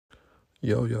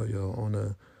Yo,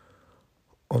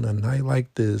 on a night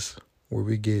like this where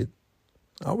we get,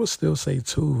 I would still say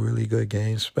two really good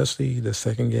games, especially the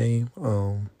second game.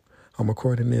 I'm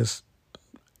recording this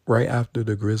right after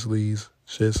the Grizzlies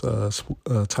just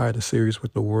tied the series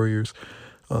with the Warriors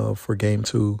for game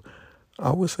two. I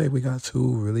would say we got two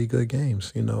really good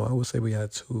games. I would say we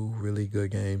had two really good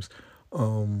games.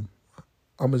 Um,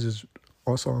 I'm gonna just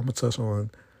also I'm gonna touch on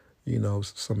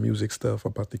some music stuff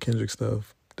about the Kendrick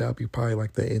stuff. That'll be probably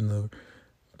like the end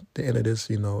of this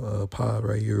pod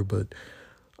right here. But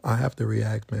I have to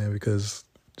react, man, because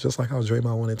just like how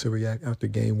Draymond wanted to react after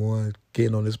game one,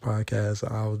 getting on this podcast,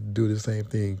 I'll do the same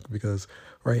thing because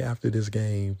right after this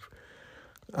game,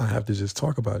 I have to just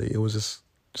talk about it. It was just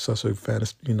such a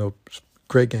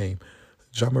great game.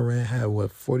 John Morant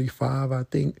had 45, I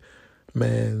think.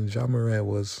 Man, John Morant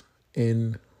was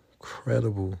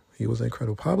incredible. He was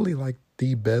incredible. Probably like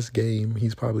the best game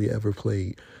he's probably ever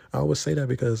played. I always say that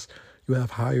because you have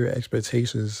higher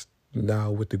expectations now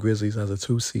with the Grizzlies as a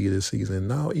two seed this season.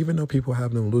 Now, even though people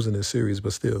have them losing the series,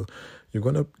 but still, you're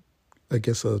going to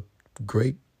against a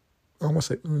great, I want to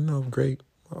say, no, great,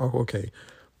 okay,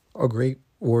 a great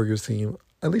Warriors team,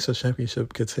 at least a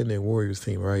championship contending Warriors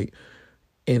team, right?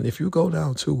 And if you go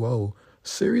down 2-0,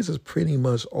 series is pretty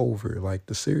much over. Like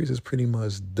the series is pretty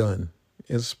much done.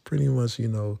 It's pretty much,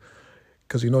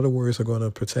 because the Warriors are going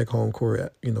to protect home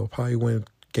court, probably win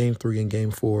game three and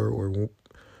game four, or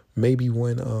maybe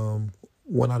win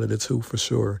one out of the two for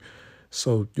sure.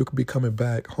 So you could be coming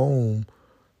back home,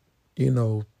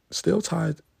 still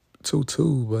tied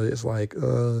 2-2, but it's like,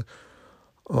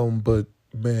 but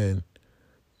man,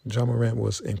 John Morant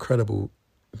was incredible.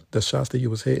 The shots that he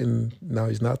was hitting, now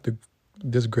he's not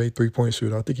this great 3-point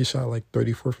shooter. I think he shot like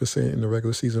 34% in the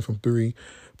regular season from three,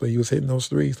 but he was hitting those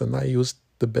threes. Tonight he was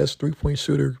the best 3-point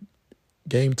shooter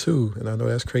game two. And I know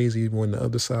that's crazy when the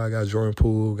other side got Jordan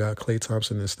Poole, got Klay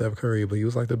Thompson and Steph Curry, but he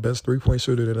was like the best 3-point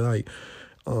shooter tonight.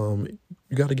 You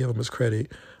got to give him his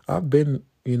credit. I've been,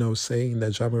 saying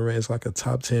that John Morant is like a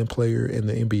top 10 player in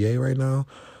the NBA right now,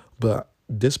 but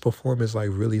this performance like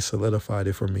really solidified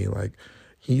it for me. Like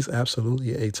he's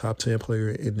absolutely a top 10 player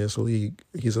in this league.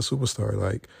 He's a superstar.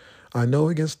 Like I know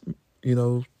against,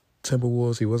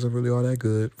 Timberwolves, he wasn't really all that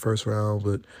good first round,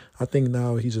 but I think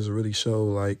now he just really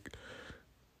showed like,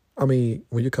 I mean,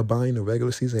 when you combine the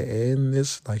regular season and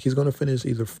this, like he's gonna finish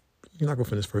either you're not gonna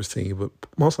finish first team, but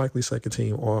most likely second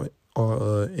team or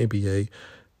NBA.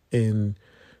 And,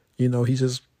 he's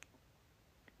just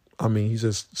he's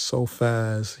just so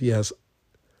fast.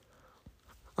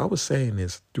 I was saying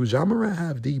this. Do Ja Morant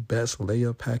have the best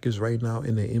layup package right now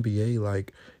in the NBA?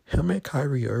 Like him and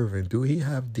Kyrie Irving, do he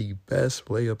have the best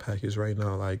layup package right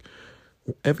now? Like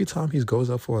every time he goes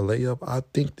up for a layup, I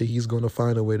think that he's going to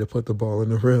find a way to put the ball in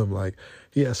the rim. Like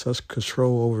he has such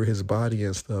control over his body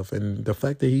and stuff. And the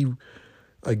fact that he,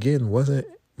 again, wasn't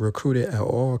recruited at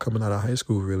all coming out of high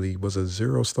school, really was a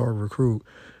 0-star recruit,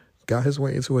 got his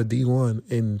way into a D1,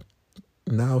 and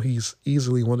now he's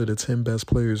easily one of the 10 best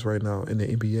players right now in the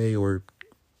NBA, or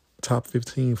top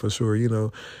 15 for sure.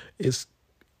 It's,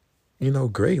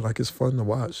 great. Like it's fun to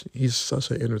watch. He's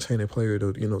such an entertaining player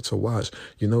to watch.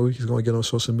 He's going to get on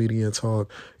social media and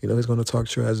talk. He's going to talk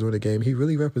trash during the game. He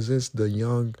really represents the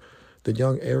young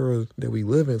era that we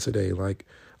live in today. Like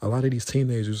a lot of these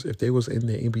teenagers, if they was in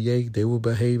the NBA, they will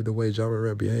behave the way Ja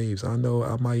Morant behaves. I know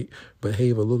I might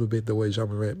behave a little bit the way Ja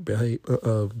Morant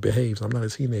behaves. I'm not a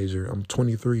teenager. I'm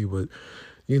 23, but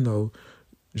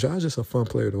Ja's just a fun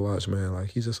player to watch, man. Like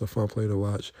he's just a fun player to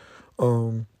watch.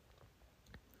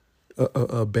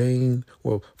 Bane.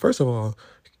 Well, first of all,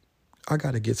 I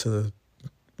got to get to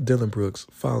Dylan Brooks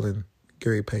fouling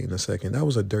Gary Payton II. That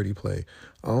was a dirty play.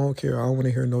 I don't care. I don't want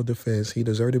to hear no defense. He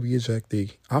deserved to be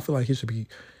ejected. I feel like he should be.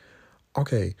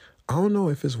 Okay, I don't know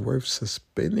if it's worth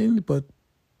suspending, but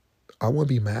I wouldn't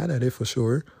be mad at it for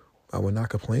sure. I would not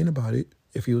complain about it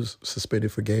if he was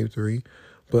suspended for game three.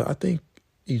 But I think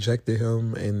ejected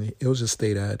him, and it'll just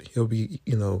stay that. He'll be,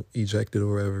 ejected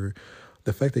or whatever.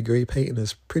 The fact that Gary Payton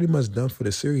is pretty much done for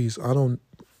the series, I don't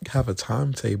have a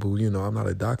timetable. I'm not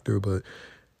a doctor, but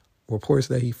reports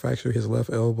that he fractured his left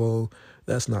elbow,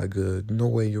 that's not good. No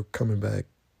way you're coming back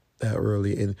that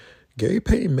early. And Gary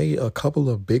Payton made a couple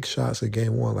of big shots in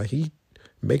game one. Like he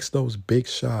makes those big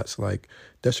shots like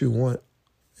that you want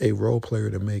a role player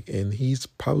to make. And he's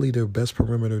probably their best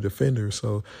perimeter defender.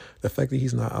 So the fact that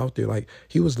he's not out there, like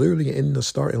he was literally in the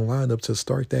starting lineup to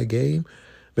start that game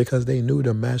because they knew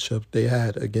the matchup they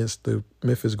had against the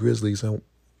Memphis Grizzlies and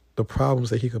the problems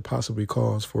that he could possibly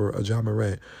cause for a Ja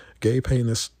Morant. Gary Payton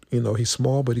is, he's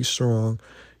small, but he's strong.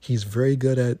 He's very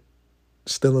good at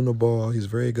stealing the ball. He's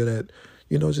very good at,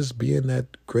 just being that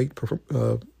great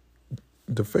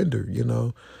defender,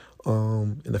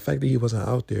 and the fact that he wasn't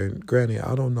out there, and granted,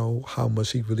 I don't know how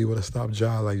much he really would have stopped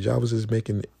Ja. Like, Ja was just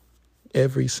making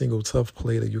every single tough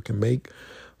play that you can make,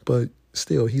 but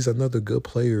still, he's another good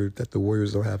player that the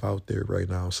Warriors don't have out there right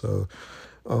now. So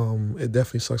it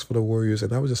definitely sucks for the Warriors,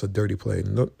 and that was just a dirty play.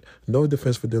 No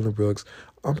defense for Dylan Brooks.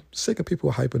 I'm sick of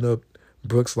people hyping up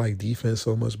Brooks like defense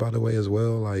so much, by the way, as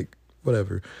well. Like,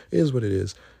 whatever. It is what it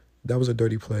is. That was a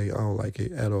dirty play. I don't like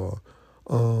it at all.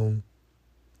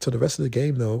 To the rest of the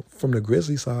game, though, from the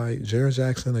Grizzlies side, Jaren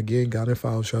Jackson, again, got in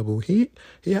foul trouble. He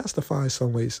has to find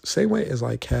some ways. Same way as,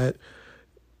 like, Cat,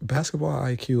 basketball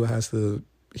IQ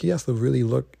he has to really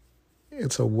look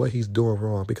into what he's doing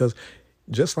wrong. Because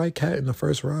just like Cat in the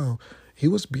first round, he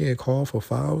was being called for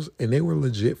fouls, and they were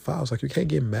legit fouls. Like, you can't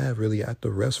get mad, really, at the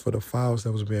refs for the fouls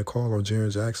that was being called on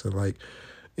Jaren Jackson. Like,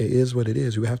 it is what it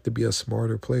is. You have to be a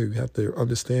smarter player. You have to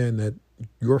understand that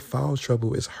your foul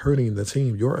trouble is hurting the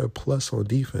team. You're a plus on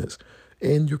defense,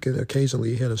 and you can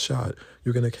occasionally hit a shot.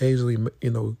 You can occasionally,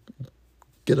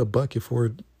 get a bucket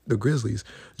for the Grizzlies.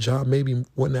 Ja maybe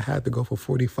wouldn't have had to go for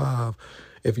 45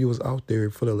 if he was out there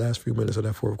for the last few minutes of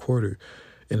that fourth quarter.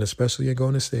 And especially in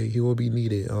Golden State, he will be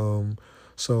needed.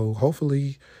 So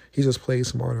hopefully he just plays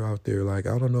smarter out there. Like,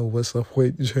 I don't know what's up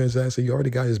with Jaren Jackson. He already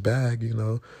got his bag,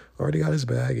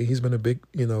 and he's been a big,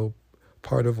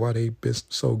 part of why they've been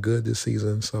so good this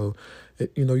season. So,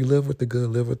 you live with the good,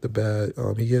 live with the bad.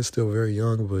 He is still very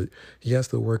young, but he has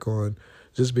to work on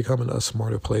just becoming a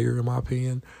smarter player, in my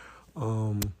opinion.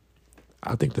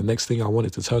 I think the next thing I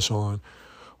wanted to touch on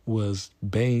was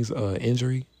Bane's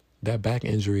injury. That back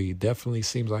injury definitely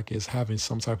seems like it's having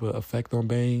some type of effect on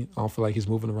Bane. I don't feel like he's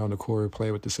moving around the court,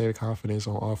 playing with the same confidence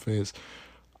on offense.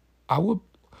 I want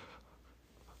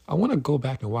to go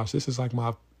back and watch. This is like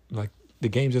the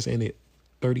game just ended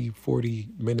 30, 40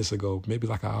 minutes ago, maybe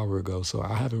like an hour ago. So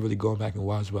I haven't really gone back and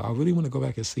watched, but I really want to go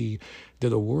back and see,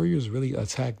 did the Warriors really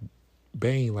attack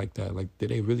Bane like that? Like, did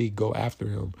they really go after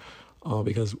him?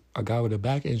 Because a guy with a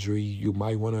back injury, you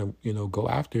might want to, go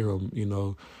after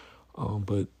him,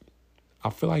 but I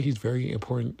feel like he's very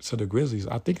important to the Grizzlies.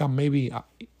 I think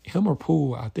him or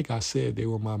Poole, I think I said they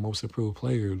were my most improved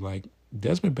player. Like,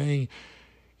 Desmond Bane,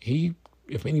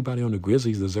 if anybody on the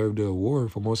Grizzlies deserved the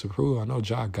award for most improved, I know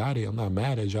Ja got it. I'm not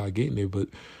mad at Ja getting it, but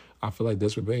I feel like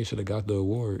Desmond Bane should have got the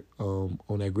award on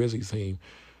that Grizzlies team.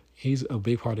 He's a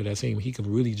big part of that team. He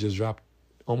can really just drop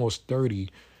almost 30,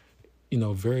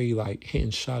 very like hitting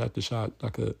shot after shot,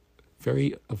 like a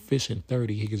very efficient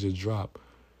 30 he could just drop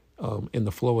in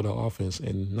the flow of the offense,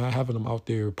 and not having him out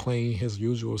there playing his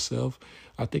usual self,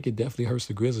 I think it definitely hurts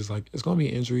the Grizzlies. Like, it's going to be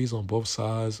injuries on both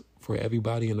sides for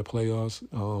everybody in the playoffs,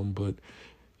 but,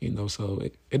 so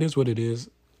it is what it is.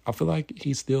 I feel like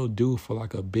he's still due for,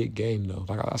 like, a big game, though.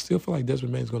 Like, I still feel like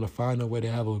Desmond Bane's going to find a way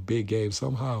to have a big game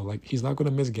somehow. Like, he's not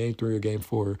going to miss game 3 or game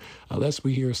 4 unless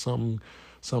we hear something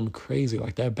crazy.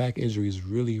 Like, that back injury is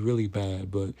really, really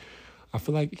bad, but I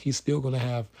feel like he's still going to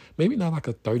have maybe not like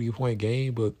a 30-point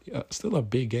game, but still a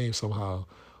big game somehow.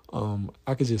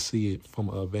 I could just see it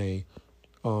from Bane.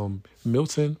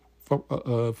 Milton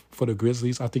for the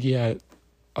Grizzlies, I think he had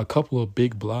a couple of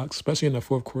big blocks, especially in the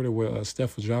fourth quarter where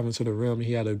Steph was driving to the rim.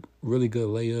 He had a really good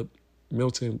layup.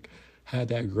 Milton had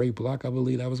that great block, I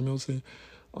believe that was Milton.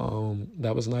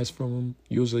 That was nice from him.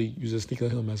 Usually you just think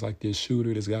of him as like this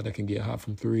shooter, this guy that can get hot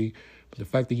from 3. But the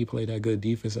fact that he played that good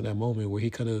defense in that moment where he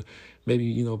could have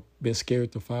maybe, been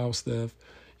scared to foul Steph,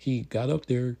 he got up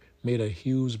there, made a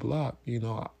huge block.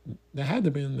 That had to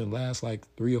have been the last like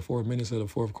 3 or 4 minutes of the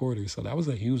fourth quarter. So that was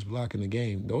a huge block in the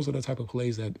game. Those are the type of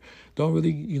plays that don't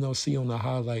really, see on the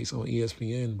highlights on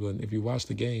ESPN. But if you watch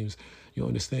the games, you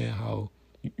understand how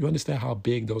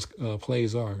big those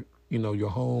plays are. You're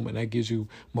home, and that gives you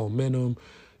momentum.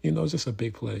 It's just a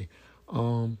big play.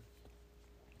 On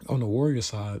the Warriors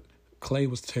side, Klay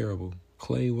was terrible.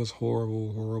 Klay was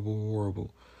horrible.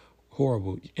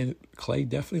 And Klay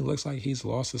definitely looks like he's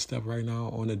lost a step right now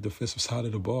on the defensive side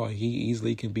of the ball. He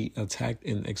easily can be attacked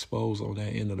and exposed on that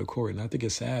end of the court. And I think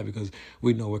it's sad because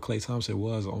we know what Klay Thompson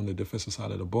was on the defensive side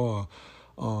of the ball.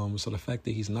 So the fact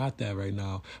that he's not that right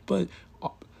now. But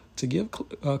to give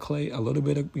Klay a little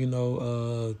bit of,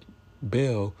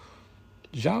 bail,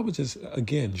 Ja was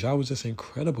just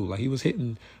incredible. Like, he was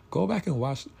hitting, go back and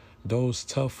watch those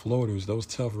tough floaters, those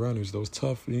tough runners, those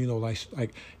tough,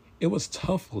 like it was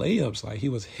tough layups. Like, he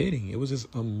was hitting. It was just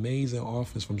amazing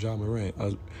offense from Ja Morant.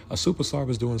 A superstar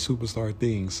was doing superstar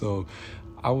things. So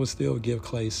I would still give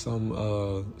Klay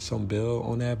some bill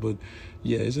on that. But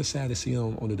yeah, it's just sad to see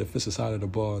him on the defensive side of the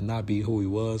ball not be who he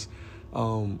was.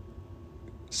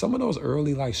 some of those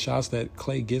early like shots that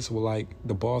Clay gets with like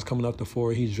the ball's coming up the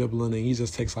floor, he's dribbling and he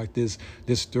just takes like this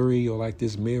three or like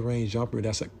this mid range jumper.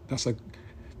 That's a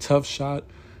tough shot.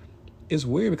 It's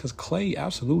weird because Clay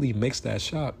absolutely makes that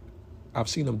shot. I've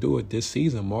seen him do it this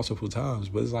season multiple times,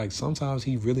 but it's like sometimes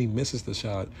he really misses the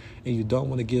shot, and you don't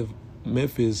want to give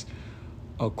Memphis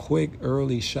a quick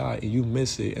early shot and you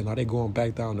miss it, and now they're going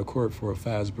back down the court for a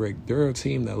fast break. They're a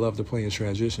team that love to play in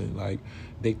transition. Like,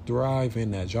 they thrive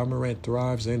in that. Ja Morant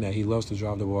thrives in that. He loves to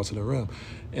drive the ball to the rim.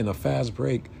 In a fast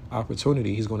break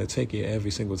opportunity, he's going to take it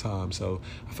every single time. So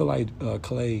I feel like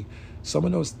Clay, some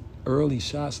of those early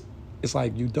shots, it's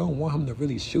like you don't want him to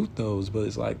really shoot those, but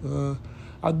it's like,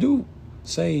 I do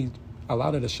say a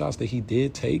lot of the shots that he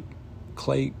did take,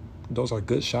 Clay, those are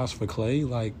good shots for Clay.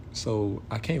 Like, so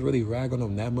I can't really rag on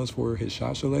him that much for his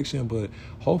shot selection, but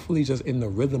hopefully just in the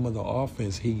rhythm of the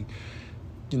offense, he,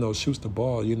 shoots the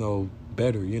ball,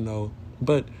 better,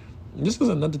 But this is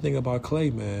another thing about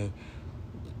Clay, man.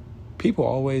 People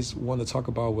always want to talk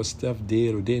about what Steph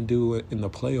did or didn't do in the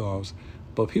playoffs,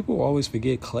 but people always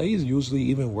forget Clay is usually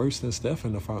even worse than Steph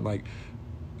in the final. Like,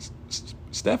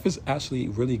 Steph is actually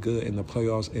really good in the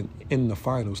playoffs and in the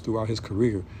finals throughout his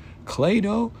career. Clay,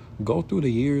 though, go through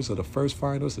the years of the first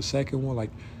finals, the second one,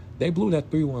 like, they blew that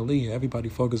 3-1 lead, and everybody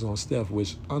focused on Steph,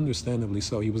 which understandably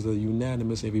so. He was the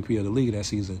unanimous MVP of the league that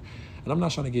season. And I'm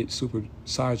not trying to get super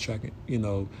sidetracked,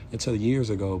 until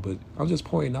years ago, but I'm just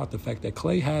pointing out the fact that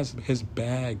Clay has his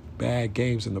bad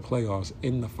games in the playoffs,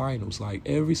 in the finals. Like,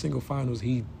 every single finals,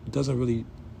 he doesn't really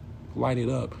light it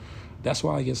up. That's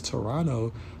why against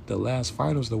Toronto, the last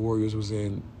finals the Warriors was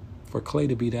in, for Clay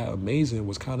to be that amazing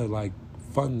was kind of like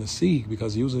fun to see,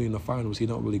 because usually in the finals he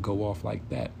don't really go off like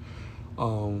that.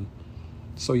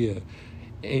 So yeah,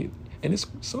 and it's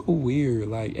so weird.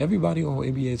 Like, everybody on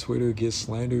NBA Twitter gets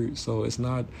slandered, so it's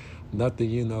not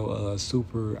nothing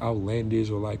super outlandish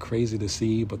or like crazy to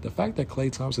see. But the fact that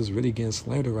Klay Thompson is really getting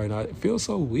slandered right now, it feels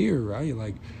so weird, right?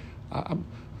 Like,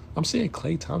 I'm seeing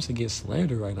Klay Thompson get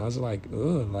slandered right now. It's like,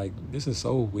 like, this is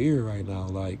so weird right now.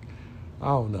 Like, I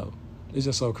don't know. It's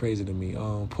just so crazy to me.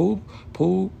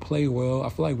 Poole played well. I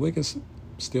feel like Wiggins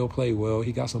still played well.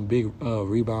 He got some big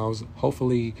rebounds.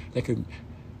 Hopefully they could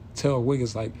tell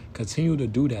Wiggins, like, continue to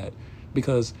do that.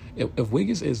 Because if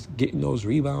Wiggins is getting those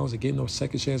rebounds and getting those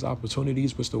second chance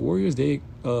opportunities, which the Warriors did,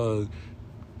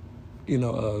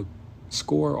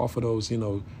 score off of those,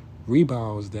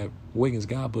 rebounds that Wiggins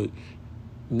got. But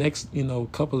next,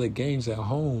 couple of games at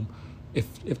home,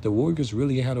 if the Warriors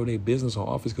really handle their business on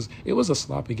offense, because it was a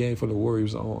sloppy game for the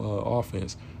Warriors on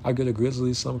offense. I give the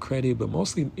Grizzlies some credit, but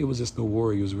mostly it was just the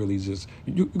Warriors really just.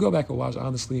 You go back and watch,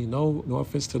 honestly, no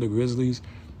offense to the Grizzlies,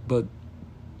 but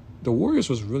the Warriors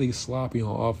was really sloppy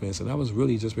on offense, and that was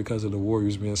really just because of the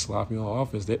Warriors being sloppy on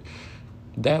offense.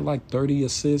 That like 30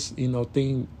 assists,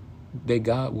 thing they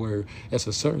got, where it's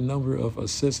a certain number of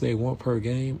assists they want per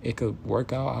game. It could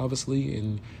work out, obviously,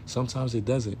 and sometimes it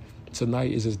doesn't.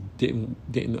 Tonight it just didn't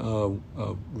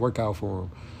work out for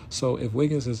him. So if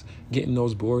Wiggins is getting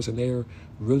those boards and they're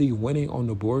really winning on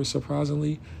the board,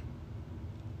 surprisingly,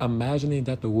 imagining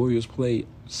that the Warriors play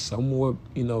somewhat,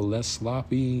 less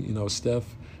sloppy, Steph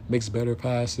makes better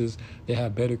passes, they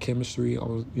have better chemistry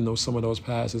on, some of those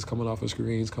passes coming off of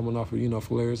screens, coming off of,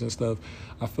 flares and stuff.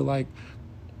 I feel like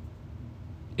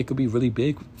it could be really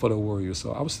big for the Warriors.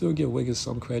 So I would still give Wiggins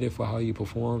some credit for how he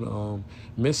performed.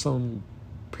 Missed some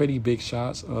pretty big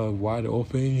shots, wide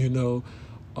open,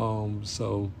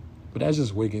 but that's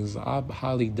just Wiggins. I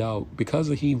highly doubt, because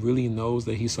he really knows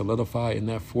that he's solidified in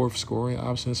that fourth scoring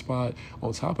option spot,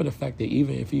 on top of the fact that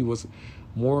even if he was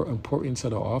more important to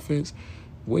the offense,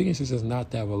 Wiggins is just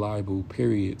not that reliable,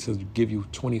 period, to give you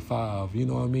 25. You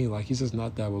know what I mean? Like, he's just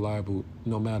not that reliable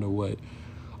no matter what.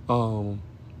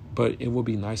 But it would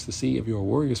be nice to see, if you're a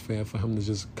Warriors fan, for him to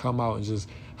just come out and just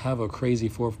have a crazy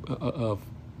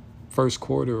first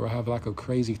quarter, or have like a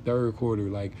crazy third quarter,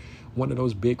 like one of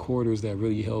those big quarters that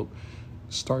really help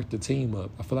start the team up.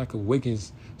 I feel like a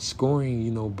Wiggins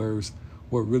scoring, burst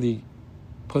would really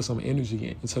put some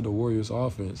energy into the Warriors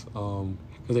offense.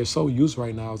 Because they're so used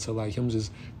right now to like him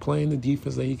just playing the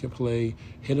defense that he can play,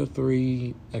 hit a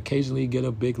three, occasionally get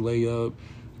a big layup,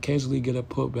 occasionally get a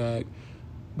putback,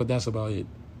 but that's about it.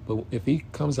 But if he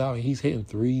comes out and he's hitting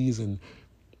threes and,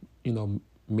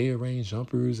 mid-range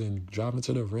jumpers and driving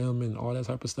to the rim and all that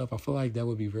type of stuff, I feel like that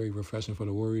would be very refreshing for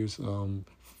the Warriors,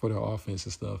 for their offense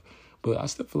and stuff. But I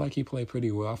still feel like he played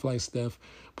pretty well. I feel like Steph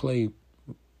played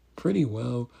pretty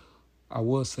well. I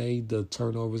will say the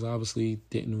turnovers obviously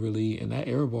didn't really, and that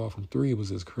air ball from three was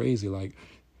just crazy. Like,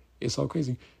 it's so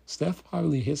crazy. Steph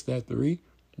probably hits that three.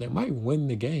 they might win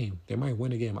the game. They might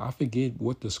win the game. I forget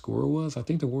what the score was. I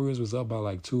think the Warriors was up by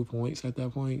like 2 points at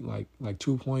that point, like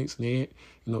 2 points. And they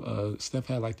had, Steph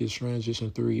had like this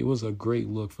transition three. It was a great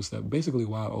look for Steph, basically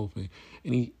wide open,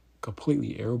 and he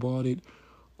completely airballed it.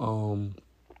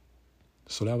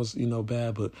 So that was,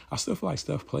 bad. But I still feel like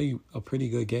Steph played a pretty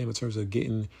good game in terms of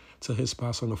getting to his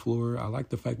spots on the floor. I like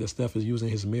the fact that Steph is using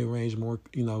his mid-range more,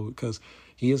 because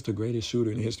he is the greatest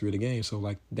shooter in the history of the game. So,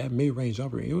 like, that mid-range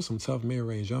jumper, it was some tough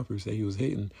mid-range jumpers that he was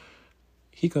hitting.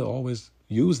 He could always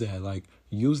use that.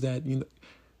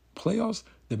 Playoffs,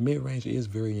 the mid-range is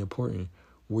very important.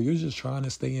 Where you're just trying to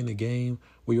stay in the game,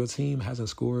 where your team hasn't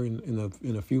scored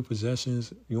in a few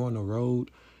possessions, you're on the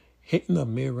road, hitting a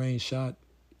mid-range shot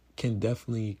can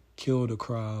definitely kill the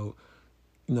crowd,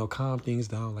 calm things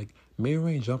down. Like,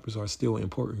 mid-range jumpers are still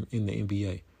important in the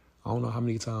NBA. I don't know how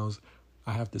many times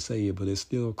I have to say it, but it's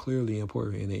still clearly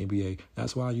important in the NBA.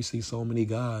 That's why you see so many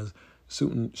guys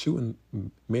shooting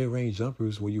mid-range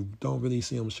jumpers where you don't really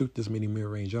see them shoot this many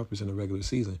mid-range jumpers in the regular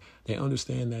season. They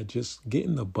understand that just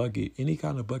getting the bucket, any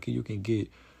kind of bucket you can get,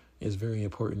 is very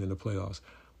important in the playoffs.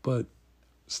 But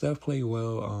Steph played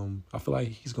well. I feel like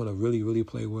he's going to really, really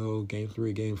play well Game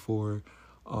 3, Game 4.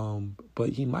 But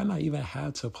he might not even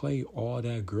have to play all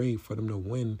that great for them to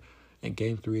win in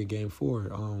Game 3 and Game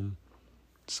 4.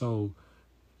 So,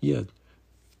 yeah,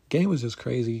 game was just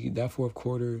crazy. That fourth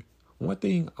quarter. One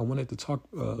thing I wanted to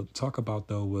talk about,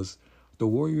 though, was the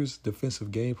Warriors'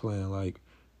 defensive game plan. Like,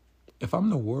 if I'm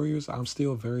the Warriors, I'm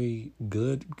still very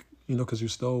good, because you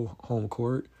stole home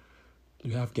court.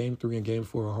 You have Game 3 and Game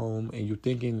 4 at home, and you're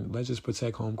thinking, let's just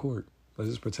protect home court.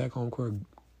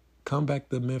 Come back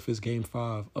to Memphis Game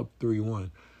 5 up 3-1.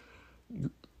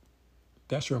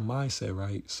 That's your mindset,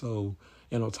 right? So,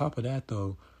 and on top of that,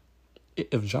 though,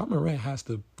 if Ja Morant has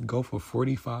to go for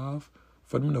 45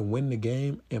 for them to win the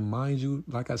game, and mind you,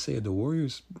 like I said, the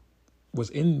Warriors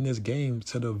was in this game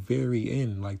to the very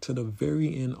end. Like, to the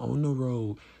very end on the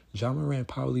road, Ja Morant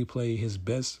probably played his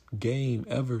best game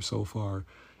ever so far,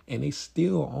 and they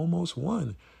still almost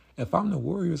won. If I'm the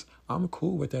Warriors, I'm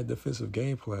cool with that defensive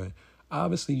game plan.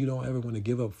 Obviously, you don't ever want to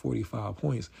give up 45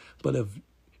 points, but if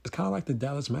it's kind of like the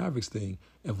Dallas Mavericks thing.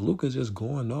 If Luka's just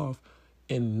going off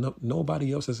and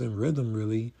nobody else is in rhythm,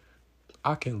 really,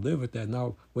 I can live with that.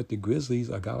 Now, with the Grizzlies,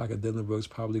 a guy like a Dillon Brooks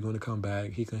probably going to come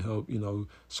back. He can help,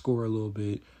 score a little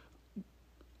bit.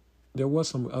 There was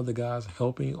some other guys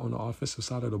helping on the offensive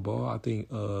side of the ball. I think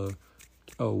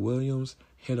Williams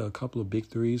hit a couple of big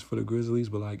threes for the Grizzlies.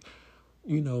 But,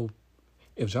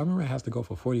 if Ja Morant has to go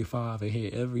for 45 and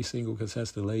hit every single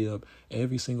contested layup,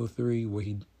 every single three where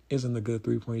he isn't a good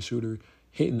three-point shooter,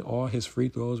 hitting all his free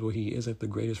throws where he isn't the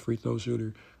greatest free throw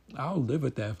shooter, I'll live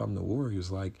with that if I'm the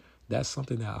Warriors. Like, that's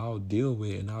something that I'll deal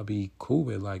with and I'll be cool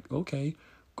with. Like, okay,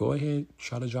 go ahead,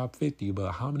 try to drop 50.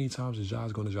 But how many times is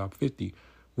Ja's going to drop 50?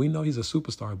 We know he's a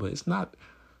superstar, but it's not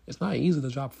easy to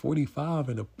drop 45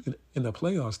 in the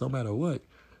playoffs no matter what.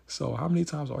 So how many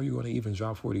times are you going to even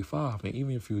drop 45? And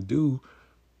even if you do,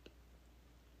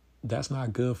 that's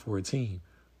not good for a team.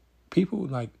 People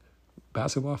like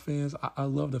basketball fans, I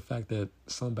love the fact that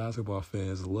some basketball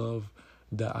fans love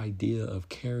the idea of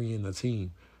carrying a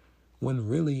team. When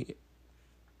really,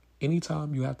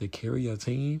 anytime you have to carry a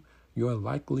team, you're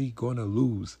likely going to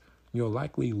lose. You're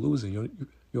likely losing.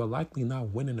 You're likely not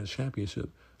winning a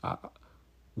championship.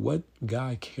 What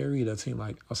guy carried a team?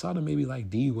 Like, outside of maybe like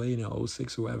D-Wade in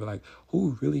 06 or whatever, like,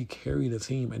 who really carried a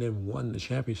team and then won the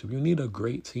championship? You need a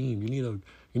great team. You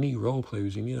need role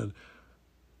players. You need a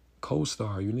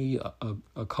co-star. You need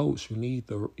a coach. You need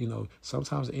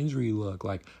sometimes injury luck.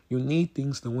 Like, you need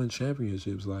things to win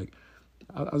championships. Like,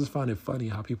 I just find it funny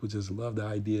how people just love the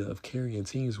idea of carrying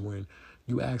teams. When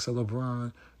you ask a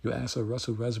LeBron, you ask a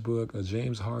Russell Westbrook, a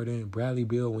James Harden, Bradley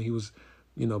Beal when he was,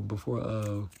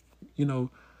 before,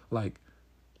 like,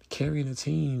 carrying a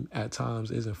team at times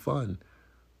isn't fun.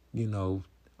 A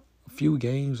few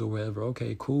games or whatever,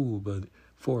 okay, cool, but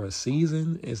for a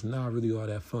season, it's not really all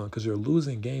that fun because you're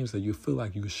losing games that you feel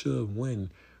like you should win,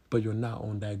 but you're not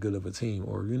on that good of a team.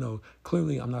 Or,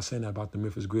 clearly I'm not saying that about the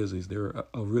Memphis Grizzlies. They're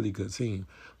a really good team.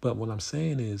 But what I'm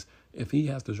saying is, if he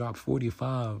has to drop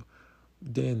 45,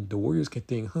 then the Warriors can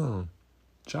think,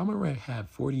 Ja Morant had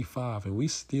 45 and we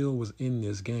still was in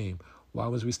this game. Why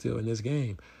was we still in this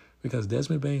game? Because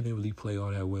Desmond Bane didn't really play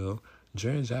all that well.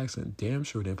 Jaren Jackson damn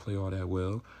sure didn't play all that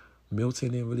well.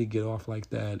 Milton didn't really get off like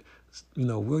that.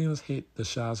 Williams hit the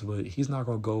shots, but he's not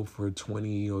going to go for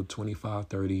 20 or 25,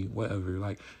 30, whatever.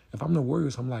 Like, if I'm the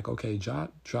Warriors, I'm like, okay, Ja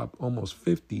dropped almost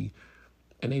 50,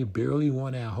 and they barely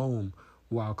won at home,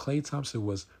 while Klay Thompson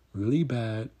was really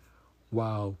bad,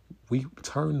 while we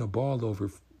turned the ball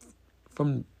over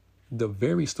from the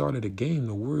very start of the game,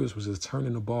 the Warriors was just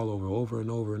turning the ball over and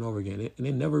over and over again, and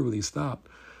it never really stopped.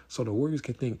 So the Warriors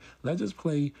can think, let's just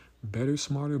play better,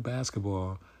 smarter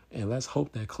basketball, and let's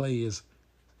hope that Klay is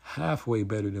halfway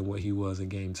better than what he was in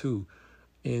game 2,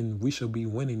 and we should be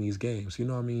winning these games. You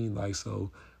know what I mean? Like, so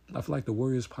I feel like the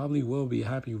Warriors probably will be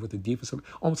happy with the defense.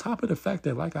 On top of the fact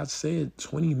that, like I said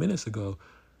 20 minutes ago,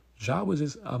 Ja was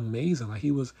just amazing. Like,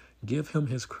 give him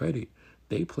his credit.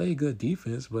 They play good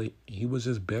defense, but he was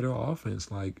just better offense.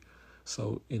 Like,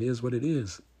 so it is what it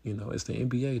is. It's the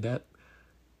NBA. That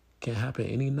can happen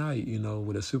any night,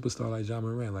 with a superstar like Ja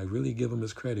Morant. Like, really give him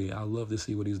his credit. I love to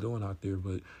see what he's doing out there.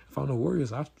 But if I'm the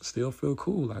Warriors, I still feel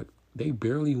cool. Like, they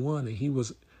barely won, and he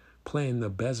was playing the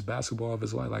best basketball of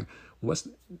his life. Like,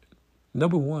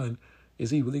 number one, is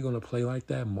he really going to play like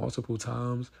that multiple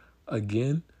times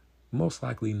again? Most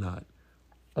likely not.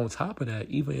 On top of that,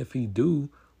 even if he do,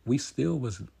 we still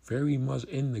was very much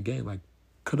in the game, like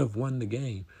could have won the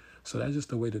game. So that's just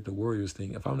the way that the Warriors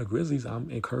think. If I'm the Grizzlies,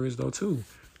 I'm encouraged though too,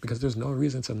 because there's no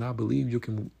reason to not believe you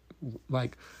can.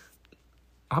 Like,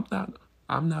 I'm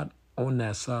not on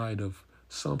that side of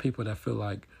some people that feel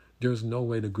like there's no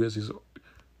way the Grizzlies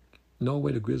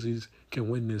can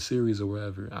win this series or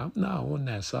whatever. I'm not on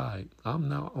that side. I'm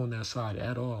not on that side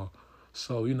at all.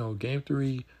 So, game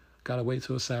 3, gotta wait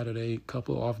till Saturday,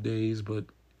 couple off days, but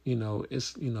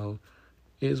it's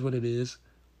is what it is.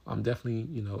 I'm definitely,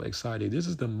 excited. This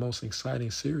is the most exciting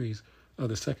series of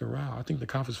the second round. I think the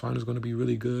conference final is going to be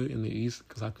really good in the East,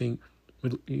 because I think,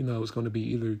 it's going to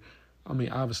be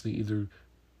obviously either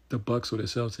the Bucks or the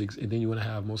Celtics, and then you want to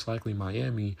have most likely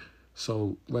Miami.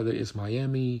 So whether it's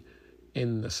Miami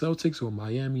and the Celtics or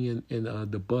Miami and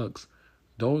the Bucks,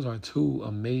 those are two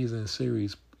amazing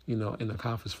series, in the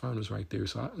conference finals right there.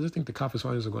 So I just think the conference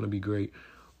finals are going to be great.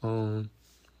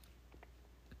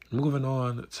 Moving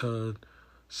on to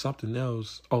something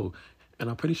else. Oh, and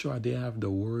I'm pretty sure I did have the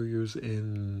Warriors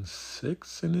in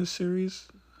 6 in this series.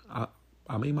 I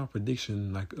made my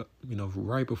prediction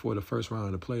right before the first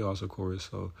round of the playoffs, of course.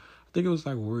 So I think it was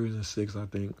like Warriors in 6. I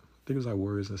think it was like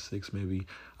Warriors in 6 maybe.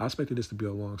 I expected this to be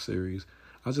a long series.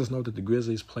 I just know that the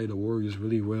Grizzlies play the Warriors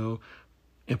really well.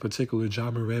 In particular, Ja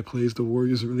Morant plays the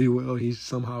Warriors really well. He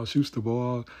somehow shoots the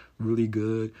ball really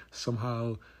good.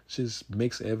 Somehow just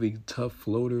makes every tough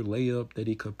floater layup that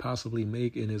he could possibly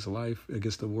make in his life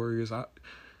against the Warriors. I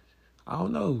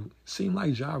don't know. Seemed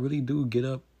like Ja really do get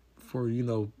up for,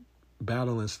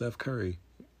 battling Steph Curry.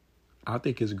 I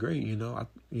think it's great,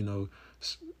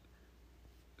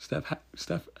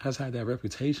 Steph has had that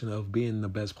reputation of being the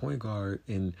best point guard,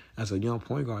 and as a young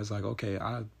point guard, it's like, okay,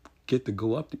 I get to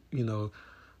go up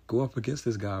against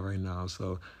this guy right now.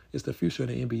 So it's the future of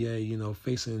the NBA,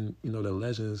 facing, the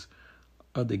legends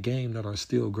of the game that are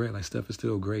still great. Like, Steph is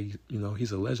still great.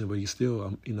 He's a legend, but he's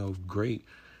still, great.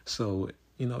 So,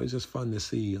 it's just fun to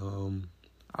see.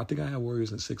 I think I have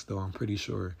Warriors in 6, though, I'm pretty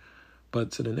sure.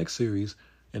 But to the next series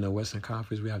in the Western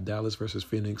Conference, we have Dallas versus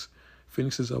Phoenix.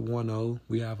 Phoenix is up 1-0.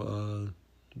 We have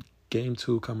game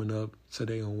 2 coming up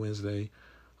today on Wednesday.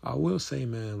 I will say,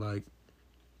 man, like,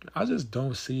 I just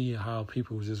don't see how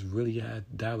people just really had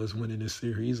Dallas winning this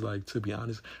series, like, to be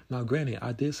honest. Now, granted,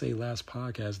 I did say last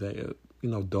podcast that,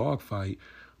 dogfight,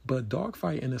 but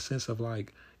dogfight in the sense of,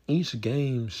 like, each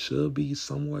game should be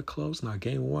somewhat close. Now,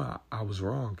 game 1, I was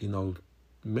wrong.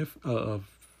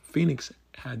 Phoenix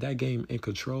had that game in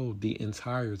control the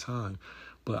entire time.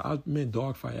 But I meant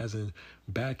dogfight as in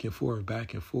back and forth.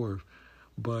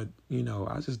 But,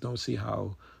 I just don't see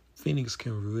how Phoenix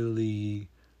can really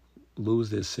lose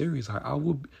this series.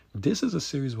 This is a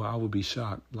series where I would be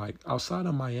shocked. Like, outside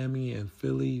of Miami and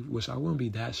Philly, which I wouldn't be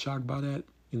that shocked by that,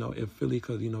 if Philly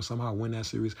could, somehow win that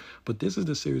series. But this is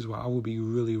the series where I would be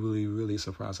really, really, really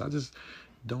surprised. I just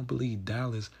don't believe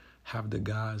Dallas have the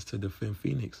guys to defend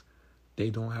Phoenix. They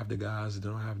don't have the guys. They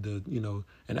don't have the,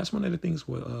 and that's one of the things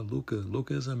with Luka.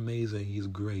 Luka is amazing. He's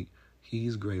great.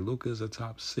 Luka is a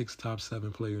top 6, top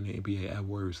 7 player in the NBA at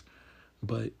worst.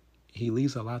 But he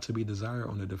leaves a lot to be desired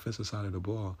on the defensive side of the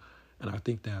ball. And I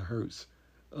think that hurts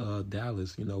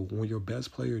Dallas. When your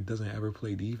best player doesn't ever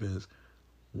play defense,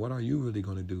 what are you really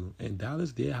going to do? And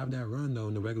Dallas did have that run, though,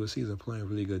 in the regular season, playing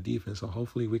really good defense. So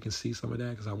hopefully we can see some of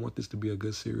that, because I want this to be a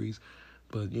good series.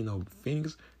 But,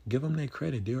 Phoenix, give them their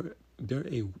credit. They're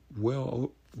a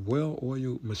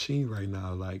well-oiled machine right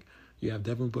now. Like, you have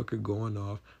Devin Booker going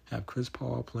off, have Chris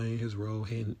Paul playing his role,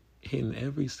 hitting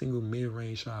every single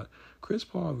mid-range shot. Chris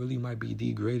Paul really might be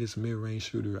the greatest mid-range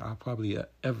shooter I've probably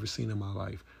ever seen in my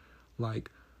life. Like,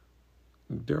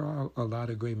 there are a lot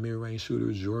of great mid-range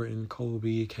shooters, Jordan,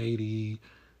 Kobe, KD,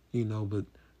 but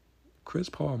Chris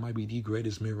Paul might be the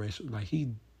greatest mid-range shooter. Like, he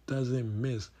doesn't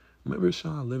miss Remember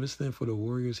Sean Livingston for the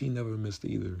Warriors? He never missed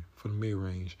either for the mid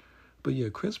range. But yeah,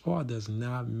 Chris Paul does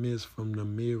not miss from the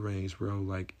mid range, bro.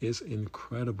 Like, it's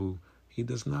incredible. He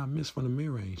does not miss from the mid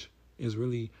range. It's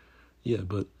really, yeah.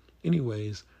 But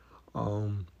anyways,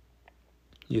 um,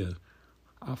 yeah,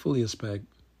 I fully expect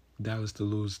Dallas to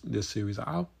lose this series.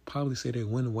 I'll probably say they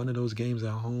win one of those games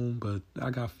at home, but I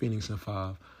got Phoenix in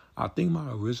 5. I think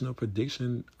my original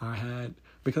prediction I had,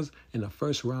 because in the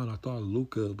first round I thought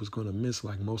Luka was going to miss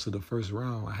like most of the first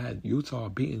round. I had Utah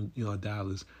beating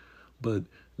Dallas, but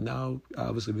now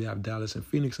obviously we have Dallas and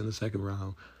Phoenix in the second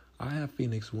round. I have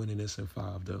Phoenix winning this in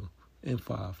 5 though, in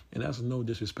 5, and that's no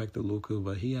disrespect to Luka,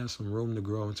 but he has some room to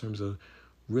grow in terms of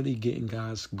really getting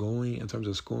guys going in terms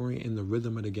of scoring in the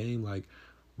rhythm of the game. Like,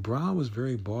 Brown was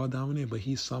very ball dominant, but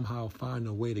he somehow find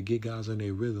a way to get guys in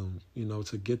their rhythm,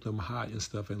 to get them hot and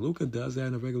stuff. And Luka does that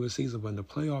in the regular season, but in the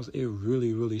playoffs, it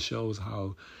really, really shows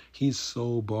how he's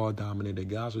so ball dominant that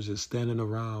guys are just standing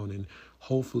around, and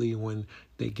hopefully when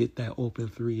they get that open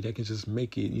three, they can just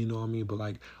make it, you know what I mean? But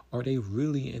like, are they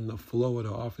really in the flow of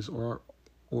the offense,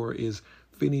 or is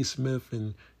Finney Smith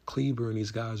and Kleber and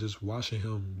these guys just watching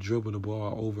him dribble the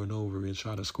ball over and over and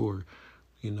try to score?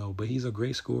 But he's a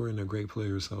great scorer and a great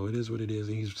player, so it is what it is.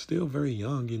 And he's still very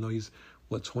young, he's,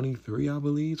 23, I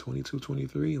believe, 22,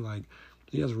 23. Like,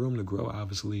 he has room to grow,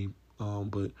 obviously.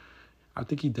 But I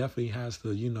think he definitely has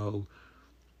to,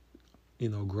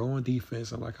 grow on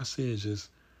defense. And like I said, just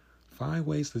find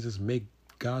ways to just make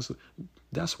guys,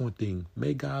 that's one thing,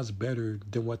 make guys better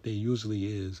than what they usually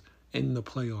is in the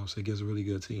playoffs against really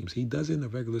good teams. He does it in the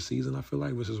regular season, I feel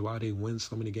like, which is why they win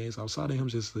so many games. Outside of him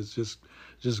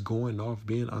just going off,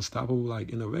 being unstoppable. Like,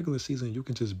 in the regular season, you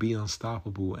can just be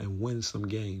unstoppable and win some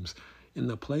games. In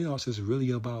the playoffs, it's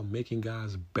really about making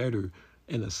guys better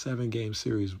in a 7-game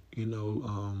series,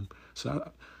 So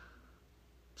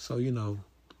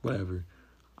whatever.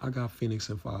 I got Phoenix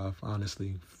in 5,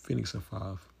 honestly. Phoenix in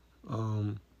 5.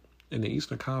 In the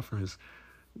Eastern Conference,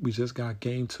 we just got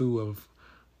game 2 of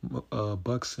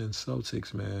Bucks and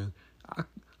Celtics, man. I'm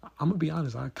gonna be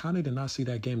honest, I kind of did not see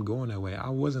that game going that way. I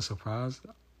wasn't surprised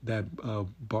that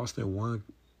Boston won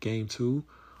game 2,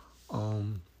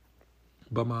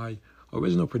 but my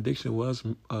original prediction was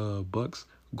Bucks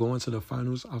going to the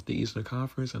finals of the Eastern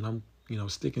Conference, and I'm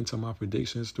sticking to my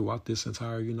predictions throughout this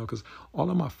entire, because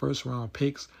all of my first round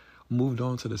picks moved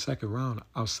on to the second round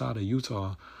outside of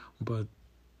Utah, but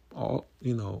all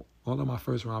of my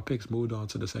first round picks moved on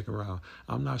to the second round.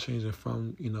 I'm not changing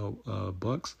from,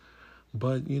 Bucks,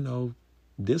 but,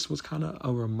 this was kind of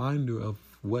a reminder of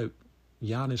what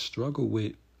Giannis struggled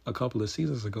with a couple of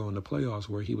seasons ago in the playoffs,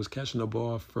 where he was catching the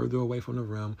ball further away from the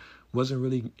rim, wasn't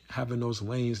really having those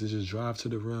lanes to just drive to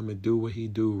the rim and do what he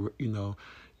do,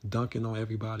 dunking on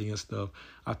everybody and stuff.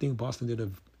 I think Boston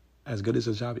did as good as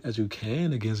a job as you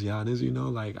can against Giannis,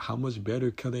 like, how much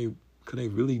better could they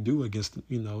really do against,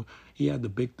 he had the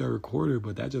big third quarter,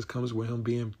 but that just comes with him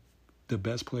being the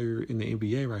best player in the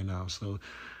NBA right now. So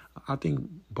I think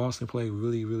Boston played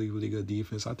really, really, really good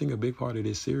defense. I think a big part of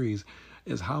this series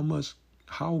is how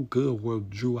good will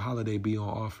Jrue Holiday be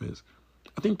on offense.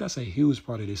 I think that's a huge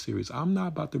part of this series. I'm not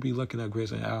about to be looking at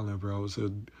Grayson Allen, bro,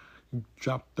 to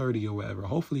drop 30 or whatever.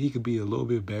 Hopefully he could be a little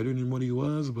bit better than what he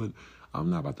was, but I'm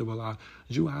not about to rely.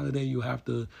 Jrue Holiday, you have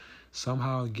to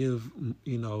somehow give,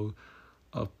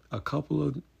 a couple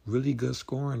of really good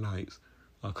scoring nights.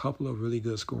 I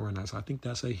think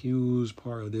that's a huge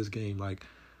part of this game. Like,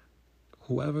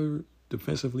 whoever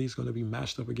defensively is going to be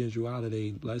matched up against Jrue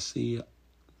Holiday, let's see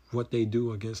what they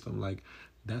do against them. Like,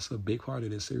 that's a big part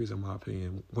of this series, in my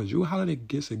opinion. When Jrue Holiday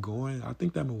gets it going, I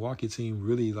think that Milwaukee team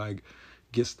really, like,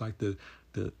 gets, like, the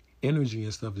energy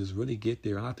and stuff, just really get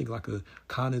there. And I think, like, a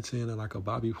Connaughton and, like, a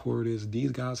Bobby Portis,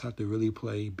 these guys have to really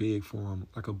play big for them.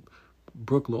 Like a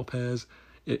Brook Lopez,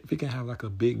 if he can have, like, a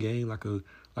big game, like a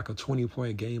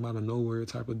 20-point game out of nowhere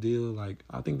type of deal, like,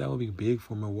 I think that would be big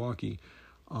for Milwaukee.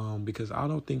 Because I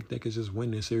don't think they could just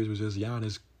win this series with just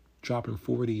Giannis dropping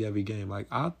 40 every game. Like,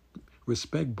 I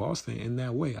respect Boston in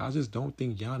that way. I just don't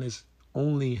think Giannis,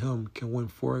 only him, can win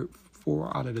four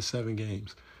out of the 7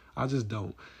 games. I just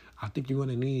don't. I think you're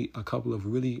going to need a couple of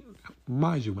really,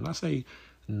 mind you, when I say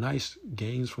nice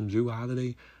games from Jrue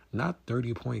Holiday, not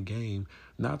 30-point game,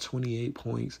 not 28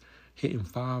 points, hitting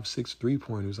 5-6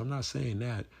 3-pointers. I'm not saying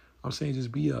that. I'm saying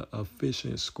just be a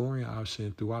efficient scoring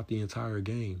option throughout the entire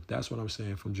game. That's what I'm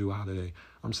saying from Jrue Holiday.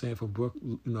 I'm saying from Brook,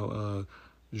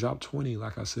 drop 20,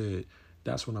 like I said.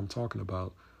 That's what I'm talking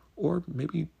about. Or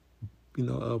maybe,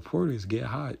 Portis get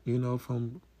hot,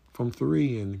 from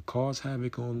 3 and cause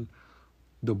havoc on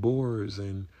the boards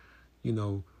and,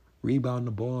 rebound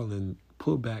the ball and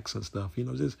putbacks and stuff.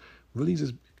 Just really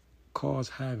just cause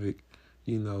havoc,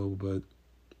 but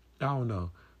I don't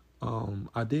know.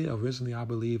 I did originally, I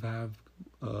believe, have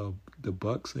the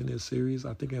Bucks in this series.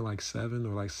 I think in like 7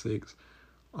 or like 6.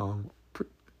 Um,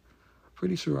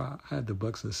 Pretty sure I had the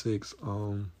Bucks in 6.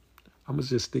 I'm gonna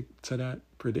just stick to that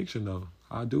prediction though.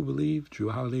 I do believe Drew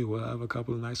Holiday will have a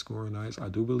couple of nice scoring nights. I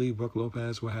do believe Brook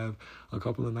Lopez will have a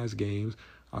couple of nice games.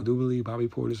 I do believe Bobby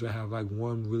Portis will have like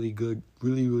one really good,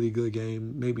 really good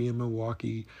game, maybe in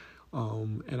Milwaukee.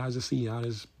 And I just see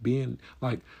Giannis being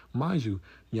like, mind you,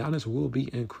 Giannis will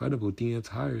be incredible the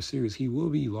entire series. He will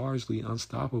be largely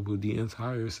unstoppable the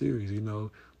entire series.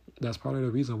 That's part of the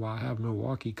reason why I have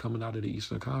Milwaukee coming out of the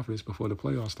Eastern Conference before the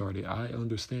playoffs started. I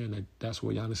understand that that's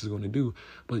what Giannis is going to do,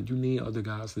 but you need other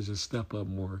guys to just step up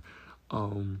more.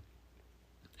 And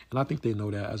I think they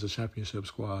know that as a championship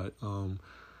squad.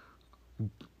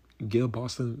 Give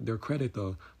Boston their credit,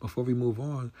 though. Before we move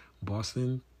on,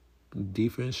 Boston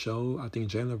defense showed, I think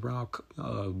Jaylen Brown,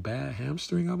 bad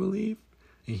hamstring, I believe,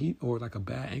 or like a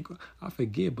bad ankle. I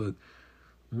forget, but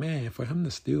man, for him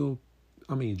to still,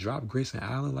 drop Grayson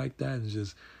Allen like that, and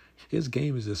just his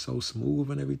game is just so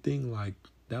smooth and everything. Like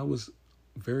that was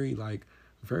very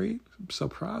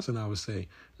surprising, I would say.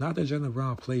 Not that Jaylen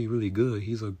Brown played really good;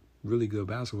 he's a really good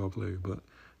basketball player, but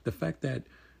the fact that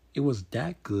it was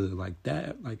that good, like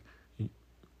that,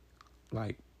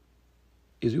 like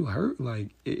is you hurt? Like,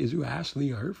 is you actually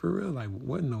hurt for real? Like,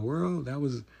 what in the world?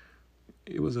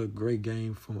 It was a great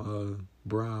game from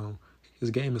Brown.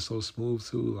 His game is so smooth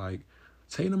too. Like,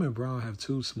 Tatum and Brown have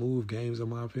two smooth games in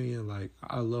my opinion. Like,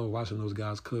 I love watching those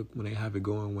guys cook when they have it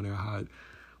going, when they're hot.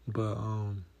 But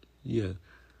yeah,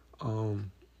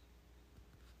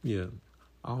 yeah.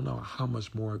 I don't know how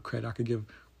much more credit I could give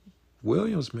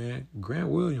Williams, man. Grant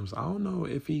Williams. I don't know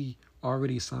if he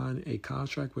already signed a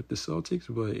contract with the Celtics,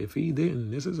 but if he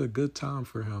didn't, this is a good time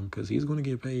for him because he's going to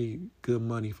get paid good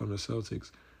money from the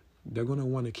Celtics. They're going to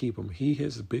want to keep him. He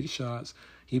hits big shots.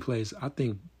 He plays, I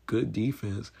think, good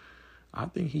defense. I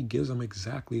think he gives them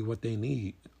exactly what they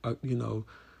need.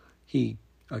 He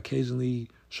occasionally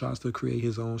tries to create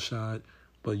his own shot,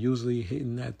 but usually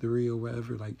hitting that three or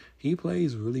whatever. Like, he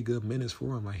plays really good minutes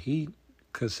for him. Like, he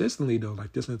consistently, though,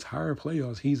 like this entire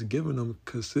playoffs, he's giving them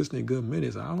consistent good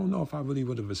minutes. I don't know if I really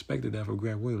would have expected that for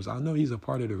Grant Williams. I know he's a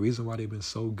part of the reason why they've been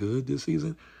so good this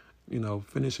season,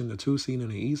 finishing the 2 seed in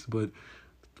the East, but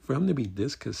for him to be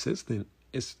this consistent,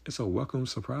 it's a welcome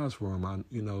surprise for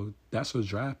him. That's a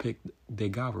draft pick they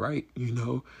got right,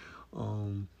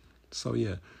 So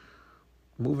yeah,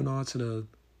 moving on to the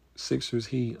Sixers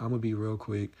Heat, I'm gonna be real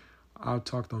quick. I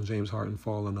talked on James Harden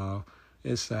falling off.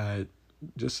 It's sad.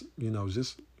 Just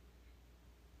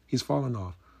he's falling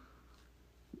off.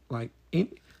 Like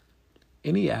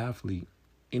any athlete,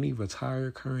 any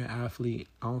retired current athlete,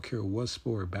 I don't care what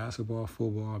sport, basketball,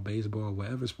 football, baseball,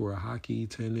 whatever sport, hockey,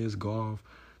 tennis, golf,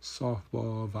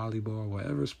 softball, volleyball,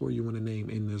 whatever sport you want to name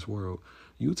in this world,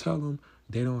 you tell them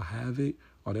they don't have it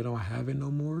or they don't have it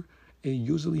no more, it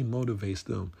usually motivates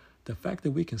them. The fact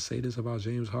that we can say this about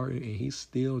James Harden and he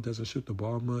still doesn't shoot the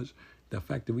ball much, the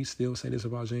fact that we still say this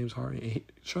about James Harden, and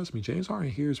trust me, James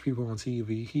Harden hears people on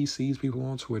TV. He sees people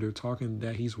on Twitter talking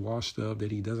that he's washed up,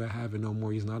 that he doesn't have it no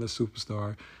more. He's not a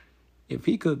superstar. If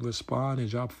he could respond and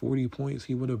drop 40 points,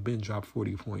 he would have been dropped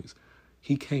 40 points.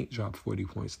 He can't drop 40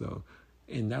 points, though.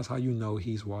 And that's how you know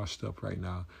he's washed up right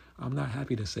now. I'm not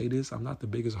happy to say this. I'm not the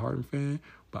biggest Harden fan,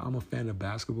 but I'm a fan of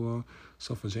basketball.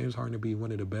 So for James Harden to be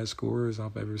one of the best scorers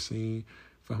I've ever seen,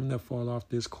 for him to fall off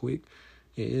this quick,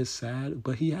 it is sad,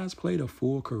 but he has played a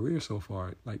full career so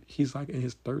far. Like, he's like in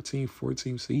his 13th,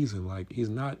 14th season. Like, he's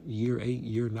not year 8,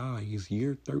 year 9. He's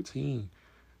year 13.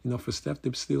 For Steph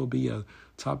to still be a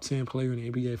top 10 player in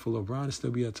the NBA, for LeBron to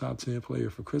still be a top 10 player,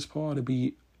 for Chris Paul to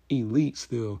be elite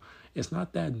still, it's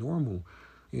not that normal.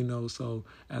 So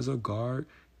as a guard,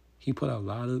 he put a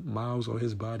lot of miles on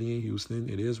his body in Houston.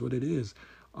 It is what it is.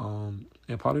 And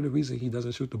part of the reason he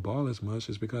doesn't shoot the ball as much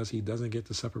is because he doesn't get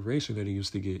the separation that he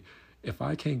used to get. If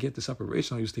I can't get the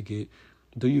separation I used to get,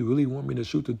 do you really want me to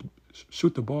shoot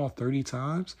the ball 30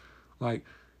 times? Like,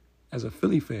 as a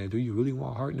Philly fan, do you really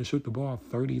want Harden to shoot the ball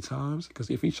 30 times?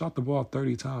 Because if he shot the ball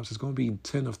 30 times, it's going to be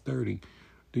 10 of 30.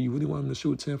 Do you really want him to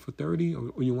shoot 10 for 30?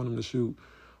 Or you want him to shoot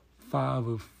 5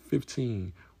 of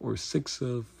 15 or 6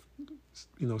 of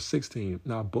 16?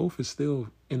 Now, both is still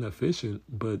inefficient,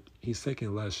 but he's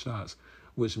taking less shots,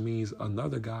 which means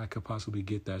another guy could possibly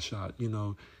get that shot.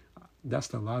 That's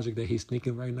the logic that he's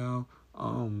thinking right now.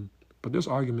 But there's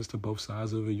arguments to both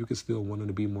sides of it. You could still want him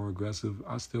to be more aggressive.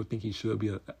 I still think he should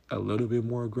be a little bit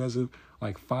more aggressive.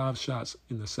 Like, 5 shots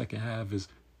in the second half is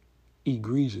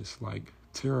egregious, like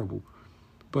terrible.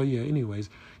 But yeah, anyways,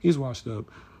 he's washed up.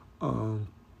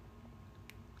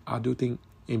 I do think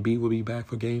Embiid will be back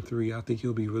for Game 3. I think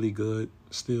he'll be really good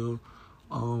still.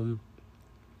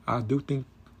 I do think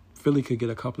Philly could get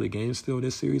a couple of games still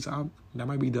this series. That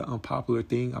might be the unpopular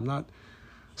thing. I'm not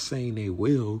saying they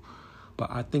will, but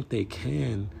I think they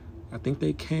can. I think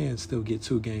they can still get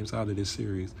 2 games out of this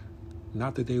series.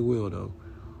 Not that they will, though.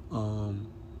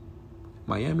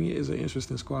 Miami is an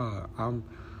interesting squad. I'm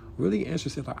really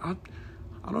interested. Like,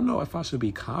 I don't know if I should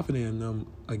be confident in them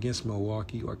against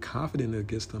Milwaukee or confident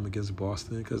against them against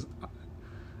Boston, because,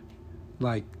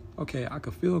 like, okay, I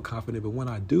could feel confident, but when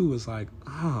I do, it's like,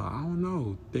 I don't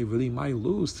know. They really might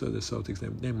lose to the Celtics.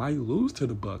 They might lose to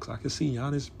the Bucks. I could see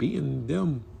Giannis beating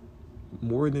them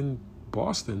more than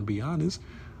Boston, to be honest.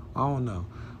 I don't know.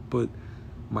 But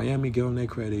Miami, give them their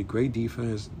credit. Great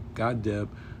defense, got depth.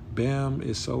 Bam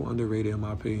is so underrated, in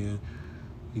my opinion.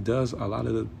 He does a lot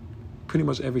of pretty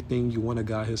much everything you want a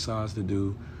guy his size to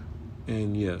do.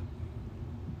 And, yeah,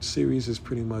 series is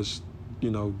pretty much,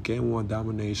 Game 1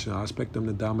 domination. I expect them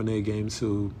to dominate Game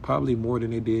 2, probably more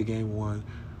than they did Game 1.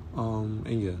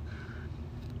 And, yeah.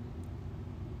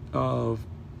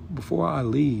 Before I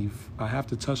leave, I have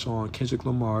to touch on Kendrick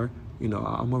Lamar.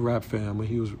 I'm a rap fan. I'm a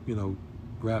huge,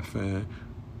 rap fan.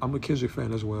 I'm a Kendrick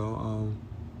fan as well.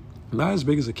 Not as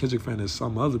big as a Kendrick fan as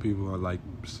some other people are. Like,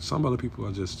 some other people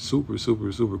are just super,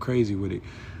 super, super crazy with it.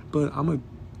 But I'm a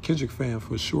Kendrick fan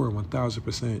for sure,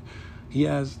 1,000%. He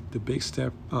has the big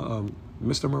step,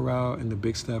 Mr. Morale and the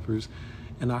Big Steppers.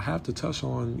 And I have to touch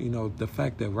on, the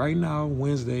fact that right now,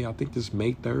 Wednesday, I think this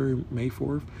May 3rd, May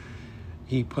 4th,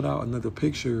 he put out another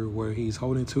picture where he's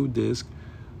holding 2 discs,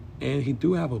 and he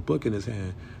do have a book in his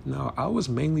hand. Now, I was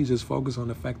mainly just focused on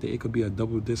the fact that it could be a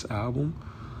double disc album,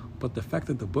 but the fact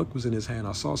that the book was in his hand,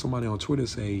 I saw somebody on Twitter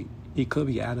say he could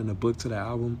be adding a book to the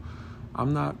album.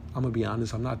 I'm going to be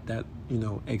honest, I'm not that,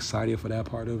 excited for that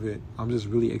part of it. I'm just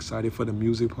really excited for the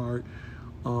music part.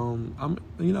 I don't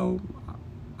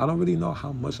really know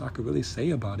how much I could really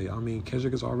say about it. I mean,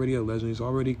 Kendrick is already a legend. He's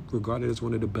already regarded as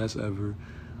one of the best ever.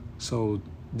 So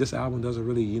this album doesn't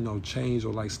really, change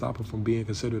or, stop him from being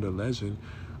considered a legend.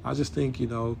 I just think, it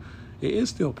is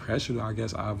still pressure, I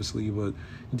guess, obviously. But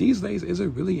these days, is it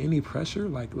really any pressure?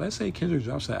 Like, let's say Kendrick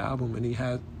drops an album and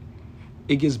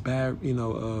it gets bad,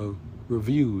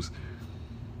 reviews.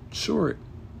 Sure,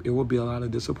 it will be a lot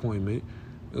of disappointment.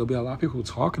 It'll be a lot of people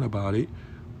talking about it.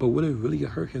 But would it really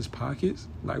hurt his pockets?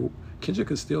 Like, Kendrick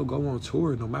could still go on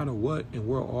tour no matter what, and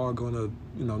we're all going to,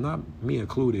 not me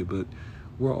included, but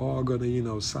we're all going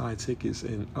to, sign tickets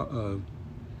and,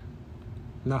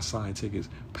 not sign tickets,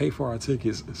 pay for our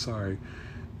tickets, to,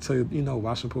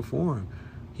 watch him perform.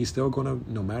 He's still going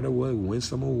to, no matter what, win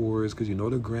some awards, because, the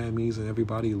Grammys and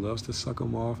everybody loves to suck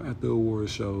him off at the award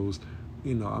shows.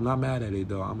 I'm not mad at it,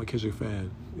 though. I'm a Kendrick fan,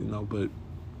 but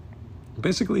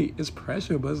basically it's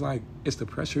pressure, but it's like, is the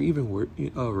pressure even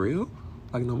real?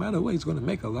 Like, no matter what, he's going to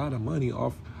make a lot of money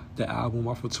off the album,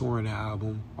 off of touring the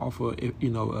album, off of,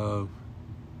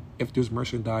 if there's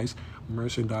merchandise,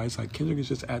 like Kendrick is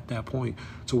just at that point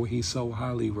to where he's so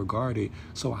highly regarded,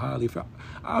 so highly.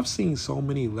 I've seen so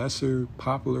many lesser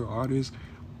popular artists,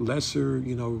 lesser,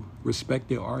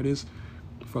 respected artists,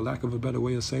 for lack of a better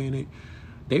way of saying it.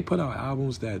 They put out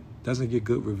albums that doesn't get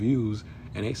good reviews,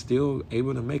 and they still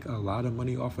able to make a lot of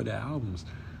money off of the albums.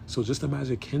 So just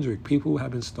imagine Kendrick. People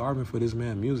have been starving for this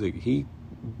man's music.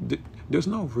 There's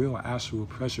no real actual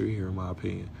pressure here, in my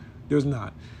opinion. There's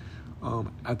not.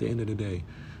 At the end of the day.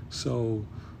 So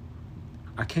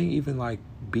I can't even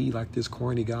be like this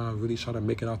corny guy and really try to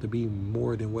make it out to be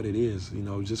more than what it is.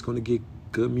 Just going to get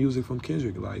good music from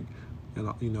Kendrick.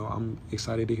 I'm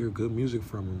excited to hear good music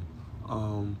from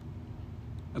him.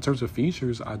 In terms of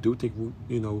features, I do think,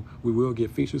 we will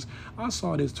get features. I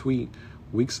saw this tweet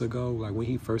weeks ago, when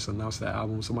he first announced the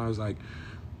album. Somebody was like,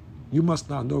 you must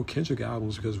not know Kendrick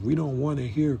albums because we don't want to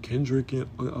hear Kendrick and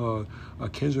a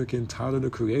Kendrick and Tyler the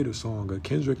Creator song, a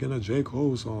Kendrick and a J.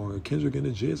 Cole song, a Kendrick and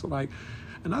a Jizz.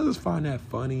 And I just find that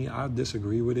funny. I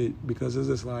disagree with it because it's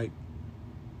just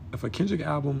if a Kendrick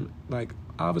album,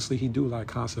 obviously he do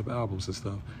concept albums and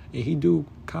stuff, and he do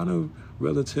kind of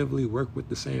relatively work with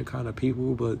the same kind of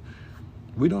people, but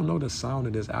we don't know the sound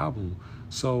of this album.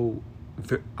 So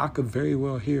I could very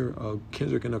well hear a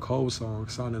Kendrick and a Cole song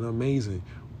sounding amazing.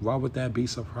 Why would that be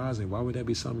surprising? Why would that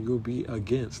be something you'll be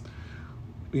against?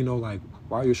 Why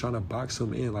are you trying to box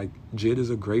him in? Jid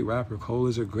is a great rapper. Cole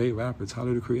is a great rapper.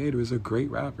 Tyler, the Creator, is a great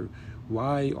rapper.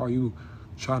 Why are you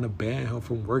trying to ban him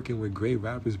from working with great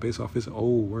rappers based off his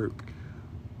old work?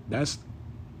 That's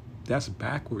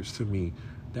backwards to me.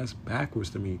 That's backwards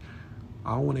to me.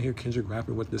 I don't want to hear Kendrick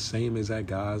rapping with the same exact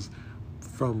guys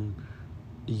from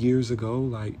years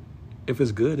ago. If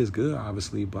it's good, it's good,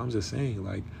 obviously. But I'm just saying,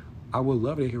 like, I would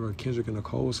love to hear a Kendrick and a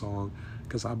Cole song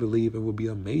because I believe it would be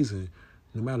amazing.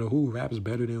 No matter who raps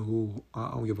better than who,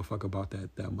 I don't give a fuck about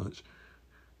that much.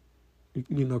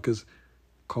 You know, because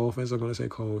Cole fans are going to say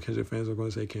Cole, Kendrick fans are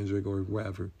going to say Kendrick or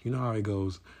whatever. You know how it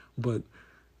goes. But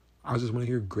I just want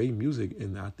to hear great music,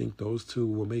 and I think those two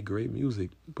will make great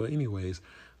music. But anyways,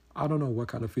 I don't know what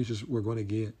kind of features we're going to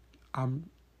get. I'm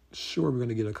sure we're going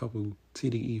to get a couple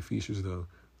TDE features, though.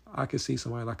 I could see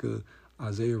somebody like a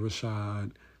Isaiah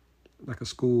Rashad, like a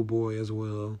Schoolboy as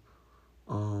well.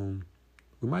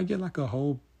 We might get like a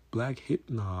whole black hip.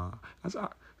 Nah,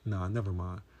 never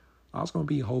mind. I was gonna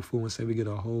be hopeful and say we get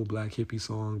a whole black hippie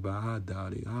song, but I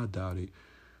doubt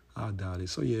it.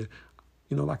 So yeah,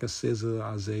 like a SZA,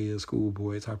 Isaiah,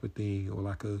 Schoolboy type of thing, or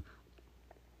like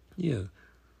yeah.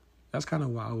 That's kind of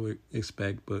what I would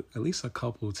expect, but at least a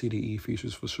couple of TDE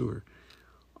features for sure.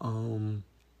 And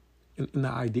the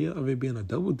idea of it being a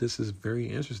double disc is very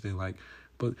interesting. Like,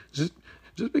 but just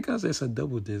because it's a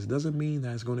double disc doesn't mean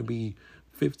that it's going to be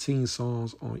 15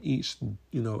 songs on each,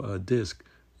 disc.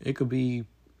 It could be,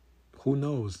 who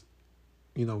knows?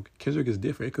 Kendrick is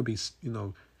different. It could be,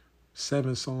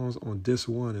 7 songs on disc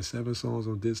 1 and 7 songs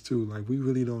on disc 2. Like, we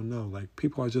really don't know. Like,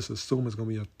 people are just assuming it's going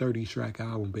to be a 30-track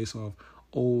album based off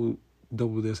old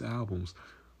double disc albums.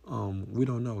 We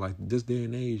don't know. Like, this day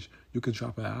and age, you can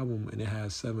drop an album and it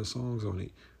has 7 songs on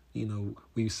it.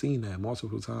 We've seen that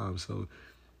multiple times. So,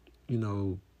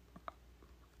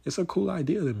 it's a cool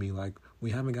idea to me. Like, we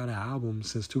haven't got an album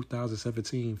since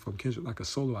 2017 from Kendrick, like a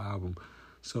solo album.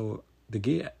 So to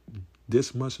get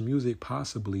this much music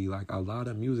possibly, like a lot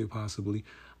of music possibly,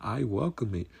 I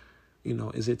welcome it.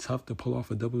 Is it tough to pull off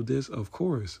a double disc? Of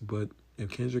course. But if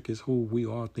Kendrick is who we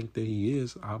all think that he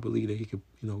is, I believe that he could,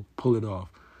 pull it off.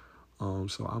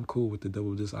 So I'm cool with the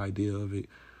double disc idea of it.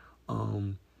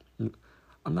 I'm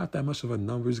not that much of a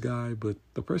numbers guy, but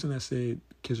the person that said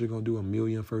Kendrick gonna do 1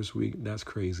 million first week, that's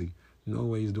crazy. No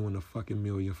way he's doing a fucking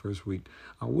million first week.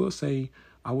 I will say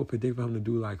I would predict for him to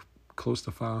do like close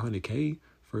to 500K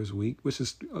first week, which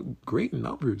is great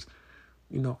numbers.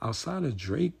 Outside of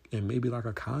Drake and maybe like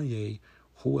a Kanye,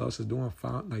 who else is doing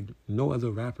like no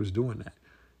other rappers doing that.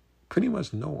 Pretty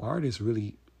much no artist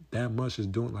really that much is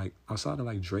doing, like, outside of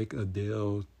like Drake,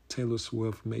 Adele, Taylor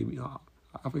Swift, maybe.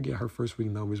 I forget her first week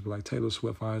numbers, but like Taylor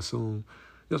Swift, I assume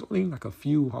there's only like a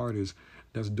few artists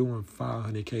that's doing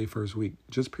 500K first week,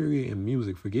 just period, in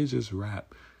music. Forget just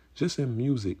rap, just in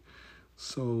music.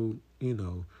 So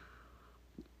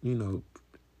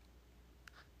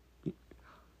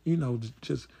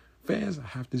just fans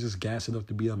have to just gas it up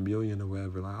to be 1 million or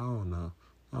whatever. Like, I don't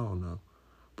know.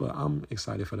 But I'm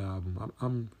excited for the album.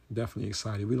 I'm definitely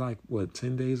excited. We like,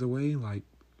 10 days away, like,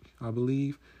 I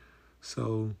believe.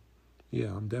 So yeah,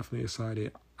 I'm definitely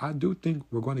excited. I do think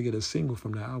we're going to get a single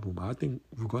from the album. I think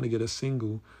we're going to get a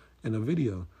single and a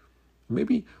video.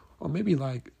 Maybe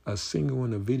like a single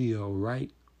and a video,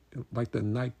 right? Like the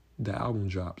night the album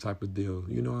drop type of deal.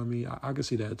 You know what I mean? I can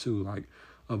see that too. Like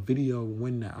a video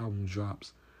when the album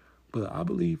drops. But I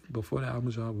believe before the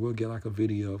album drop, we'll get like a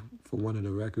video for one of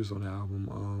the records on the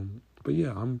album. But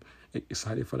yeah, I'm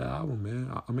excited for the album,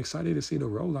 man. I'm excited to see the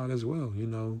rollout as well,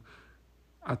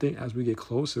 I think as we get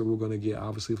closer, we're going to get,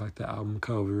 obviously, like the album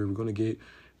cover. We're going to get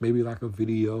maybe like a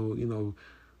video,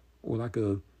 or like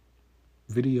a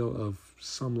video of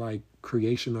some like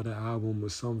creation of the album, or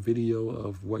some video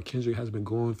of what Kendrick has been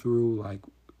going through, like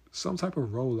some type of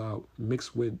rollout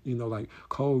mixed with, like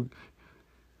Cole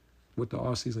with the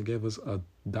off season gave us a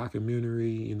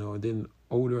documentary, and then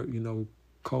older,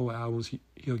 Cole albums,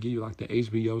 he'll give you like the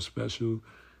HBO special.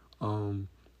 I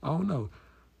don't know.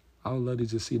 I would love to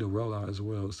just see the rollout as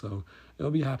well. So it'll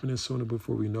be happening sooner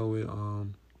before we know it.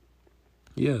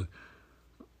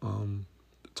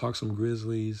 Talk some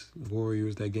Grizzlies,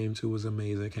 Warriors. That game 2 was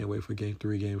amazing. I can't wait for game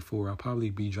 3, game 4. I'll probably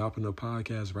be dropping a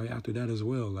podcast right after that as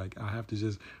well. Like, I have to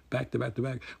just back to back to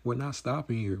back. We're not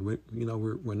stopping here.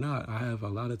 We're not. I have a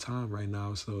lot of time right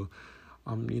now. So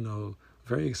I'm,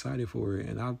 very excited for it.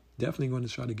 And I'm definitely going to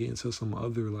try to get into some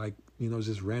other, like,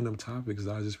 just random topics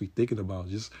that I just be thinking about.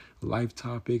 Just life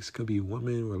topics. Could be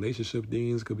women, relationship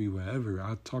things. Could be whatever.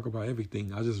 I talk about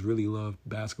everything. I just really love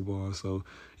basketball. So,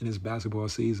 and it's basketball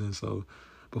season. So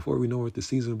before we know it, the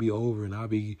season will be over and I'll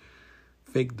be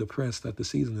fake depressed that the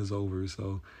season is over.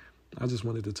 So I just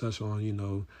wanted to touch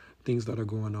on, things that are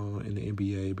going on in the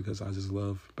NBA because I just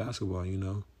love basketball,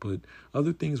 But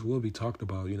other things will be talked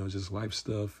about, just life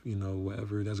stuff,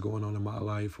 whatever that's going on in my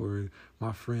life or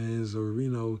my friends or,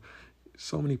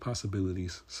 so many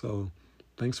possibilities. So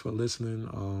thanks for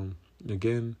listening.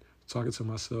 Again, talking to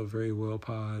myself very well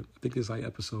pod. I think it's like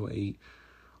episode 8.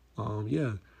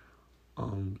 Yeah.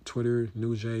 Twitter,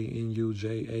 Nujay,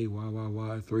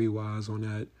 Nujayy, 3 Ys on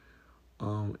that.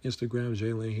 Instagram,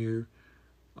 Jalen here,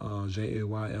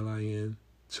 Jaylin.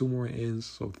 2 more N's,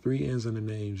 so 3 N's in the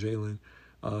name, Jalen.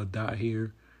 Dot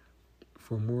here.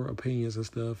 For more opinions and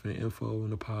stuff and info in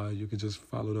the pod, you can just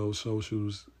follow those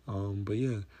socials. But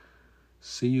yeah,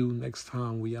 see you next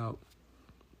time. We out.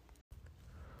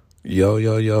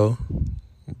 Yo.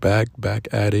 Back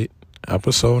at it.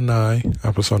 Episode 9.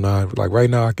 Like right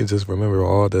now, I can just remember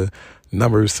all the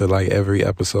numbers to like every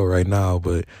episode right now,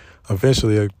 but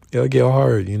eventually it'll get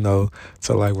hard,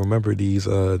 to like remember these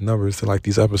numbers to like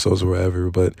these episodes or whatever.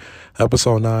 But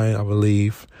episode 9, I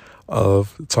believe,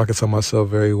 of talking to myself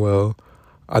very well.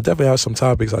 I definitely have some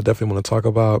topics I definitely want to talk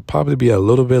about. Probably be a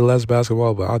little bit less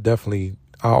basketball, but I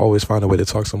always find a way to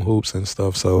talk some hoops and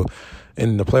stuff. So,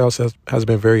 and the playoffs has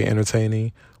been very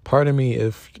entertaining. Pardon me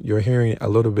if you're hearing a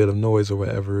little bit of noise or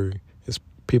whatever. It's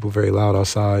people very loud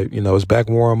outside. It's back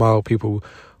warm out. People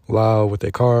loud with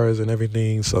their cars and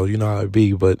everything. So you know how it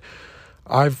be. But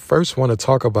I first want to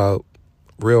talk about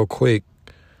real quick.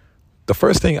 The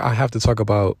first thing I have to talk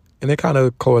about, and it kind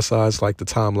of coincides like the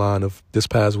timeline of this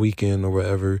past weekend or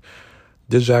whatever,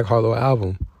 this Jack Harlow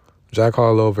album. Jack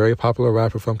Harlow, very popular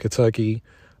rapper from Kentucky,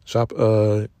 dropped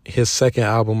his second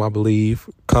album, I believe,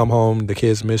 Come Home, The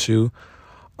Kids Miss You.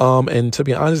 And to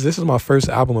be honest, this is my first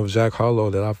album of Jack Harlow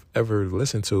that I've ever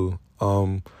listened to.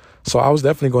 So I was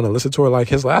definitely going to listen to it. Like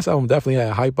his last album definitely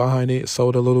had hype behind it,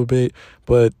 sold a little bit,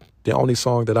 but the only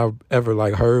song that I've ever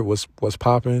like heard was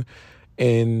Poppin'.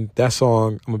 And that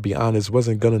song, I'm going to be honest,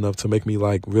 wasn't good enough to make me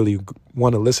like really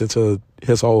want to listen to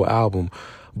his whole album.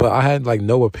 But I had like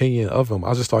no opinion of him.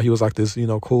 I just thought he was like this,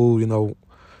 cool,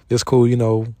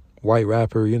 white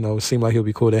rapper, seemed like he'll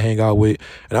be cool to hang out with.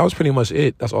 And that was pretty much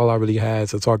it. That's all I really had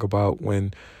to talk about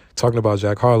when talking about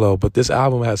Jack Harlow. But this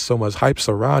album has so much hype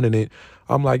surrounding it.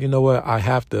 I'm like, you know what? I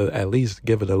have to at least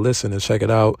give it a listen and check it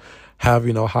out. Have,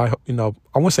 I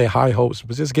wouldn't say high hopes,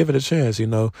 but just give it a chance,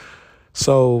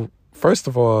 So first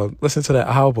of all, listen to that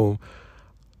album.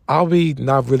 I'll be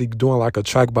not really doing like a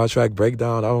track by track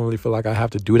breakdown. I don't really feel like I have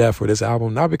to do that for this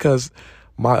album. Not because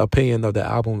my opinion of the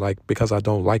album, like because I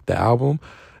don't like the album.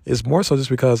 It's more so just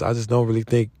because I just don't really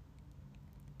think,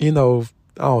 I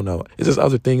don't know. It's just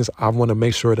other things I want to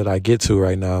make sure that I get to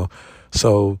right now.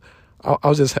 So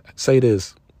I'll just say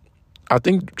this. I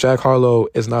think Jack Harlow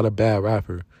is not a bad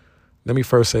rapper. Let me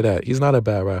first say that. He's not a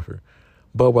bad rapper.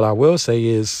 But what I will say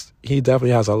is he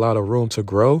definitely has a lot of room to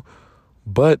grow.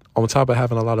 But on top of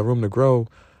having a lot of room to grow,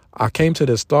 I came to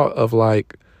this thought of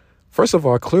like, first of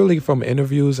all, clearly from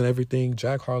interviews and everything,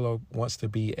 Jack Harlow wants to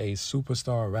be a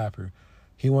superstar rapper.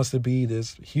 He wants to be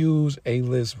this huge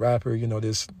A-list rapper,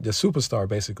 this superstar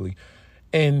basically.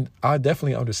 And I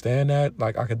definitely understand that.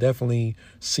 Like, I could definitely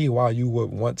see why you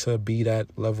would want to be that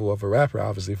level of a rapper,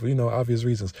 obviously, for, obvious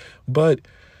reasons. But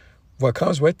what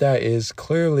comes with that is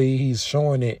clearly he's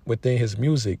showing it within his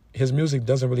music. His music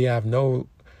doesn't really have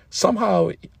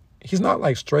somehow he's not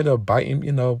like straight up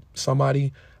biting,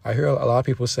 somebody. I hear a lot of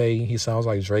people say he sounds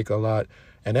like Drake a lot,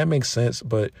 and that makes sense,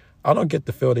 but I don't get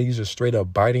the feel that he's just straight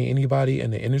up biting anybody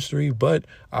in the industry, but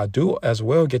I do as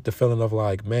well get the feeling of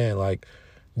like, man, like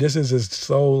this is just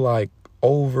so like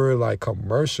over like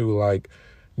commercial, like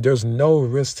there's no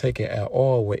risk taken at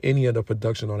all with any of the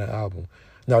production on the album.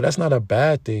 Now, that's not a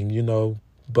bad thing,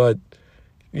 but,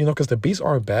 because the beats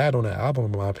aren't bad on the album,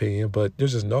 in my opinion, but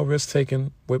there's just no risk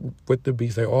taken with the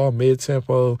beats. They're all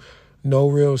mid-tempo, no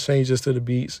real changes to the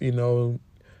beats,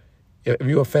 If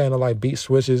you're a fan of, like, beat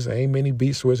switches, ain't many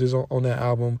beat switches on that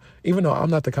album, even though I'm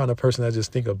not the kind of person that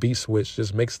just think a beat switch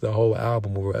just makes the whole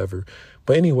album or whatever.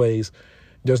 But anyways,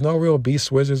 there's no real beat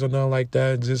switches or nothing like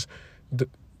that. Just the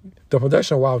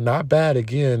production, while not bad,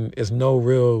 again, is no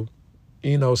real...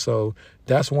 so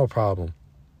that's one problem.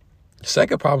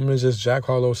 Second problem is just Jack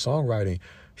Harlow's songwriting.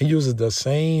 He uses the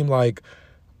same, like,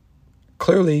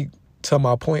 clearly, to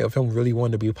my point of him really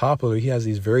wanting to be popular, he has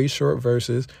these very short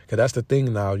verses, because that's the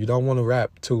thing now. You don't want to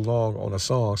rap too long on a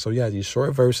song. So he has these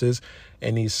short verses,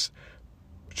 and he's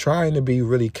trying to be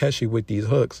really catchy with these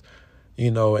hooks,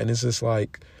 and it's just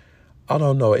like, I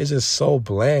don't know. It's just so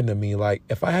bland to me. Like,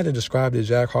 if I had to describe the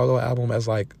Jack Harlow album as,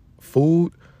 like,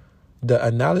 food, the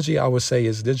analogy I would say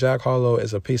is this Jack Harlow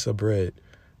is a piece of bread.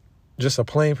 Just a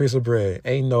plain piece of bread.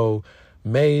 Ain't no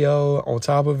mayo on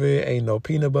top of it. Ain't no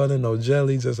peanut butter, no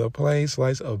jelly. Just a plain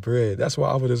slice of bread. That's what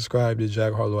I would describe the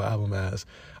Jack Harlow album as.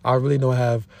 I really don't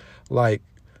have, like,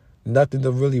 nothing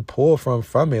to really pull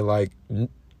from it. Like,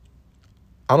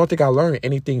 I don't think I learned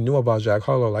anything new about Jack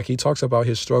Harlow. Like, he talks about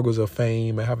his struggles of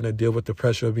fame and having to deal with the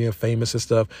pressure of being famous and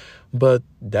stuff. But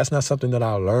that's not something that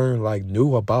I learned, like,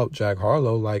 new about Jack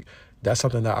Harlow. Like, that's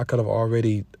something that I could have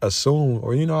already assumed,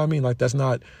 or you know what I mean? Like that's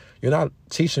not, you're not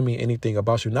teaching me anything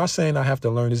about you. Not saying I have to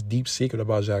learn this deep secret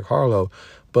about Jack Harlow,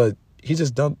 but he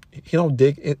just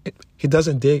he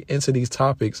doesn't dig into these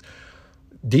topics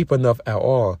deep enough at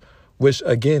all, which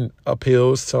again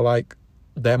appeals to like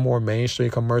that more mainstream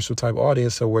commercial type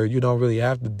audience, so where you don't really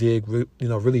have to dig,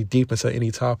 really deep into any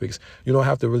topics. You don't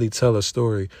have to really tell a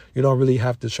story. You don't really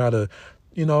have to try to,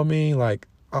 you know what I mean? Like,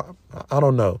 I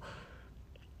don't know.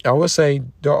 I would say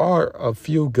there are a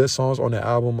few good songs on the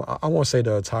album. I won't say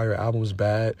the entire album is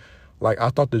bad. Like, I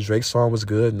thought the Drake song was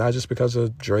good, not just because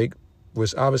of Drake,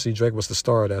 which obviously Drake was the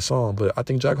star of that song, but I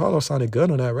think Jack Harlow sounded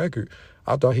good on that record.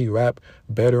 I thought he rapped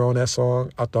better on that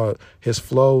song. I thought his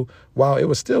flow, while it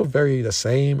was still very the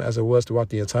same as it was throughout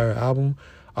the entire album,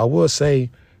 I would say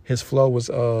his flow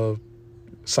was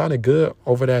sounded good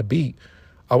over that beat.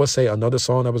 I would say another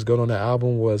song that was good on the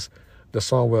album was the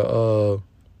song with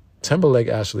Timberlake,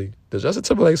 actually. The Justin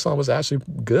Timberlake song was actually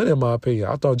good in my opinion.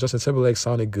 I thought Justin Timberlake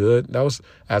sounded good. That was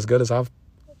as good as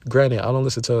granted, I don't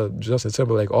listen to Justin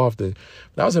Timberlake often.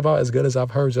 That was about as good as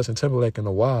I've heard Justin Timberlake in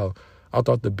a while. I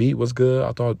thought the beat was good.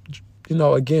 I thought,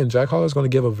 again, Jack Harlow's going to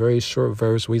give a very short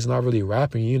verse where he's not really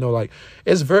rapping. Like,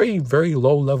 it's very, very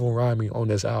low-level rhyming on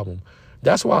this album.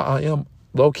 That's why I am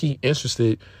low-key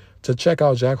interested to check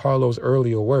out Jack Harlow's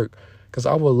earlier work, because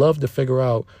I would love to figure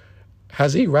out,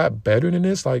 has he rapped better than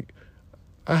this? Like,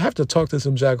 I have to talk to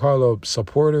some Jack Harlow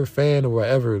supporter, fan, or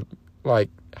whatever. Like,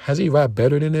 has he rapped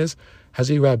better than this? Has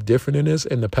he rapped different than this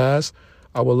in the past?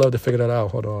 I would love to figure that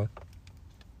out. Hold on.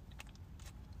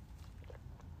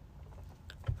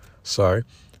 Sorry.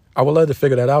 I would love to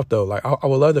figure that out, though. Like, I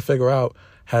would love to figure out,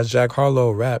 has Jack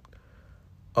Harlow rapped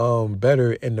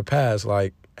better in the past?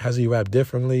 Like, has he rapped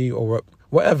differently or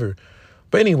whatever?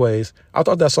 But anyways, I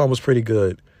thought that song was pretty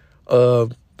good.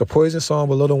 The Poison song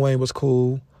with Lil Wayne was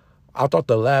cool. I thought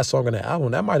the last song on the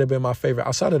album, that might have been my favorite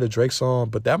outside of the Drake song,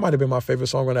 but that might have been my favorite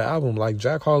song on the album. Like,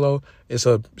 Jack Harlow, it's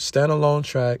a standalone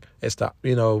track. It's the, I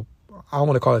don't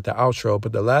want to call it the outro,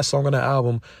 but the last song on the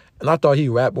album, and I thought he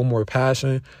rapped with more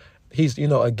passion. He's,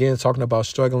 again, talking about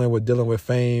struggling with dealing with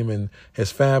fame and his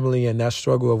family and that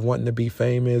struggle of wanting to be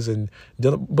famous and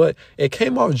but it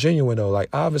came off genuine though. Like,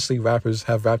 obviously rappers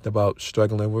have rapped about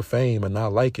struggling with fame and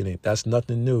not liking it. That's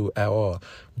nothing new at all.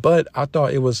 But I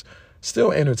thought it was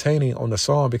still entertaining on the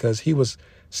song because he was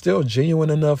still genuine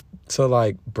enough to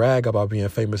like brag about being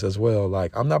famous as well.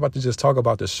 Like, I'm not about to just talk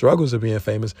about the struggles of being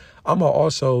famous. I'm gonna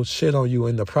also shit on you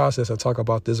in the process and talk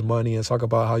about this money and talk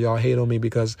about how y'all hate on me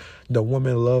because the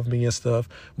women love me and stuff,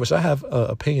 which I have an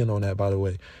opinion on that, by the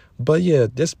way. But yeah,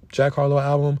 this Jack Harlow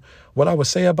album, what I would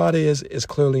say about it is it's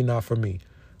clearly not for me.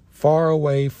 Far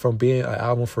away from being an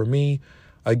album for me.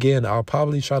 Again, I'll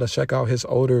probably try to check out his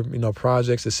older,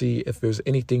 projects to see if there's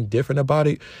anything different about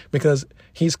it, because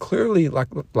he's clearly,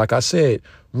 like I said,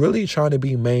 really trying to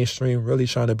be mainstream, really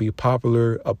trying to be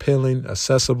popular, appealing,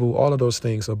 accessible, all of those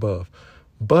things above.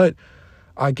 But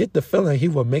I get the feeling he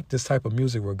will make this type of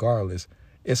music regardless.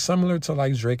 It's similar to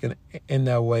like Drake in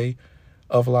that way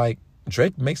of like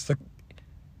Drake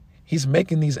he's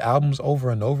making these albums over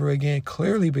and over again,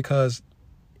 clearly because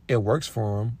it works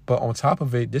for him. But on top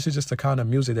of it, this is just the kind of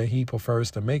music that he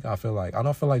prefers to make, I feel like. I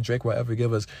don't feel like Drake will ever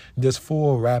give us this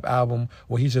full rap album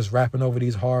where he's just rapping over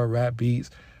these hard rap beats.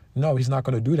 No, he's not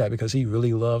going to do that because he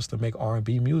really loves to make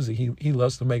R&B music. He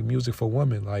loves to make music for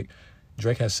women, like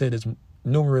Drake has said it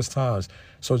numerous times.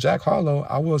 So Jack Harlow,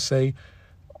 I will say,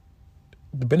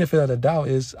 the benefit of the doubt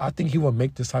is I think he will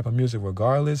make this type of music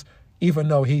regardless, even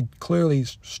though he clearly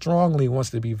strongly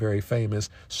wants to be very famous,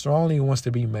 strongly wants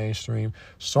to be mainstream,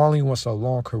 strongly wants a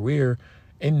long career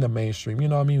in the mainstream. You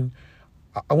know what I mean?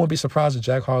 I wouldn't be surprised if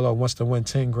Jack Harlow wants to win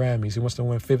 10 Grammys. He wants to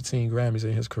win 15 Grammys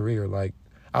in his career. Like,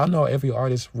 I know every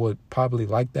artist would probably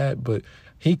like that, but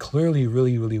he clearly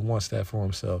really, really wants that for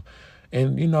himself.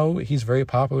 And, he's very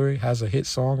popular. He has a hit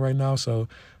song right now. So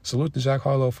salute to Jack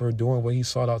Harlow for doing what he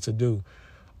sought out to do.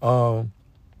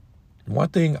 One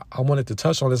thing I wanted to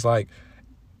touch on is, like,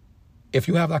 if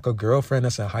you have, like, a girlfriend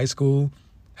that's in high school,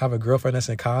 have a girlfriend that's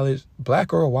in college,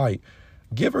 black or white,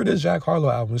 give her this Jack Harlow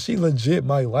album. She legit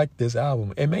might like this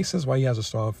album. It makes sense why he has a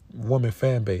strong woman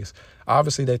fan base.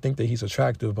 Obviously, they think that he's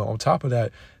attractive, but on top of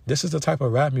that, this is the type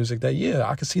of rap music that, yeah,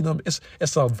 I can see them.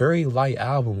 It's a very light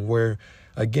album where,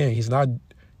 again,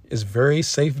 it's very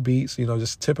safe beats,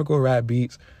 just typical rap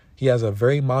beats. He has a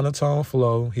very monotone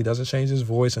flow. He doesn't change his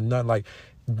voice and nothing. Like,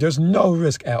 there's no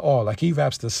risk at all. Like, he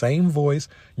raps the same voice,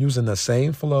 using the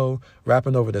same flow,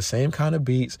 rapping over the same kind of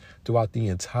beats throughout the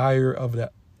entire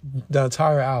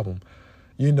album.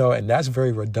 And that's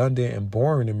very redundant and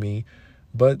boring to me.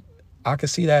 But I could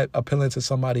see that appealing to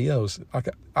somebody else.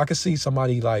 I could see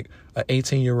somebody like an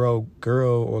 18-year-old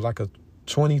girl or like a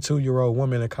 22-year-old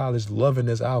woman in college loving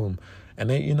this album. And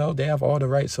they have all the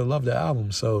rights to love the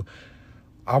album. So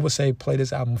I would say play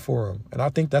this album for him. And I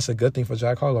think that's a good thing for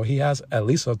Jack Harlow. He has at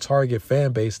least a target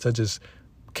fan base to just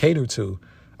cater to.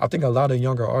 I think a lot of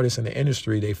younger artists in the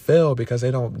industry, they fail because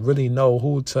they don't really know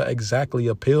who to exactly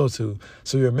appeal to.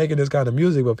 So you're making this kind of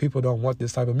music, but people don't want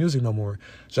this type of music no more.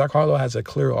 Jack Harlow has a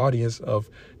clear audience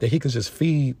that he could just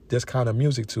feed this kind of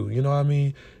music to. You know what I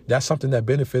mean? That's something that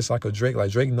benefits like a Drake. Like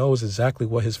Drake knows exactly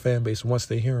what his fan base wants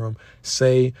to hear him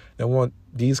say. They want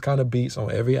these kind of beats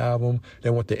on every album. They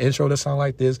want the intro to sound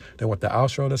like this. They want the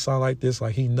outro to sound like this.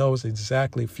 Like he knows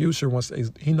exactly.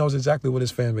 He knows exactly what his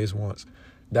fan base wants.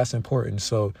 That's important.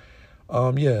 So,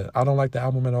 yeah, I don't like the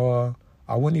album at all.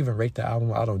 I wouldn't even rate the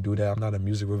album. I don't do that. I'm not a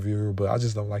music reviewer, but I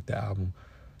just don't like the album.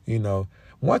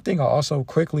 One thing I also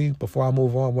quickly, before I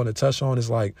move on, want to touch on is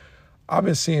like, I've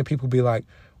been seeing people be like,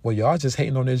 well, y'all just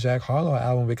hating on this Jack Harlow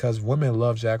album because women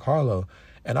love Jack Harlow.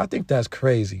 And I think that's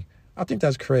crazy.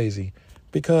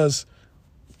 Because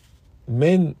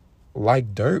men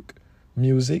like Dirk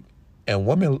music and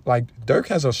women like Dirk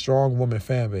has a strong woman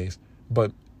fan base,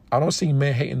 but I don't see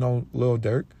men hating on Lil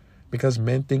Durk because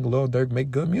men think Lil Durk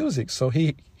make good music. So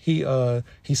he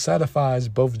satisfies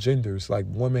both genders, like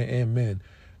women and men.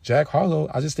 Jack Harlow,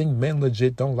 I just think men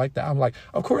legit don't like the album. Like,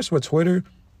 of course, with Twitter,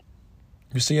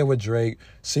 you see it with Drake,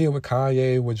 see it with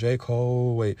Kanye, with J.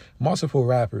 Cole, with multiple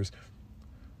rappers.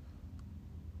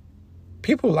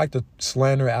 People like to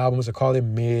slander albums and call it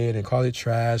mid and call it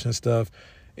trash and stuff.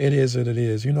 It is what it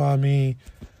is. You know what I mean?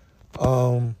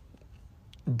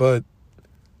 But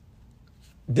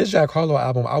this Jack Harlow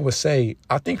album, I would say,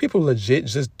 I think people legit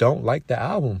just don't like the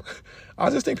album. I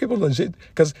just think people legit,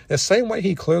 because the same way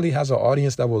he clearly has an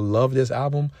audience that will love this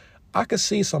album, I could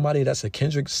see somebody that's a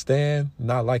Kendrick stan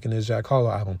not liking this Jack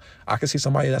Harlow album. I could see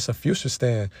somebody that's a Future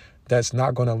stan that's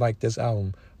not going to like this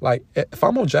album. Like, if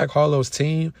I'm on Jack Harlow's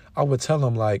team, I would tell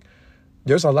him, like,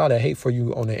 there's a lot of hate for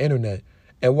you on the internet.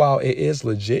 And while it is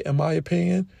legit, in my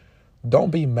opinion,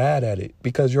 don't be mad at it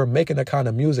because you're making the kind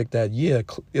of music that, yeah,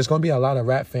 there's going to be a lot of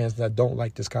rap fans that don't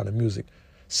like this kind of music.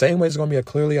 Same way there's going to be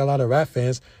clearly a lot of rap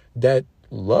fans that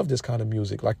love this kind of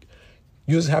music. Like,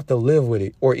 you just have to live with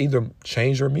it or either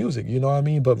change your music, you know what I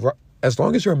mean? But as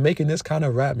long as you're making this kind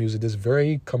of rap music, this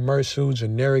very commercial,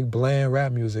 generic, bland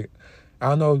rap music,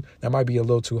 I know that might be a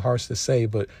little too harsh to say,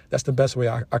 but that's the best way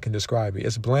I can describe it.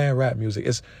 It's bland rap music.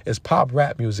 It's pop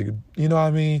rap music. You know what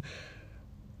I mean?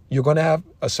 You're going to have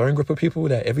a certain group of people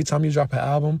that every time you drop an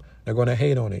album, they're going to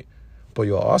hate on it. But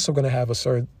you're also going to have a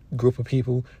certain group of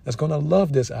people that's going to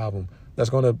love this album, that's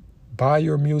going to buy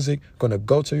your music, going to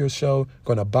go to your show,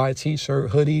 going to buy a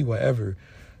t-shirt, hoodie, whatever.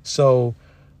 So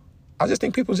I just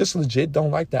think people just legit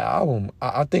don't like the album.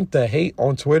 I think the hate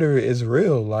on Twitter is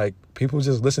real. Like, people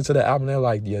just listen to the album and they're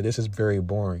like, yeah, this is very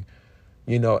boring.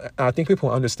 I think people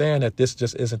understand that this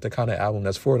just isn't the kind of album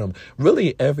that's for them.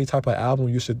 Really, every type of album,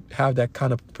 you should have that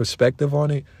kind of perspective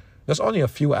on it. There's only a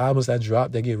few albums that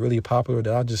drop that get really popular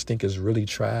that I just think is really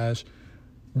trash.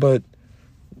 But,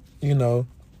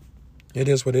 it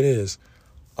is what it is.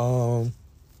 Hold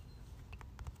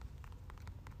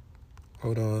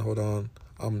on.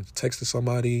 I'm texting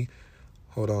somebody.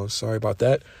 Hold on. Sorry about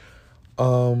that.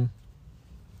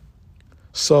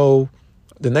 So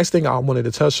the next thing I wanted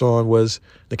to touch on was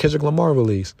the Kendrick Lamar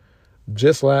release.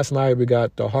 Just last night, we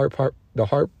got the Heart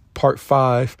Part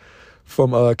 5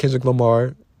 from Kendrick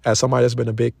Lamar. As somebody that's been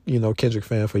a big, Kendrick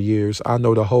fan for years, I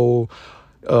know the whole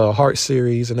Heart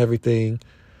series and everything.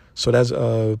 So that's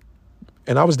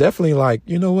and I was definitely like,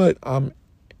 you know what? I'm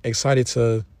excited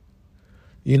to,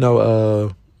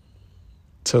 to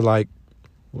like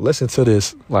listen to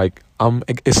this. Like, I'm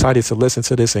excited to listen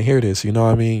to this and hear this. You know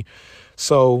what I mean?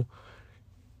 So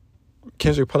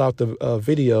Kendrick put out the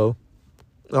video.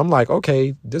 I'm like,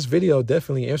 okay, this video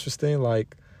definitely interesting.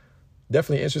 Like,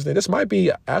 definitely interesting. This might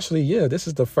be actually, this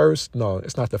is the first. No,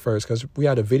 it's not the first because we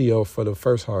had a video for the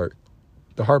first Heart,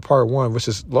 the Heart Part 1, which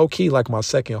is low key like my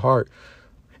second Heart.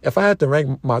 If I had to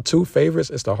rank my two favorites,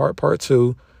 it's the Heart Part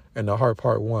 2 and the Heart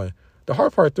Part 1. The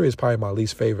Heart Part 3 is probably my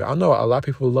least favorite. I know a lot of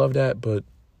people love that, but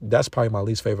that's probably my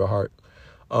least favorite Heart.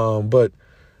 But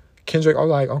Kendrick, I'm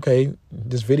like, okay,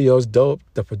 this video is dope.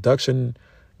 The production,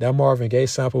 that Marvin Gaye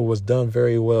sample was done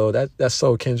very well. That's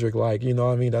so Kendrick-like, you know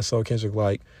what I mean? That's so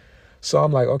Kendrick-like. So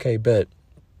I'm like, okay, bet.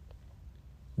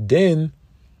 Then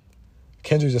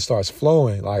Kendrick just starts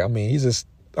flowing. Like,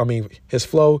 his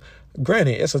flow,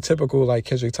 granted, it's a typical like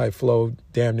Kendrick type flow,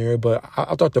 damn near, but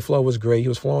I thought the flow was great. He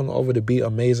was flowing over the beat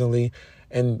amazingly.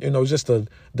 And, just the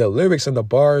lyrics and the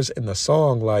bars in the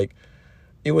song, like,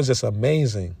 it was just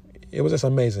amazing. It was just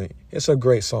amazing. It's a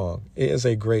great song. It is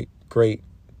a great, great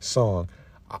song.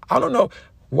 I don't know.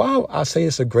 While I say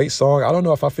it's a great song, I don't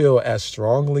know if I feel as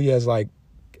strongly as like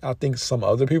I think some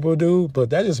other people do, but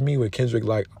that is me with Kendrick.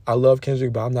 Like, I love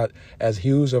Kendrick, but I'm not as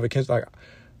huge of a Kendrick.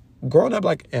 Like, growing up,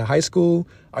 like in high school,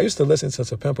 I used to listen to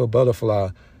To Pimp a Butterfly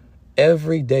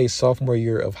every day sophomore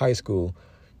year of high school.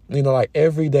 You know, like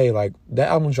every day, like that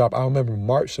album dropped, I remember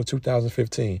March of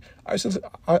 2015. I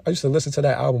used to listen to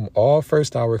that album all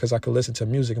first hour because I could listen to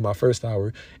music in my first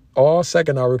hour, all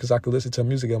second hour because I could listen to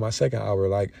music in my second hour.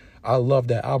 Like, I love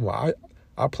that album.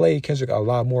 I played Kendrick a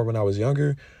lot more when I was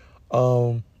younger,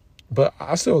 but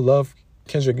I still love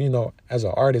Kendrick, you know, as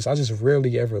an artist. I just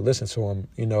rarely ever listen to him,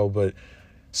 you know, but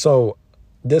so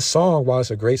this song, while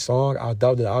it's a great song, I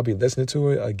doubt that I'll be listening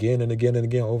to it again and again and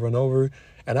again over and over.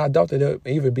 And I doubt that it'll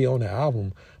even be on the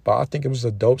album. But I think it was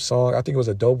a dope song. I think it was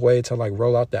a dope way to like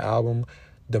roll out the album.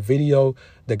 The video,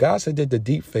 the guys that did the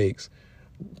deep fakes,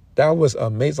 that was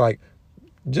amazing. Like,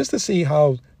 just to see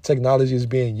how technology is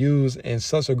being used in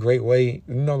such a great way,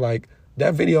 you know, like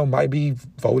that video might be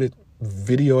voted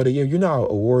video of the year. You know how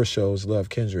award shows love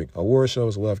Kendrick. Award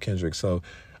shows love Kendrick. So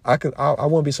I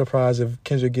wouldn't be surprised if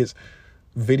Kendrick gets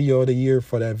video of the year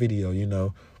for that video, you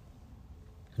know.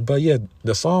 But yeah,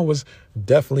 the song was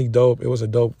definitely dope. It was a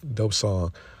dope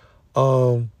song.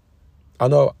 I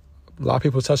know a lot of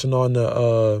people touching on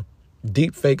the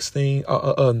deep fakes thing.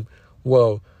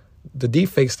 Well, the deep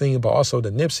fakes thing, but also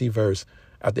the Nipsey verse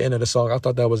at the end of the song. I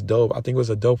thought that was dope. I think it was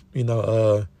a dope, you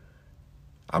know,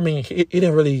 I mean, he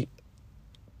didn't really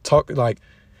talk like,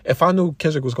 if I knew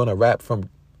Kendrick was going to rap from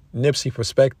Nipsey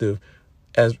perspective,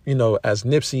 as, you know, as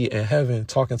Nipsey in heaven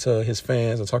talking to his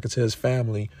fans and talking to his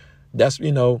family, that's,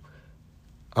 you know,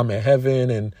 I'm in heaven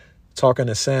and talking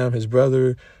to Sam, his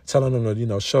brother, telling him to, you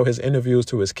know, show his interviews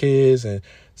to his kids and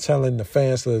telling the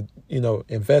fans to, you know,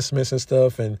 investments and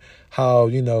stuff, and how,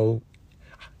 you know,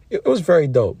 it was very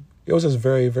dope. It was just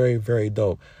very, very, very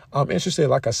dope. I'm interested,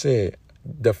 like I said,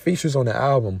 the features on the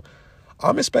album.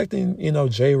 I'm expecting, you know,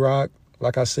 J-Rock,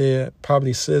 like I said,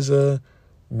 probably SZA,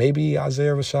 maybe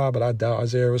Isaiah Rashad, but I doubt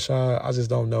Isaiah Rashad. I just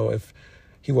don't know if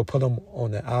he will put him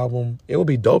on the album. It would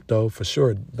be dope, though, for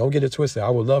sure. Don't get it twisted. I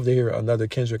would love to hear another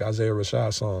Kendrick, Isaiah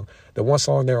Rashad song. The one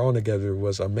song they're on together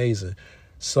was amazing.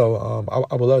 So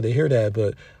I would love to hear that,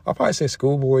 but I'll probably say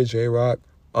Schoolboy, J-Rock.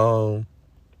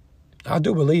 I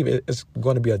do believe it's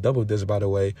going to be a double disc, by the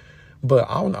way. But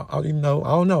I don't know.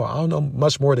 I don't know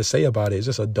much more to say about it. It's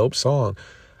just a dope song.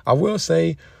 I will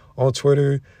say on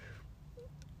Twitter,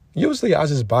 usually I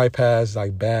just bypass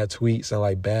like bad tweets and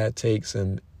like bad takes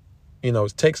and, you know,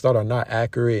 takes that are not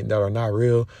accurate and that are not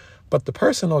real. But the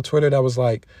person on Twitter that was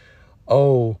like,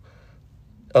 oh,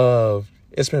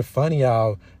 it's been funny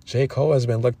how J. Cole has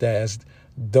been looked at as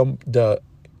the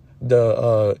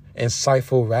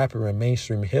insightful rapper in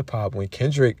mainstream hip hop when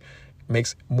Kendrick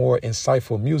makes more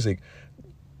insightful music.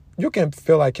 You can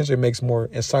feel like Kendrick makes more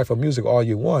insightful music all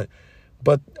you want,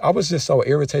 but I was just so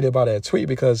irritated by that tweet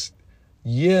because,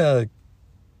 yeah,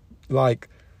 like,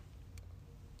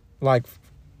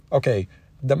 okay,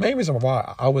 the main reason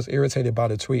why I was irritated by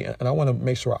the tweet, and I want to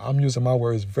make sure I'm using my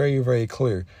words very, very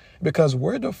clear, because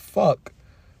where the fuck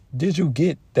did you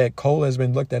get that Cole has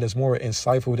been looked at as more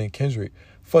insightful than Kendrick?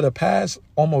 For the past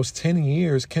almost 10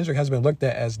 years, Kendrick has been looked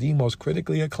at as the most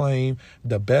critically acclaimed,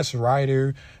 the best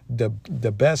writer, the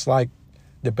best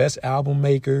album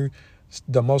maker,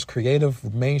 the most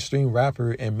creative mainstream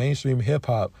rapper in mainstream hip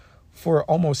hop for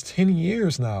almost 10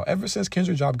 years now, ever since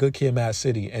Kendrick dropped Good Kid, Mad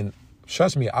City. And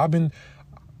trust me, I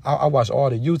watched all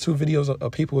the YouTube videos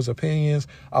of people's opinions.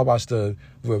 I watched the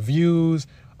reviews.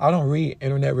 I don't read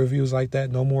internet reviews like that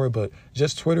no more, but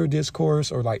just Twitter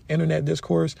discourse or like internet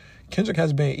discourse, Kendrick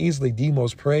has been easily the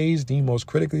most praised, the most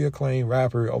critically acclaimed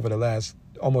rapper over the last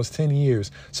almost 10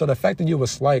 years. So the fact that you would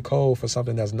slight Cole for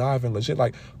something that's not even legit,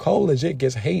 like Cole legit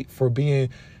gets hate for being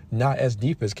not as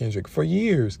deep as Kendrick for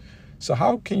years. So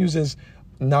how can you just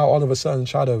now all of a sudden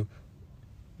try to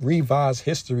revise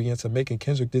history into making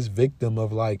Kendrick this victim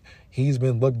of like he's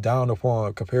been looked down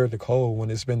upon compared to Cole when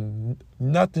it's been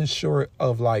nothing short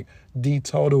of like the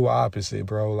total opposite,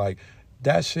 bro? Like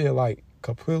that shit like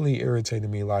completely irritated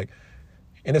me. Like,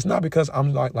 and it's not because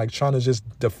I'm like trying to just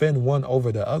defend one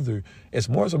over the other. It's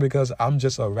more so because I'm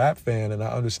just a rap fan and I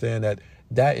understand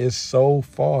that is so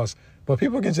false. But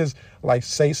people can just like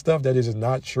say stuff that is just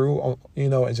not true, you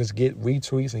know, and just get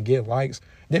retweets and get likes.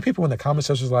 Then people in the comment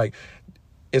sections like,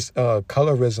 it's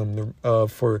colorism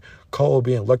for Cole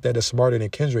being looked at as smarter than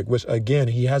Kendrick, which, again,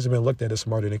 he hasn't been looked at as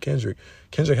smarter than Kendrick.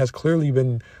 Kendrick has clearly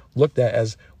been looked at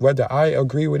as, whether I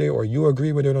agree with it or you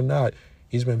agree with it or not,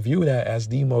 He's been viewed as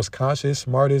the most conscious,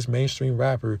 smartest mainstream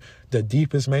rapper, the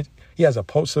deepest. He has a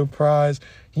Pulitzer Prize.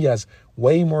 He has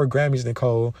way more Grammys than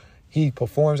Cole. He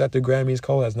performs at the Grammys.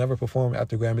 Cole has never performed at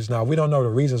the Grammys. Now, we don't know the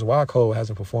reasons why Cole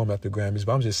hasn't performed at the Grammys,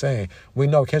 but I'm just saying, we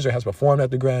know Kendrick has performed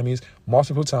at the Grammys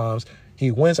multiple times.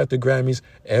 He wins at the Grammys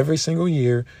every single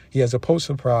year. He has a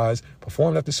Pulitzer Prize,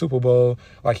 performed at the Super Bowl.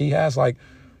 Like,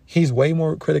 he's way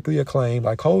more critically acclaimed.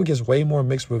 Like, Cole gets way more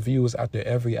mixed reviews after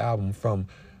every album, from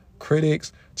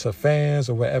critics to fans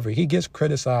or whatever. He gets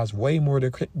criticized way more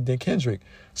than Kendrick.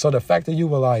 So the fact that you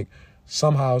were like,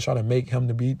 somehow trying to make him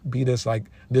to be this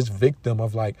victim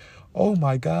of like, oh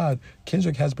my God,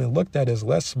 Kendrick has been looked at as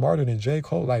less smarter than J.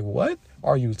 Cole. Like, what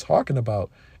are you talking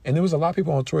about? And there was a lot of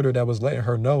people on Twitter that was letting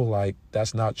her know, like,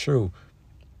 that's not true.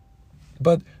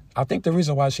 But I think the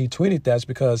reason why she tweeted that is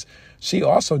because she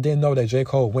also didn't know that J.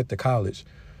 Cole went to college.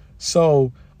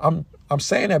 So I'm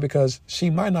saying that because she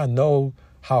might not know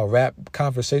how rap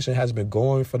conversation has been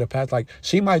going for the past. Like,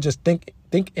 she might just think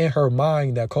in her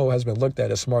mind that Cole has been looked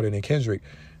at as smarter than Kendrick,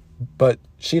 but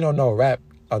she don't know rap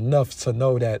enough to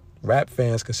know that rap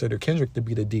fans consider Kendrick to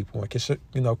be the deep one.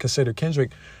 Consider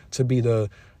Kendrick to be the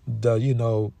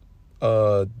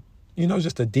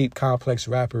just a deep, complex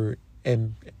rapper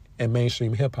in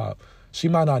mainstream hip hop. She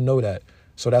might not know that,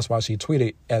 so that's why she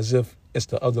tweeted as if it's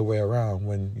the other way around.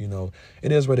 When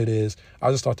it is what it is.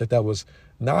 I just thought that was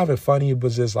not even funny,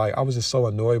 but just like, I was just so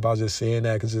annoyed about just seeing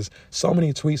that, because there's so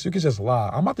many tweets. You could just lie.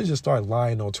 I'm about to just start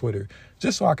lying on Twitter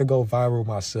just so I could go viral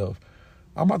myself.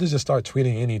 I'm about to just start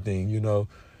tweeting anything,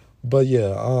 But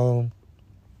yeah,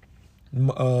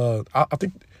 I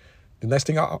think the next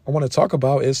thing I want to talk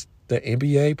about is the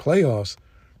NBA playoffs.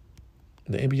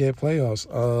 The NBA playoffs.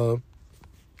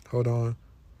 Hold on.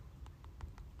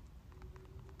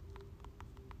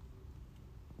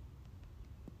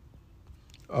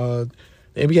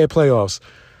 The NBA playoffs.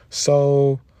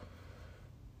 So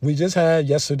we just had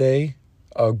yesterday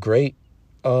a great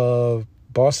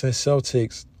Boston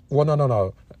Celtics. Well,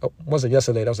 no. It wasn't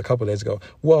yesterday. That was a couple of days ago.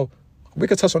 Well, we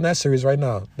could touch on that series right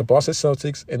now. The Boston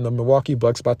Celtics and the Milwaukee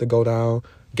Bucks about to go down.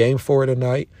 Game 4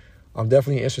 tonight. I'm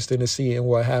definitely interested in seeing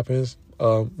what happens.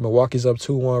 Milwaukee's up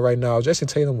 2-1 right now. Jason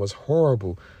Tatum was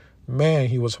horrible. Man,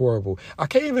 he was horrible. I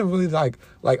can't even really like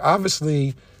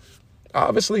obviously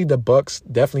the Bucks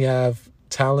definitely have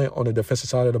talent on the defensive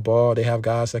side of the ball. They have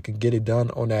guys that can get it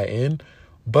done on that end.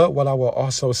 But what I will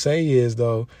also say is,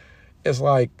 though, it's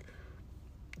like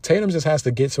Tatum just has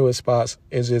to get to his spots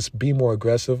and just be more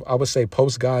aggressive. I would say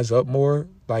post guys up more.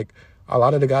 Like, a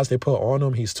lot of the guys they put on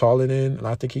him, he's taller than, and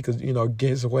I think he could, get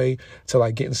his way to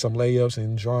like getting some layups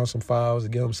and drawing some fouls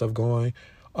and getting himself going.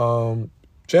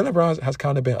 Jaylen Brown has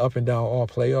kind of been up and down all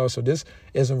playoffs, so this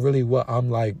isn't really what I'm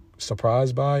like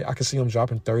surprised by. I can see him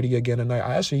dropping 30 again tonight.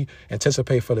 I actually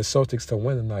anticipate for the Celtics to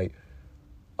win tonight.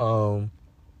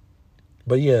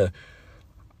 But yeah,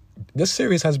 this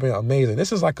series has been amazing.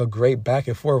 This is like a great back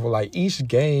and forth. Like, each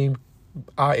game,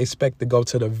 I expect to go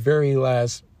to the very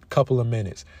last couple of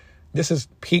minutes. This is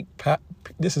peak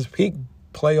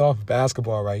playoff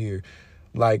basketball right here.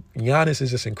 Like, Giannis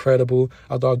is just incredible.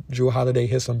 I thought Jrue Holiday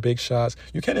hit some big shots.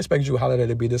 You can't expect Jrue Holiday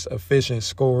to be this efficient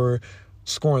scorer,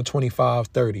 scoring 25,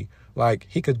 30. Like,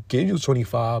 he could give you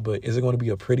 25, but is it going to be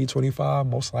a pretty 25?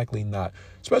 Most likely not,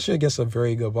 especially against a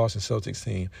very good Boston Celtics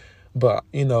team. But,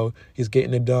 he's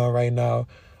getting it done right now.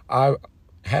 I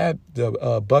had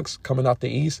the Bucks coming out the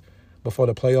East before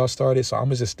the playoffs started, so I'm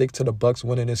going to just stick to the Bucks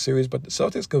winning this series. But the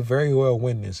Celtics could very well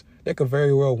win this. They could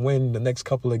very well win the next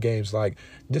couple of games. Like,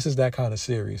 this is that kind of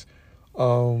series.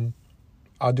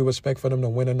 I do expect for them to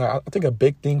win tonight. I think a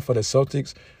big thing for the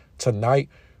Celtics tonight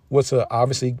was to,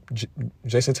 obviously,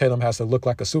 Jason Tatum has to look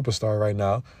like a superstar right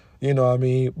now. You know what I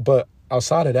mean? But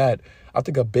outside of that, I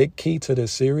think a big key to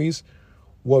this series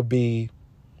would be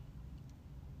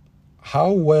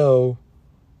how well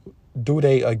do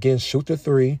they, again, shoot the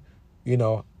three.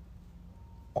 On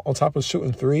top of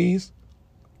shooting threes,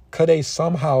 could they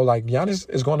somehow, like, Giannis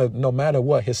is going to, no matter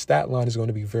what, his stat line is going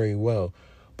to be very well.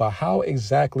 But how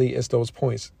exactly is those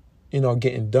points,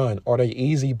 getting done? Are they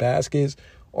easy baskets?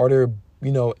 Are they,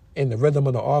 in the rhythm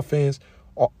of the offense?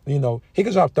 Or, he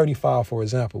could drop 35, for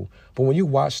example. But when you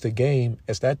watch the game,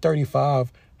 is that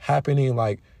 35 happening,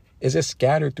 like, is it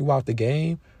scattered throughout the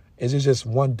game? Is it just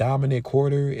one dominant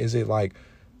quarter? Is it like,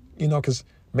 because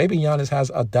maybe Giannis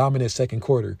has a dominant second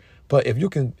quarter, but if you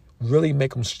can really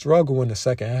make him struggle in the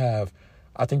second half,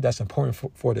 I think that's important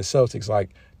for the Celtics.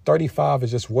 Like, 35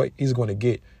 is just what he's going to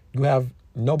get.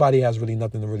 Nobody has really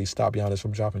nothing to really stop Giannis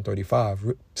from dropping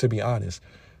 35, to be honest.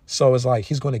 So it's like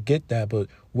he's going to get that, but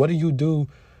what do you do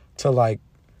to, like,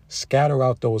 scatter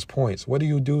out those points? What do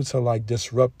you do to like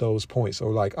disrupt those points?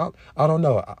 Or like, I don't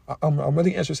know. I'm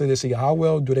really interested to see how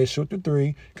well do they shoot the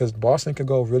three, because Boston could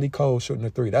go really cold shooting the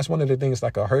three. That's one of the things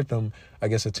that could hurt them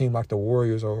against a team like the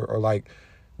Warriors or like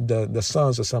the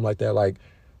Suns or something like that. Like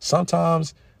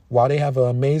sometimes while they have an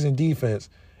amazing defense,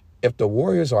 if the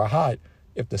Warriors are hot,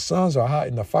 if the Suns are hot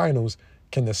in the finals,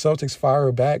 can the Celtics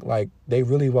fire back? Like, they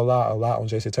really rely a lot on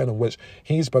Jason Tatum, which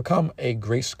he's become a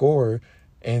great scorer,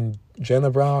 and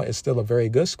Jaylen Brown is still a very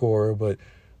good scorer, but,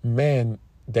 man,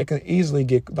 they can easily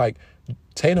get, like,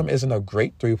 Tatum isn't a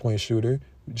great three-point shooter.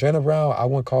 Jaylen Brown, I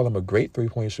wouldn't call him a great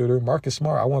three-point shooter. Marcus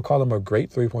Smart, I wouldn't call him a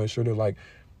great three-point shooter. Like,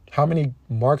 how many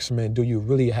marksmen do you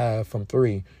really have from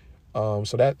three?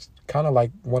 So that's kind of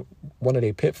like one of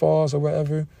their pitfalls or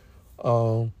whatever.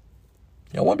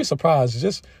 I wouldn't be surprised. It's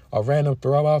just a random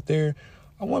throw out there.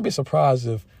 I wouldn't be surprised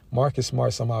if Marcus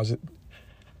Smart somehow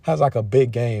has like a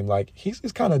big game. Like he's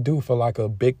kind of due for like a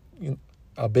big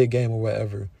game or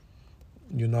whatever.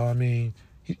 You know what I mean?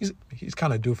 He's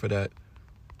kind of due for that.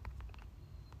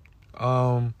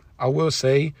 I will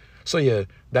say, so yeah,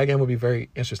 that game will be very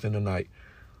interesting tonight.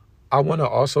 I want to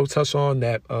also touch on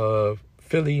that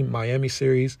Philly-Miami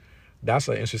series. That's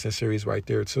an interesting series right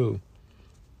there too.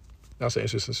 That's an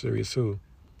interesting series, too.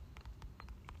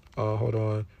 Hold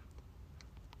on.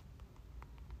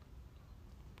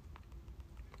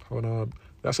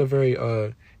 That's a very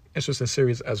interesting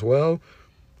series as well.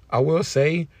 I will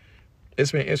say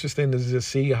it's been interesting to just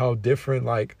see how different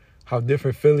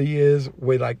Philly is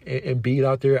with, like, Embiid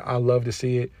out there. I love to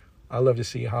see it. I love to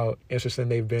see how interesting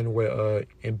they've been with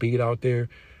Embiid out there.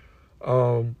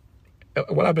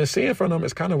 What I've been seeing from them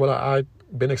is kind of what I've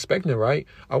been expecting, right?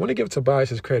 I want to give Tobias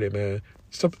his credit, man.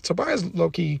 So Tobias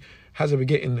low-key hasn't been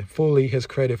getting fully his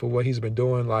credit for what he's been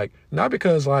doing. Like, not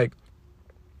because, like,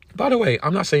 by the way,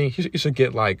 I'm not saying he should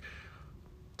get, like,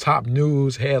 top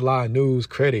news, headline news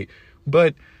credit,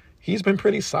 but he's been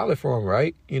pretty solid for him,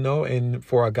 right? You know, and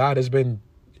for a guy that's been,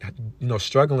 you know,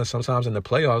 struggling sometimes in the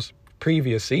playoffs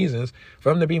previous seasons,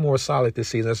 for him to be more solid this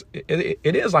season,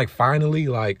 it is like finally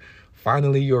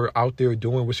you're out there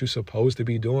doing what you're supposed to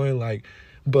be doing. Like,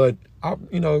 but I'll,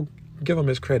 you know, give him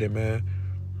his credit, man.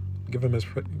 Give him his,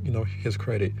 you know, his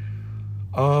credit.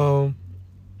 I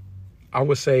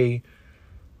would say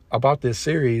about this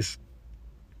series,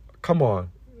 come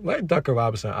on, let Duncan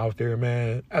Robinson out there,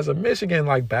 man. As a Michigan,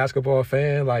 like, basketball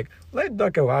fan, like, let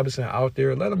Duncan Robinson out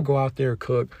there. Let him go out there,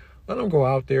 cook. Let him go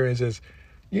out there and just,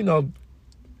 you know,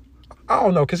 I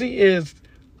don't know, because he is,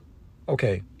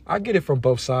 okay, I get it from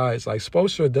both sides. Like,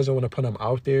 Spoelstra doesn't want to put him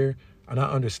out there, and I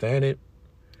understand it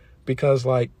because,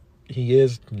 like, he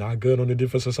is not good on the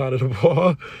defensive side of the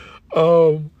ball.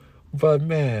 But,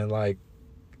 man, like,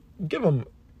 give him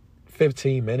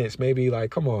 15 minutes maybe.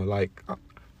 Like, come on. Like,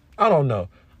 I don't know.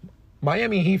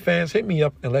 Miami Heat fans, hit me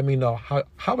up and let me know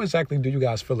how exactly do you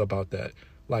guys feel about that?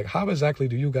 Like, how exactly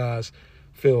do you guys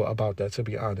feel about that, to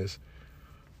be honest?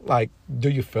 Like, do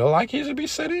you feel like he should be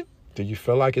sitting? Do you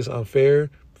feel like it's unfair?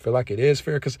 Feel like it is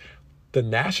fair? Because the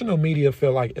national media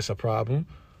feel like it's a problem,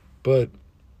 but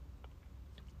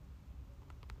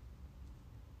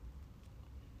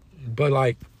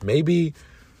like, maybe,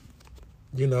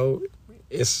 you know,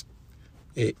 it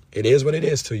is what it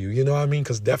is to you. You know what I mean?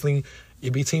 Because definitely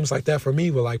it'd be teams like that for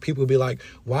me where, like, people be like,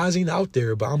 why is he not out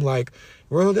there? But I'm like,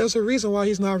 well, there's a reason why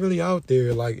he's not really out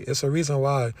there. Like, it's a reason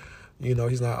why, you know,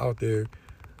 he's not out there.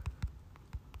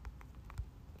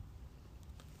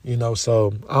 You know,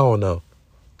 so I don't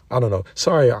know.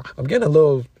 Sorry, I'm getting a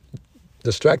little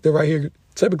distracted right here.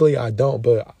 Typically, I don't,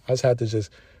 but I just had to just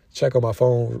check on my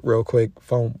phone real quick.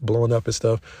 Phone blowing up and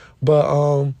stuff.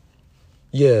 But,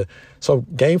 yeah. So,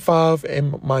 Game 5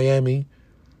 in Miami,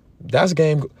 that's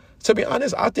game. To be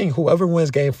honest, I think whoever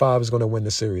wins Game 5 is going to win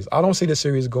the series. I don't see the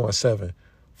series going 7.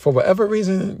 For whatever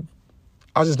reason,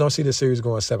 I just don't see the series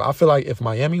going 7. I feel like if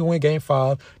Miami win Game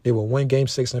 5, they will win Game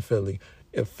 6 in Philly.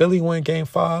 If Philly win Game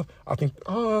 5, I think,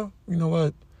 you know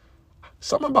what?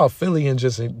 Something about Philly and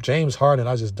just James Harden,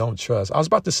 I just don't trust. I was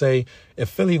about to say, if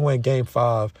Philly win Game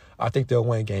 5, I think they'll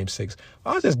win Game 6.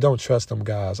 I just don't trust them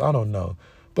guys. I don't know.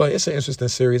 But it's an interesting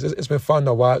series. It's been fun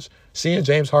to watch. Seeing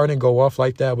James Harden go off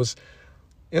like that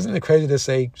isn't it crazy to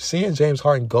say, seeing James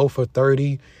Harden go for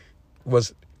 30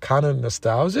 was kind of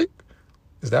nostalgic?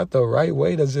 Is that the right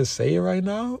way to just say it right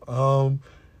now?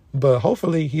 But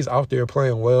hopefully he's out there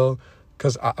playing well,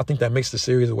 because I think that makes the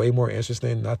series way more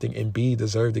interesting. And I think Embiid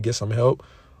deserved to get some help.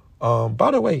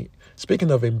 By the way, speaking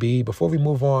of Embiid, before we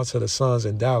move on to the Suns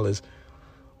and Dallas,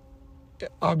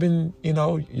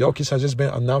 Jokic has just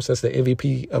been announced as the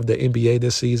MVP of the NBA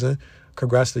this season.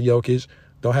 Congrats to Jokic.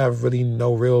 Don't have really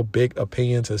no real big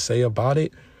opinion to say about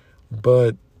it.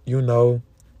 But you know,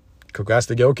 congrats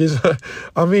to Jokic.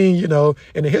 I mean, you know,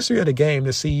 in the history of the game,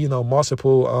 to see, you know,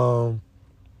 multiple,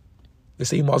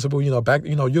 you know, back,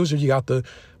 you know, usually you got the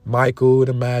Michael,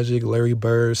 the Magic, Larry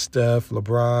Bird, Steph,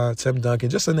 LeBron, Tim Duncan,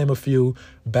 just to name a few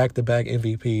back-to-back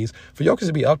MVPs. For Jokic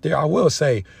to be up there, I will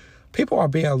say, people are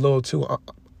being a little too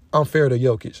unfair to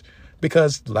Jokic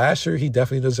because last year he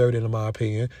definitely deserved it, in my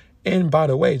opinion. And by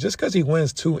the way, just because he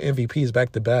wins 2 MVPs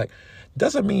back-to-back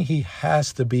doesn't mean he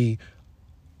has to be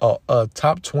a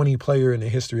top 20 player in the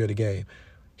history of the game.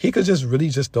 He could just really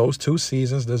just those 2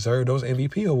 seasons deserve those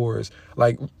MVP awards.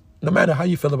 Like, no matter how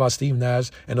you feel about Steve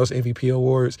Nash and those MVP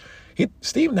awards,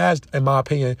 Steve Nash, in my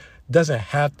opinion, doesn't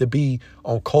have to be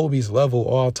on Kobe's level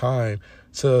all time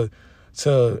to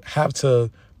have to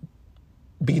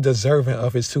be deserving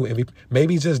of his 2 MVP.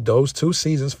 Maybe just those 2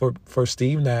 seasons for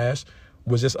Steve Nash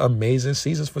was just amazing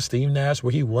seasons for Steve Nash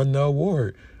where he won the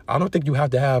award. I don't think you have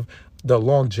to have the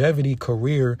longevity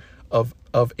career of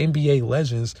NBA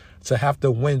legends to have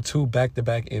to win 2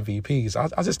 back-to-back MVPs.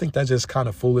 I just think that's just kind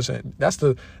of foolish. And that's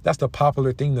the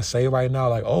popular thing to say right now.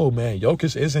 Like, oh, man,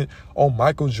 Jokic isn't on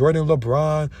Michael Jordan,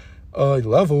 LeBron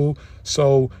level,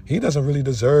 so he doesn't really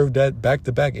deserve that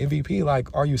back-to-back MVP. Like,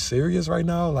 are you serious right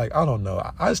now? Like, I don't know.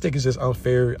 I just think it's just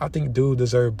unfair. I think dude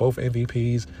deserved both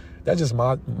MVPs. That's just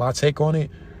my take on it.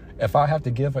 If I have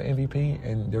to give an MVP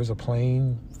and there's a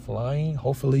plane flying,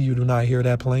 hopefully you do not hear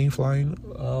that plane flying.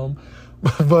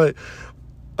 But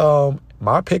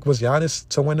my pick was Giannis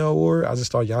to win the award. I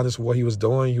just thought Giannis, what he was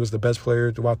doing, he was the best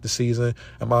player throughout the season,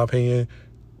 in my opinion.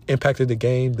 Impacted the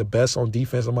game the best on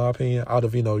defense, in my opinion, out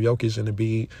of, you know, Jokic and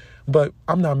Embiid. But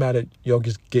I'm not mad at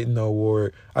Jokic getting the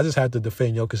award. I just had to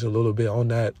defend Jokic a little bit on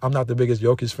that. I'm not the biggest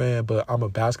Jokic fan, but I'm a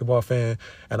basketball fan,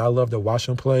 and I love to watch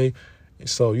him play.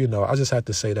 So, you know, I just had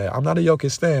to say that. I'm not a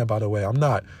Jokic fan, by the way. I'm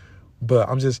not. But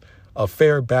I'm just a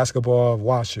fair basketball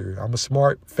watcher. I'm a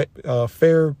smart,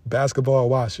 fair basketball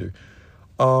watcher.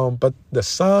 But the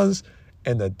Suns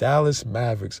and the Dallas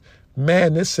Mavericks,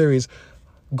 man, this series,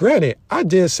 granted, I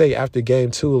did say after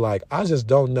game 2, like, I just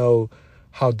don't know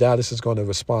how Dallas is going to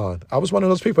respond. I was one of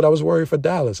those people that was worried for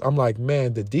Dallas. I'm like,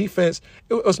 man, the defense,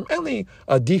 it was mainly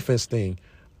a defense thing.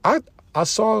 I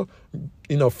saw,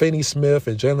 you know, Finney Smith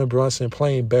and Jalen Brunson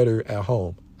playing better at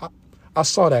home. I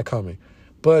saw that coming.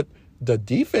 But the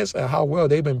defense and how well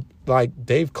they've been, like,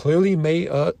 they've clearly made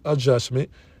an adjustment.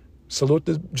 Salute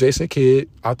to Jason Kidd.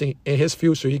 I think in his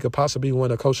future, he could possibly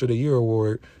win a Coach of the Year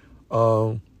award.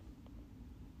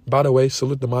 By the way,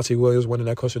 salute to Monty Williams winning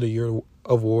that Coach of the Year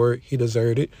award. He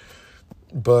deserved it.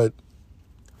 But,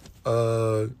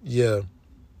 yeah.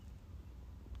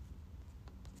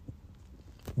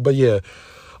 But, yeah.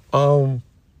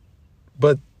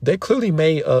 But they clearly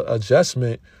made an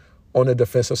adjustment on the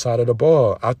defensive side of the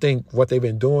ball. I think what they've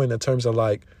been doing in terms of,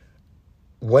 like,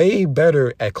 way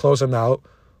better at closing out.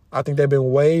 I think they've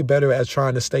been way better at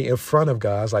trying to stay in front of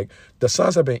guys. Like, the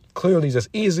Suns have been clearly just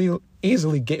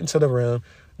easily getting to the rim,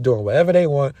 doing whatever they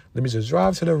want. Let me just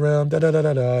drive to the rim,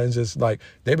 and just, like,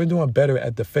 they've been doing better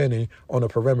at defending on the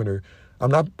perimeter.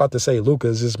 I'm not about to say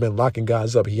Luka's just been locking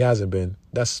guys up. He hasn't been.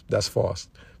 That's false.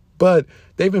 But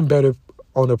they've been better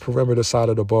on the perimeter side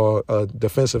of the ball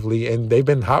defensively, and they've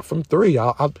been hot from 3.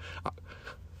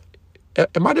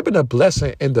 It might have been a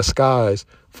blessing in disguise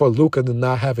for Luka to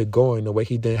not have it going the way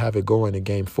he didn't have it going in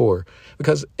Game 4.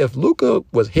 Because if Luka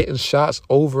was hitting shots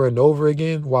over and over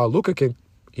again, while Luka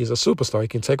he's a superstar, he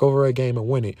can take over a game and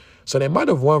win it. So they might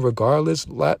have won regardless,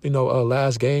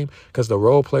 last game, because the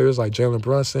role players like Jalen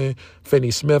Brunson,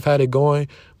 Finney Smith had it going.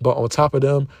 But on top of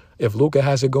them, if Luka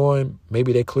has it going,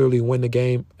 maybe they clearly win the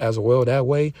game as well that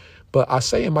way. But I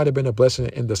say it might have been a blessing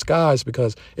in disguise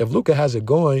because if Luka has it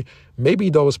going, maybe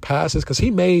those passes, because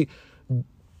he made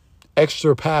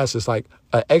extra passes, like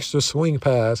an extra swing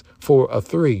pass for a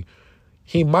 3.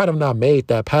 He might have not made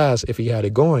that pass if he had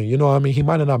it going. You know what I mean? He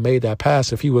might have not made that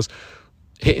pass if he was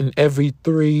hitting every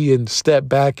 3 and step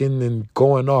back and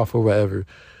going off or whatever.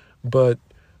 But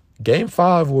Game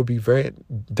 5 will be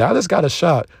Dallas got a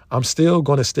shot. I'm still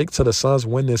going to stick to the Suns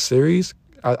win this series.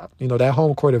 That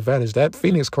home court advantage, that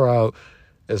Phoenix crowd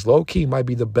is low-key might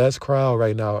be the best crowd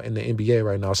right now in the NBA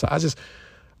right now. So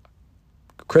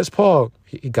Chris Paul,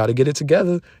 he got to get it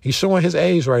together. He's showing his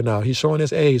age right now. He's showing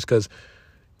his age because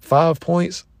 5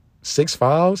 points, 6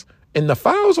 fouls, and the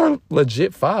fouls are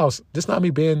legit fouls. This not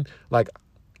me being like,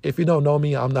 if you don't know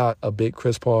me, I'm not a big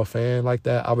Chris Paul fan like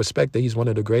that. I respect that he's one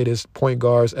of the greatest point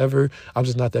guards ever. I'm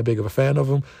just not that big of a fan of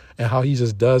him and how he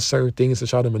just does certain things to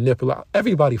try to manipulate.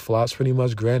 Everybody flops pretty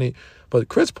much, granted. But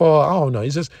Chris Paul, I don't know.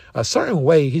 He's just a certain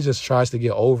way he just tries to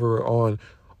get over on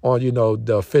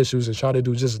the officials and try to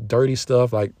do just dirty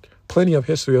stuff like plenty of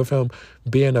history of him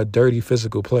being a dirty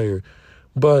physical player.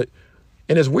 But,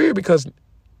 and it's weird because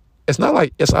it's not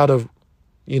like it's out of,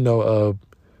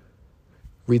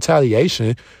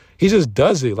 retaliation. He just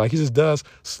does it. Like, he just does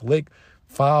slick,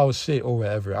 foul shit or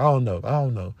whatever. I don't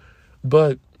know.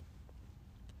 But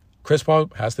Chris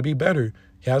Paul has to be better.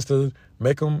 He has to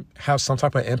make him have some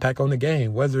type of impact on the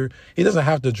game. Whether he doesn't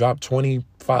have to drop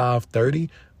 25, 30,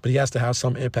 but he has to have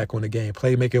some impact on the game.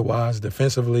 Playmaker-wise,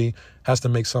 defensively, has to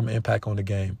make some impact on the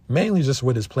game. Mainly just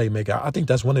with his playmaker. I think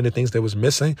that's one of the things that was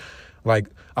missing. Like,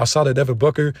 outside of Devin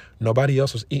Booker, nobody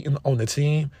else was eating on the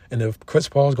team. And if Chris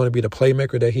Paul is going to be the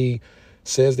playmaker that he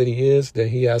says that he is, then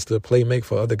he has to play make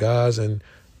for other guys and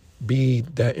be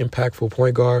that impactful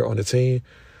point guard on the team.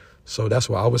 So that's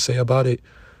what I would say about it.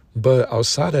 But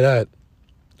outside of that,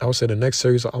 I would say the next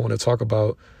series I want to talk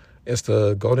about is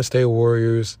the Golden State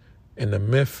Warriors and the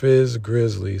Memphis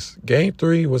Grizzlies. Game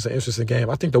 3 was an interesting game.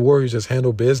 I think the Warriors just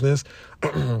handled business.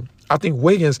 I think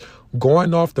Wiggins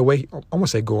going off the way, I won't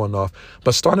say going off,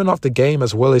 but starting off the game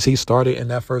as well as he started in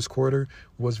that first quarter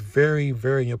was very,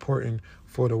 very important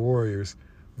for the Warriors.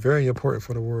 Very important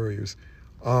for the Warriors.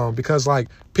 Because, like,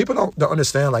 people don't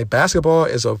understand, like, basketball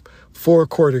is a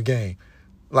 4-quarter game.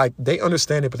 Like, they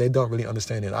understand it, but they don't really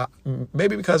understand it.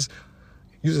 Maybe because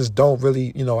you just don't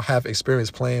really, have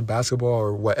experience playing basketball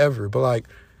or whatever. But, like,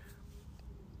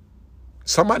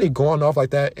 somebody going off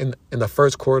like that in the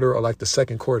first quarter or, like, the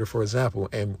second quarter, for example,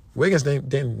 and Wiggins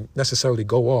didn't necessarily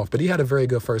go off, but he had a very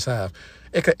good first half.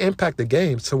 It could impact the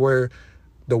game to where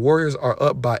the Warriors are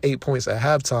up by 8 points at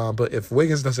halftime, but if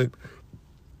Wiggins doesn't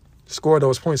score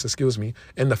those points,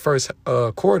 in the first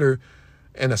quarter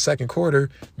and the second quarter,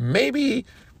 maybe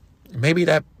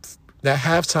that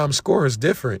halftime score is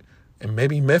different. And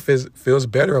maybe Memphis feels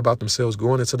better about themselves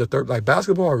going into the third. Like,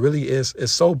 basketball really is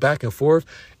so back and forth.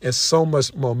 It's so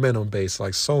much momentum based,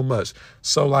 like, so much.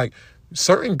 So, like,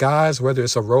 certain guys, whether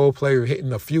it's a role player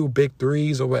hitting a few big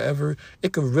threes or whatever,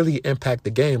 it could really impact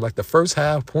the game. Like, the first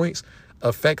half points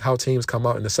affect how teams come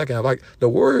out in the second half. Like, the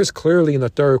Warriors clearly in the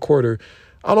third quarter,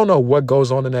 I don't know what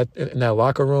goes on in that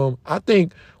locker room. I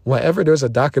think whenever there's a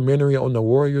documentary on the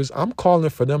Warriors, I'm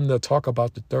calling for them to talk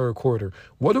about the third quarter.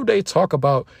 What do they talk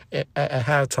about at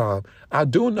halftime? I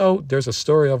do know there's a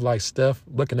story of, like, Steph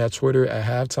looking at Twitter at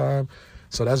halftime.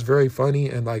 So that's very funny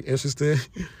and, like, interesting.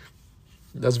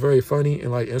 That's very funny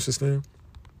and, like, interesting.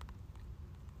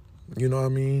 You know what I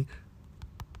mean?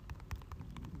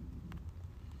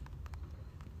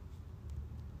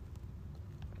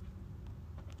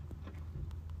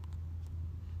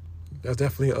 That's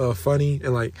definitely funny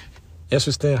and, like,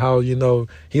 interesting how, he,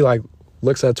 like,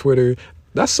 looks at Twitter.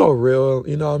 That's so real,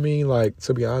 you know what I mean? Like,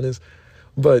 to be honest.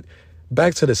 But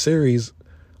back to the series,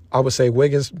 I would say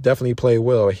Wiggins definitely played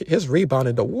well. His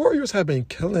rebounding, the Warriors have been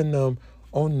killing them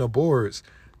on the boards.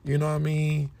 You know what I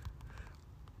mean?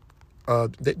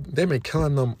 They've been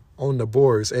killing them on the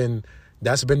boards, and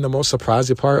that's been the most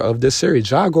surprising part of this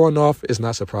series. Ja going off is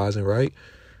not surprising, right?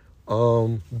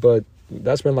 But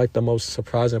that's been, like, the most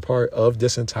surprising part of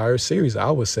this entire series,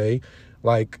 I would say.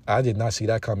 Like, I did not see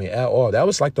that coming at all. That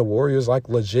was, like, the Warriors', like,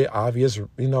 legit obvious,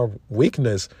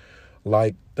 weakness.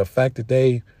 Like, the fact that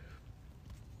they,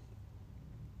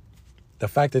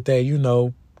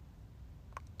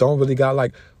 don't really got,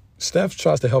 like, Steph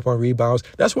tries to help on rebounds.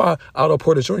 That's why Otto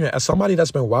Porter Jr., as somebody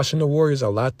that's been watching the Warriors a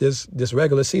lot this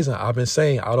regular season, I've been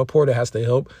saying Otto Porter has to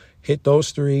help hit those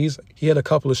threes. He had a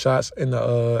couple of shots in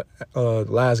the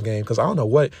last game because I don't know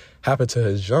what happened to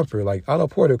his jumper. Like, Otto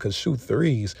Porter could shoot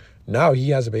threes. Now he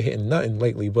hasn't been hitting nothing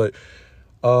lately, but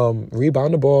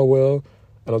rebound the ball well.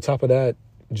 And on top of that,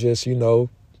 just,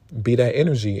 be that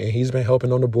energy. And he's been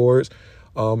helping on the boards.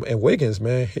 And Wiggins,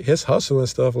 man, his hustle and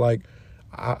stuff, like,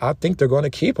 I think they're going to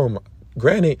keep him.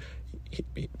 Granted,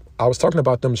 I was talking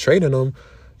about them trading him,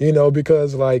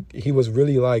 because, like, he was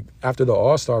really, like, after the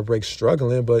All-Star break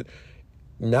struggling. But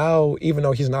now, even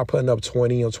though he's not putting up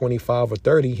 20 or 25 or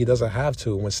 30, he doesn't have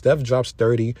to. When Steph drops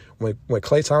 30, when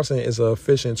Klay Thompson is a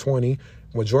efficient 20,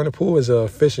 when Jordan Poole is a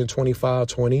efficient 25,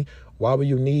 20, why would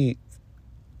you need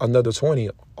another 20?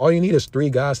 All you need is 3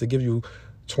 guys to give you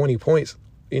 20 points,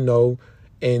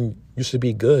 and you should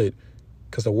be good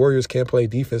because the Warriors can't play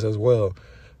defense as well.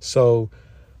 So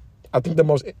I think the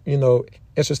most,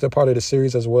 interesting part of the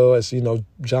series as well is,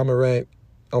 Ja Morant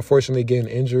unfortunately getting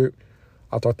injured.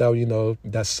 I thought that,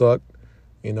 that sucked.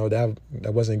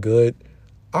 That wasn't good.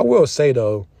 I will say,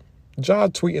 though, Ja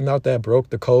tweeting out that broke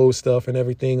the code stuff and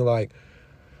everything, like,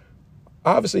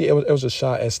 obviously it was a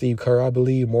shot at Steve Kerr, I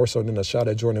believe, more so than a shot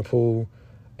at Jordan Poole.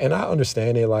 And I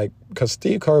understand it, like, because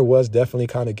Steve Kerr was definitely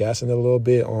kind of gassing it a little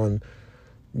bit on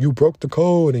you broke the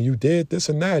code and you did this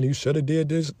and that, and you should have did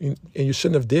this and you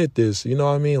shouldn't have did this. You know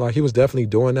what I mean? Like, he was definitely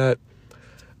doing that.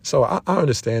 So I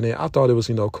understand it. I thought it was,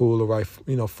 cool or right,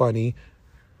 funny.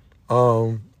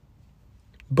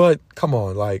 But come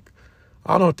on, like,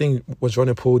 I don't think what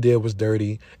Jordan Poole did was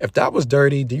dirty. If that was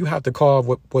dirty, do you have to call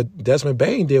what Desmond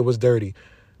Bane did was dirty?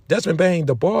 Desmond Bane,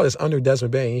 the ball is under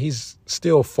Desmond Bane. He's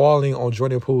still falling on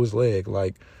Jordan Poole's leg.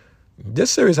 Like, this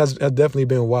series has definitely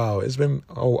been wild. It's been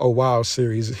a wild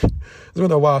series. It's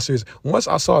been a wild series. Once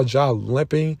I saw Ja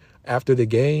limping after the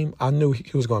game, I knew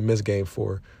he was going to miss Game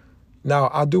 4.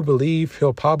 Now, I do believe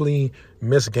he'll probably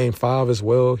miss Game 5 as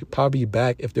well. He'll probably be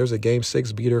back if there's a Game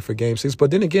 6 beater for Game 6.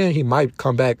 But then again, he might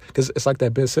come back because it's like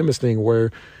that Ben Simmons thing where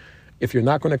if you're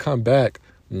not going to come back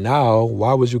now,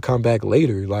 why would you come back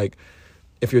later? Like,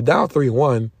 if you're down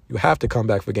 3-1, you have to come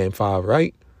back for Game 5,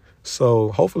 right?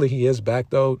 So hopefully he is back,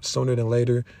 though, sooner than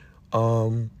later.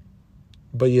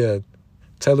 But, yeah,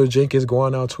 Taylor Jenkins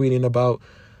going out tweeting about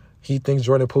he thinks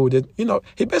Jordan Poole did.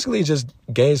 He basically just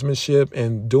gamesmanship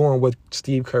and doing what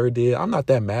Steve Kerr did. I'm not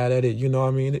that mad at it. You know what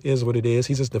I mean? It is what it is.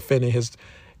 He's just defending his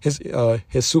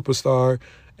superstar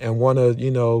and want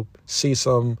to, see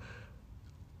some,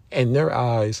 in their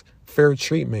eyes, fair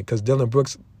treatment. Because Dillon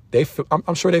Brooks,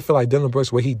 I'm sure they feel like Dillon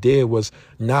Brooks, what he did was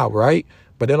not right,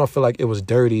 but they don't feel like it was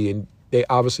dirty, and they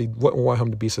obviously wouldn't want him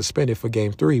to be suspended for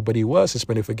Game 3, but he was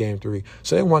suspended for Game 3.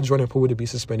 So they want Jordan Poole to be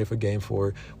suspended for Game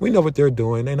 4. We know what they're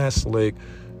doing. They're not slick.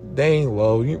 They ain't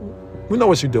low. We know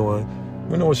what you're doing.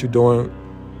 We know what you're doing.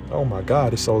 Oh, my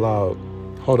God, it's so loud.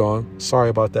 Hold on. Sorry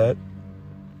about that.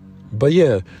 But,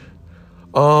 yeah.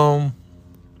 So,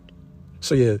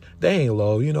 yeah, they ain't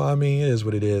low. You know what I mean? It is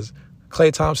what it is.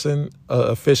 Klay Thompson,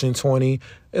 efficient 20.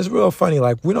 It's real funny.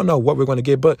 Like, we don't know what we're going to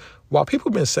get. But while people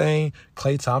have been saying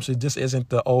Klay Thompson, this isn't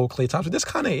the old Klay Thompson, this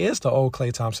kind of is the old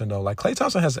Klay Thompson, though. Like, Klay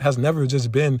Thompson has never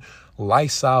just been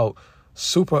lights out,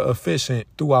 super efficient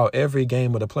throughout every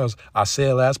game of the playoffs. I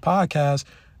said last podcast,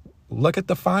 look at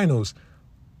the finals.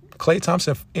 Klay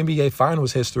Thompson NBA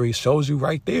Finals history shows you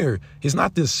right there. He's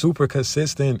not this super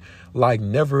consistent, like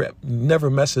never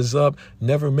messes up,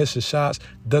 never misses shots,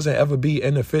 doesn't ever be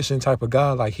inefficient type of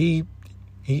guy. Like he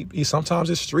sometimes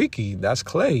is streaky. That's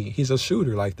Klay. He's a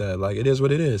shooter like that. Like, it is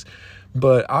what it is.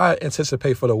 But I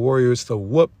anticipate for the Warriors to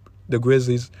whoop the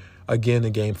Grizzlies again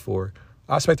in Game 4.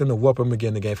 I expect them to whoop them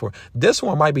again in Game 4. This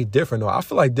one might be different, though. I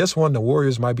feel like this one, the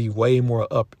Warriors might be way more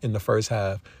up in the first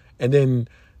half. And then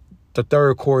the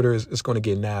third quarter is going to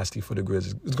get nasty for the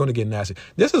Grizzlies. It's going to get nasty.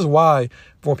 This is why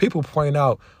when people point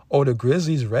out, the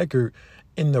Grizzlies' record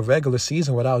in the regular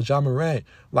season without Ja Morant,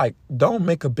 like, don't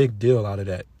make a big deal out of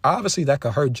that. Obviously, that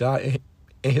could hurt Ja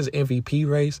in his MVP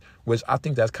race, which I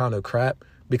think that's kind of crap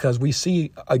because we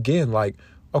see, again, like,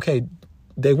 okay,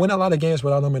 they win a lot of games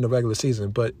without him in the regular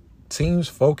season, but teams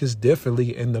focus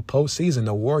differently in the postseason.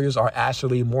 The Warriors are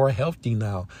actually more healthy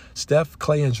now. Steph,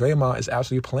 Klay, and Draymond is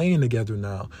actually playing together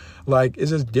now. Like,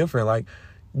 it's just different. Like,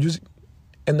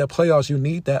 in the playoffs, you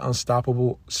need that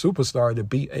unstoppable superstar to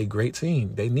beat a great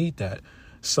team. They need that.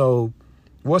 So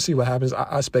we'll see what happens.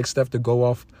 I expect Steph to go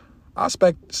off. I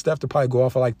expect Steph to probably go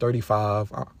off at like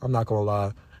 35. I'm not going to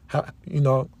lie.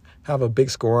 Have a big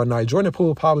score night. Jordan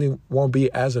Poole probably won't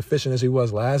be as efficient as he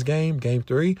was last game, Game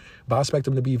 3, but I expect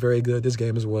him to be very good this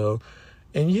game as well.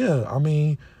 And, yeah, I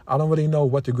mean, I don't really know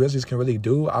what the Grizzlies can really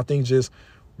do. I think just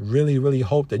really, really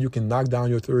hope that you can knock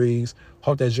down your threes.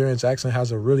 Hope that Jaren Jackson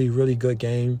has a really, really good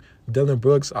game. Dillon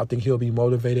Brooks, I think he'll be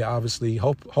motivated, obviously.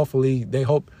 Hopefully, they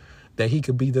hope that he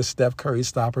could be the Steph Curry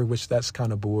stopper, which that's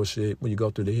kind of bullshit when you go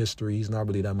through the history. He's not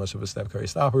really that much of a Steph Curry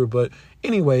stopper. But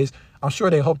anyways, I'm sure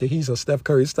they hope that he's a Steph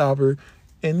Curry stopper.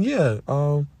 And, yeah,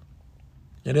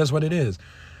 it is what it is.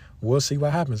 We'll see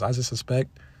what happens. I just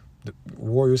expect the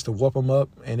Warriors to whoop them up.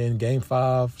 And then Game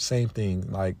 5, same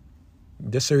thing. Like,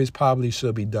 this series probably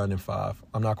should be done in 5.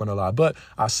 I'm not going to lie. But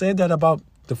I said that about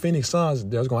the Phoenix Suns.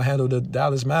 They're going to handle the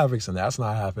Dallas Mavericks, and that's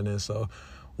not happening. So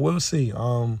we'll see.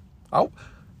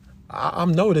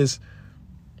 I'm noticed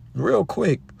real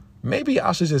quick, maybe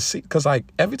I should just see, because like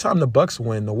every time the Bucks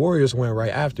win, the Warriors win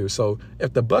right after. So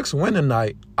if the Bucks win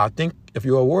tonight, I think if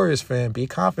you're a Warriors fan, be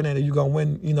confident that you're going to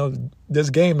win, this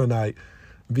game tonight.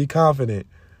 Be confident.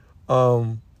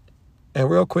 And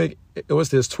real quick, it was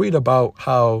this tweet about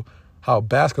how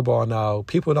basketball now,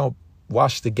 people don't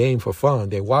watch the game for fun.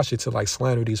 They watch it to like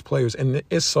slander these players, and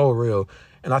it's so real.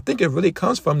 And I think it really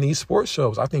comes from these sports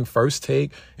shows. I think First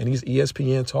Take and these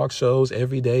ESPN talk shows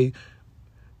every day,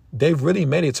 they've really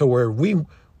made it to where we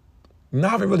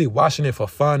not even really watching it for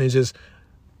fun and just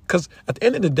Because at the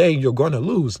end of the day, you're going to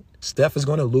lose. Steph is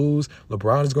going to lose.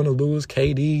 LeBron is going to lose.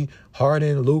 KD,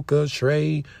 Harden, Luka,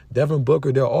 Trey, Devin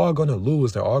Booker, they're all going to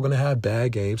lose. They're all going to have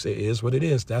bad games. It is what it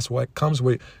is. That's what comes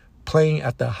with playing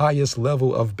at the highest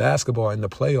level of basketball in the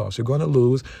playoffs. You're going to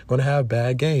lose, going to have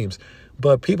bad games.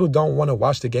 But people don't want to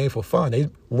watch the game for fun. They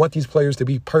want these players to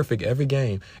be perfect every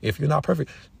game. If you're not perfect,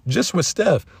 just with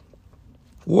Steph,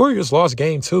 Warriors lost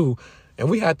game 2, and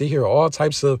we had to hear all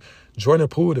types of Jordan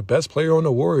Poole, the best player on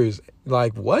the Warriors.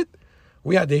 Like, what?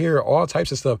 We had to hear all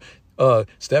types of stuff.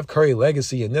 Steph Curry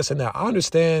legacy and this and that. I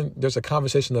understand there's a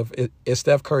conversation of, is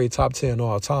Steph Curry top 10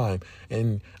 all time?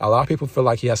 And a lot of people feel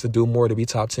like he has to do more to be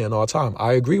top 10 all time.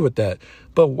 I agree with that.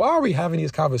 But why are we having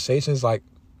these conversations like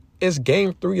it's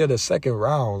game 3 of the second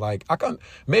round? Like,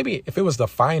 maybe if it was the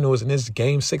finals and it's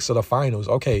game 6 of the finals,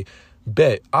 okay,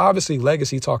 bet. Obviously,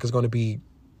 legacy talk is going to be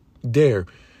there.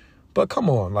 But come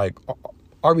on, like,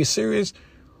 are we serious?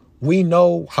 We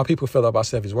know how people feel about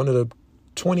Steph. He's one of the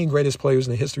 20 greatest players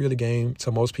in the history of the game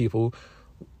to most people.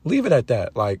 Leave it at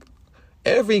that. Like,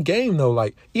 every game, though,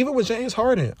 like, even with James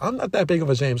Harden, I'm not that big of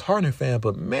a James Harden fan,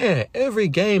 but, man, every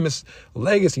game is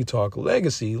legacy talk,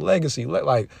 legacy.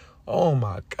 Like, oh,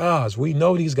 my gosh, we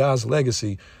know these guys'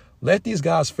 legacy. Let these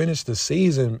guys finish the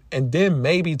season and then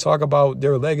maybe talk about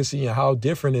their legacy and how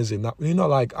different is it. You know,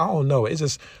 like, I don't know. It's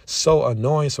just so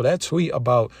annoying. So that tweet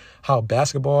about how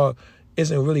basketball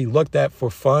isn't really looked at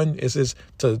for fun, it's just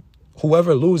to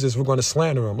whoever loses, we're going to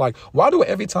slander them. Like, why do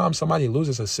every time somebody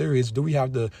loses a series, do we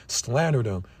have to slander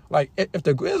them? Like, if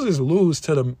the Grizzlies lose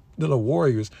to the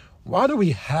Warriors, why do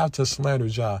we have to slander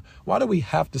Ja? Why do we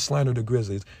have to slander the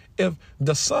Grizzlies? If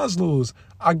the Suns lose,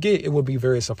 I get it would be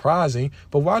very surprising,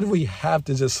 but why do we have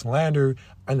to just slander?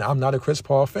 And I'm not a Chris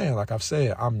Paul fan. Like I've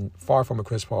said, I'm far from a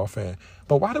Chris Paul fan.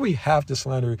 But why do we have to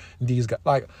slander these guys?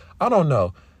 Like, I don't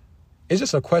know. It's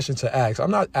just a question to ask. I'm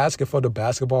not asking for the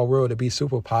basketball world to be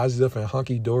super positive and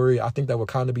hunky-dory. I think that would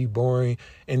kind of be boring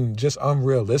and just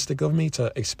unrealistic of me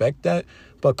to expect that.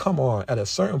 But come on, at a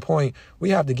certain point, we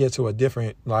have to get to a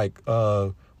different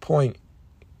point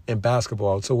in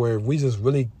basketball to where we just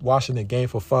really watching the game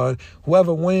for fun.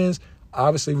 Whoever wins,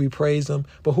 obviously we praise them.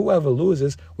 But whoever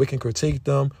loses, we can critique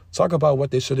them, talk about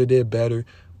what they should have did better,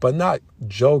 but not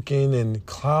joking and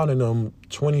clowning them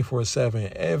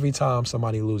 24/7 every time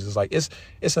somebody loses. Like,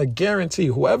 it's a guarantee.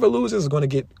 Whoever loses is going to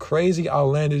get crazy,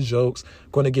 outlandish jokes,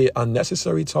 going to get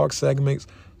unnecessary talk segments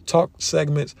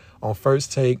on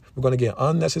First Take. We're going to get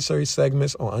unnecessary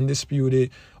segments on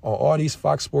Undisputed, on all these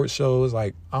Fox Sports shows.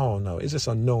 Like, I don't know. It's just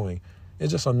annoying.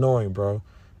 It's just annoying, bro.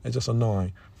 It's just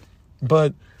annoying.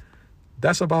 But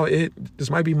that's about it. This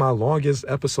might be my longest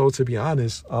episode, to be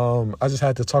honest. I just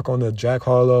had to talk on the Jack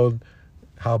Harlow,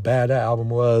 how bad that album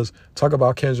was, talk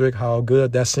about Kendrick, how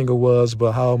good that single was,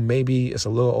 but how maybe it's a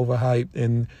little overhyped,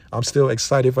 and I'm still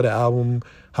excited for the album,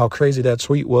 how crazy that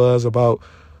tweet was about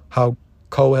how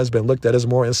Cole has been looked at as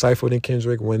more insightful than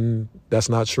Kendrick when that's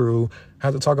not true. I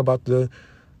had to talk about the,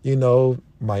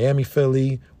 Miami,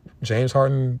 Philly, James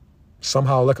Harden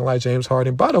somehow looking like James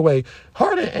Harden. By the way,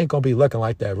 Harden ain't going to be looking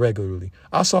like that regularly.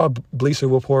 I saw a Bleacher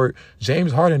Report,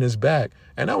 James Harden is back,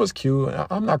 and that was cute.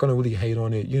 I'm not going to really hate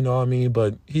on it, you know what I mean?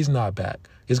 But he's not back.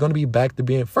 He's going to be back to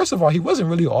being, first of all, he wasn't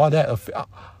really all that,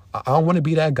 I don't want to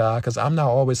be that guy because I'm not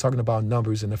always talking about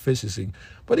numbers and efficiency,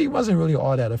 but he wasn't really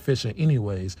all that efficient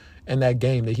anyways in that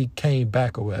game that he came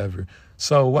back or whatever.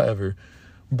 So whatever.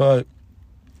 But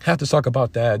have to talk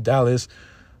about that. Dallas,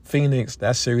 Phoenix,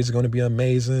 that series is going to be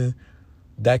amazing.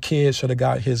 That kid should have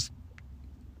got his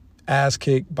ass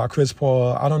kicked by Chris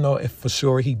Paul. I don't know if for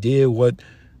sure he did what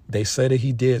they said that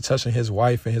he did, touching his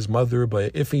wife and his mother,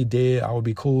 but if he did, I would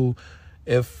be cool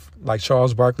if, like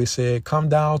Charles Barkley said, come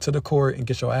down to the court and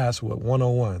get your ass whipped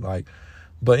one-on-one.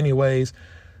 But anyways,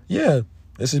 yeah,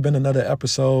 this has been another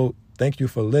episode. Thank you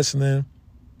for listening.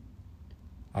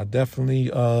 I definitely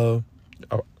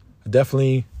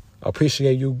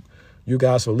appreciate you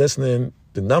guys for listening.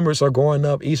 The numbers are going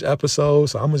up each episode,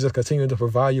 so I'm going to just continue to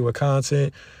provide you with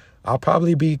content. I'll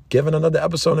probably be giving another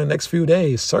episode in the next few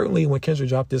days. Certainly when Kendrick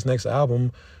dropped this next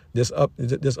album, this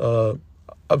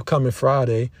upcoming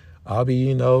Friday, I'll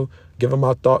be, giving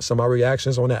my thoughts and my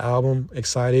reactions on that album.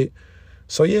 Excited.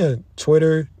 So, yeah,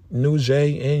 Twitter,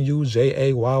 NewJay,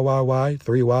 NUJAYYY,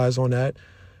 3 Ys on that.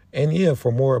 And, yeah,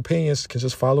 for more opinions, can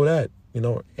just follow that.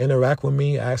 Interact with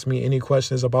me, ask me any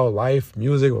questions about life,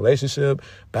 music, relationship,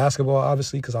 basketball,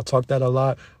 obviously, because I talk that a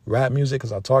lot, rap music,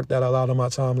 because I talk that a lot on my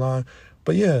timeline.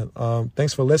 But, yeah,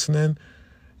 thanks for listening,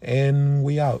 and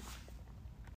we out.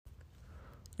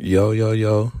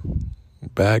 Yo.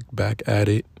 Back at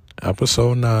it.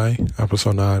 Episode 9.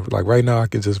 Like right now I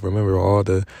can just remember all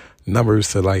the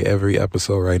numbers to like every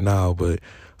episode right now, but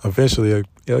eventually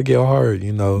it'll get hard,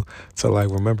 to like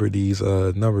remember these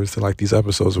numbers to like these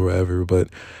episodes or whatever. But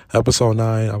episode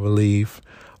 9, I believe,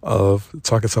 of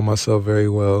Talking to Myself Very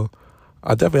Well,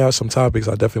 I definitely have some topics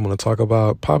I definitely want to talk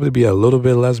about. Probably be a little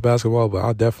bit less basketball, but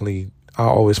I'll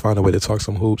always find a way to talk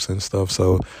some hoops and stuff.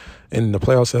 So, and the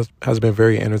playoffs has been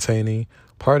very entertaining.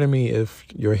 Pardon me if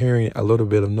you're hearing a little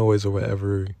bit of noise or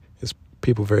whatever. It's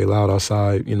people very loud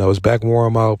outside. It's back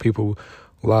warm out. People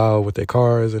loud with their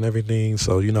cars and everything.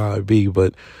 So you know how it be.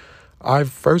 But I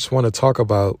first want to talk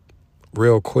about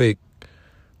real quick.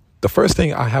 The first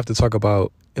thing I have to talk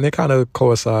about, and it kind of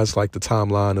coincides like the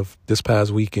timeline of this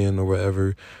past weekend or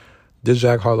whatever, this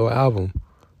Jack Harlow album.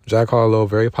 Jack Harlow,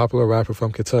 very popular rapper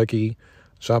from Kentucky,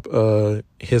 dropped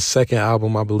his second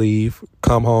album, I believe,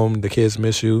 Come Home, The Kids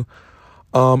Miss You.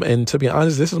 And to be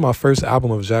honest, this is my first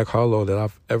album of Jack Harlow that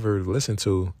I've ever listened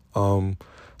to.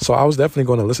 So I was definitely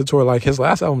going to listen to it. Like, his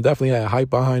last album definitely had hype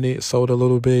behind it, sold a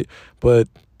little bit, but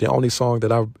the only song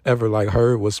that I've ever like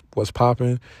heard was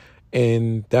Poppin'.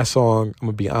 And that song, I'm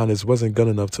gonna be honest, wasn't good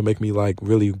enough to make me like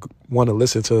really want to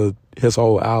listen to his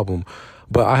whole album.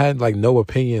 But I had like no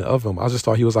opinion of him. I just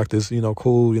thought he was like this,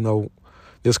 cool,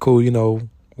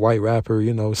 white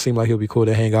rapper, seemed like he'll be cool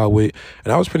to hang out with.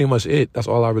 And that was pretty much it. That's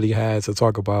all I really had to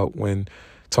talk about when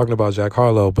talking about Jack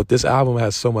Harlow. But this album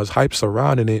has so much hype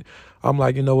surrounding it. I'm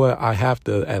like, you know what? I have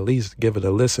to at least give it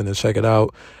a listen and check it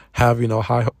out. Have,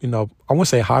 high, I won't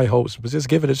say high hopes, but just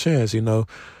give it a chance,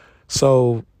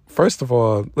 So, first of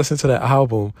all, listen to that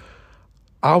album.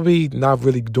 I'll be not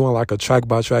really doing like a track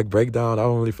by track breakdown. I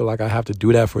don't really feel like I have to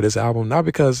do that for this album. Not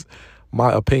because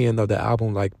my opinion of the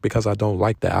album, like because I don't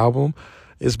like the album.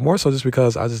 It's more so just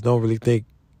because I just don't really think,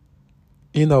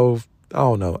 I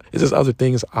don't know. It's just other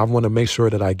things I want to make sure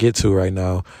that I get to right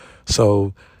now.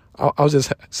 So I'll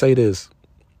just say this.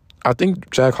 I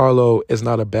think Jack Harlow is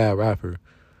not a bad rapper.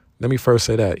 Let me first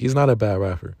say that. He's not a bad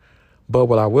rapper. But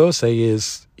what I will say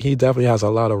is he definitely has a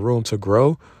lot of room to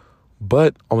grow.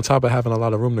 But on top of having a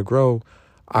lot of room to grow,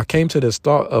 I came to this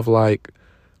thought of like,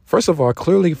 first of all,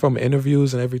 clearly from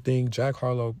interviews and everything, Jack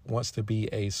Harlow wants to be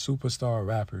a superstar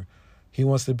rapper. He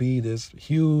wants to be this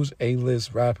huge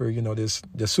A-list rapper, this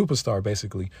superstar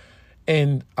basically.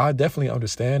 And I definitely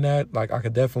understand that. Like, I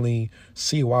could definitely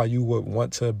see why you would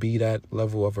want to be that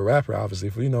level of a rapper, obviously,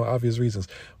 for, obvious reasons.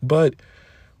 But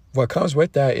what comes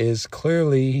with that is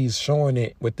clearly he's showing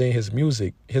it within his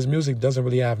music. His music doesn't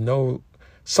really have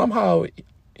somehow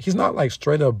he's not like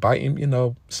straight up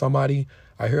biting, somebody.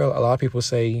 I hear a lot of people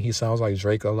say he sounds like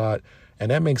Drake a lot,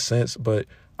 and that makes sense, but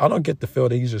I don't get the feel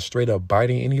that he's just straight up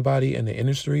biting anybody in the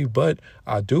industry. But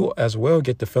I do as well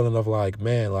get the feeling of like,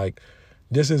 man, like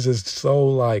this is just so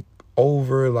like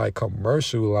over like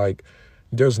commercial. Like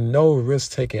there's no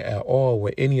risk taken at all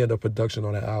with any of the production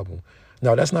on the album.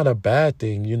 Now, that's not a bad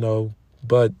thing,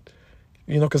 but,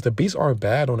 because the beats aren't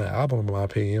bad on the album, in my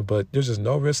opinion, but there's just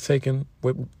no risk taken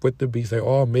with the beats. They're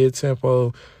all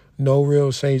mid-tempo, no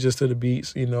real changes to the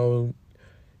beats,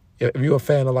 If you're a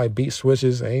fan of, like, beat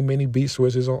switches, there ain't many beat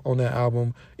switches on that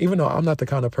album, even though I'm not the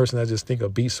kind of person that just think a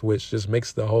beat switch just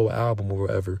makes the whole album or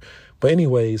whatever. But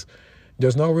anyways,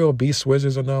 there's no real beat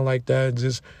switches or nothing like that.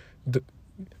 Just the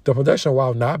production,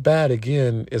 while not bad,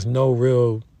 again, is no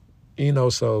real,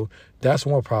 so that's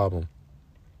one problem.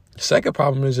 Second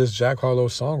problem is just Jack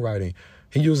Harlow's songwriting.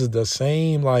 He uses the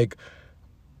same, like,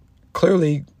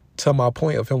 clearly to my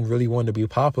point of him really wanting to be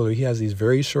popular, he has these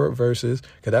very short verses,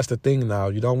 because that's the thing now.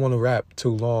 You don't want to rap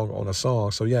too long on a song.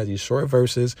 So he has these short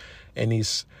verses, and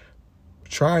he's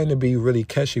trying to be really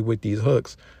catchy with these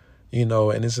hooks,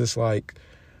 and it's just like,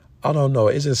 I don't know.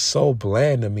 It's just so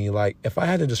bland to me. Like, if I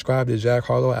had to describe the Jack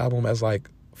Harlow album as, like,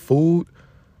 food,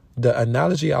 the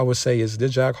analogy I would say is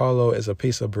this Jack Harlow is a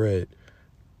piece of bread.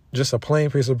 Just a plain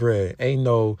piece of bread. Ain't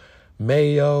no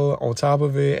mayo on top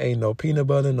of it. Ain't no peanut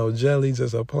butter, no jelly.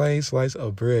 Just a plain slice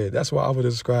of bread. That's what I would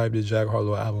describe the Jack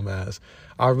Harlow album as.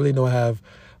 I really don't have,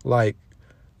 like,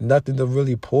 nothing to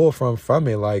really pull from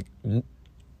it. Like,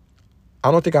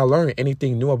 I don't think I learned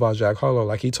anything new about Jack Harlow.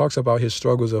 Like, he talks about his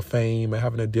struggles of fame and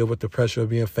having to deal with the pressure of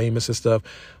being famous and stuff.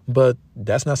 But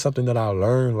that's not something that I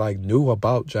learned, like, new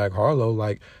about Jack Harlow.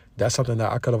 Like, that's something that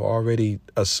I could have already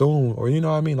assumed. Or, you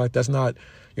know what I mean? Like,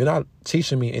 you're not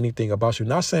teaching me anything about you.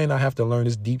 Not saying I have to learn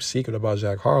this deep secret about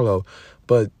Jack Harlow,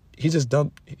 but he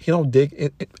doesn't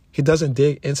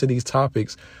dig into these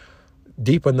topics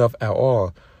deep enough at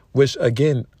all, which,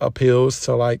 again, appeals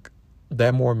to, like,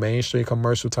 that more mainstream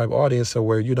commercial type audience, so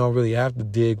where you don't really have to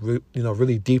dig,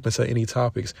 really deep into any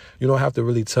topics. You don't have to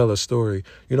really tell a story.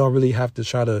 You don't really have to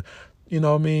try to, you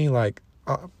know what I mean? Like,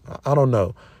 I don't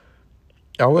know.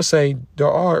 I would say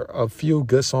there are a few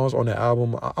good songs on the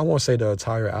album. I won't say the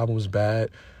entire album is bad.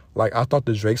 Like, I thought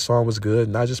the Drake song was good,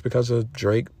 not just because of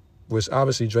Drake, which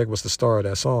obviously Drake was the star of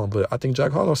that song, but I think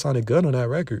Jack Harlow sounded good on that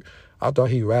record. I thought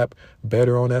he rapped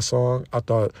better on that song. I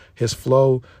thought his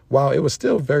flow, while it was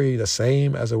still very the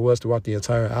same as it was throughout the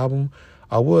entire album,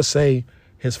 I would say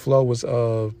his flow was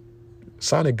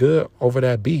sounded good over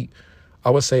that beat. I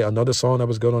would say another song that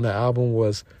was good on that album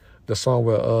was the song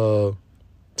with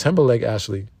Timberlake,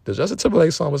 actually. The Justin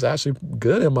Timberlake song was actually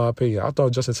good in my opinion. I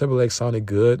thought Justin Timberlake sounded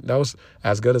good. That was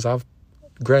as good as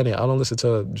granted, I don't listen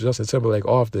to Justin Timberlake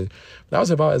often. That was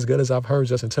about as good as I've heard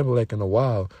Justin Timberlake in a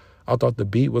while. I thought the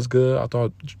beat was good. I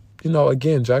thought,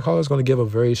 again, Jack Harlow's going to give a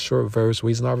very short verse where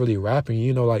he's not really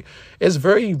rapping. Like, it's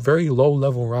very, very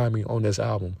low-level rhyming on this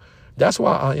album. That's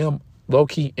why I am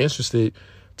low-key interested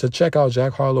to check out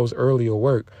Jack Harlow's earlier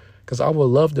work, because I would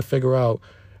love to figure out,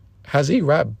 has he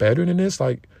rapped better than this?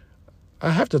 Like, I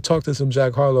have to talk to some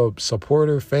Jack Harlow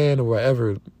supporter, fan, or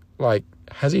whatever. Like,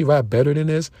 has he rapped better than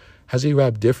this? Has he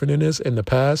rapped different than this in the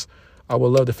past? I would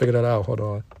love to figure that out. Hold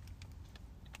on.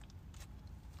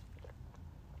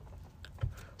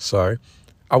 Sorry.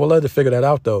 I would love to figure that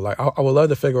out, though. Like, I would love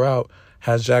to figure out,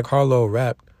 has Jack Harlow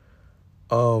rapped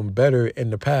better in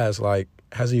the past? Like,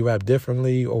 has he rapped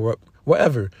differently or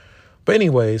whatever? But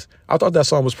anyways, I thought that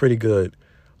song was pretty good.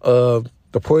 The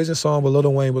Poison song with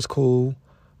Lil Wayne was cool.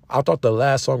 I thought the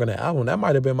last song on the album, that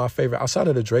might have been my favorite outside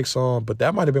of the Drake song, but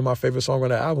that might have been my favorite song on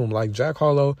the album. Like, Jack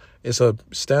Harlow, it's a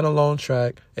standalone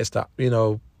track. It's the, I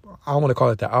don't want to call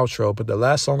it the outro, but the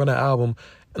last song on the album,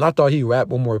 and I thought he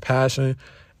rapped with more passion.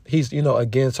 He's,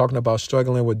 again, talking about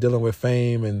struggling with dealing with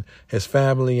fame and his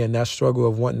family and that struggle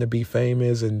of wanting to be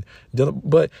famous and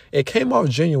but it came off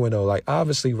genuine though. Like,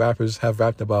 obviously rappers have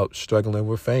rapped about struggling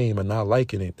with fame and not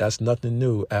liking it. That's nothing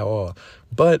new at all.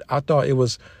 But I thought it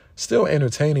was still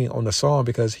entertaining on the song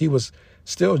because he was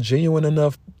still genuine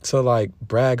enough to, like,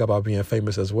 brag about being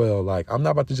famous as well. Like, I'm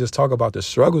not about to just talk about the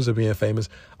struggles of being famous.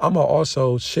 I'm going to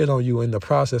also shit on you in the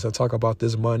process and talk about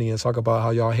this money and talk about how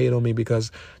y'all hate on me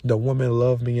because the women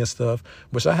love me and stuff,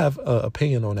 which I have an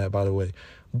opinion on that, by the way.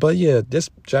 But yeah, this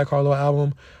Jack Harlow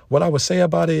album, what I would say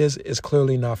about it is it's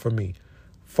clearly not for me.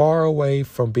 Far away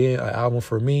from being an album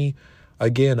for me.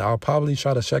 Again, I'll probably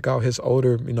try to check out his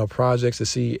older, projects to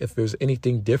see if there's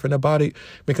anything different about it,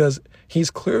 because he's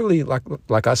clearly,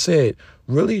 like I said,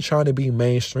 really trying to be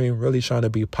mainstream, really trying to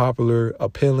be popular,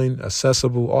 appealing,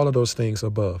 accessible, all of those things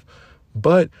above.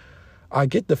 But I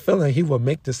get the feeling he will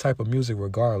make this type of music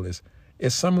regardless.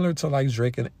 It's similar to, like,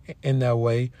 Drake in that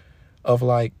way of,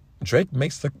 like, Drake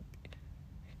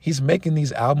he's making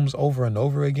these albums over and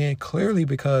over again, clearly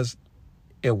because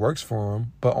it works for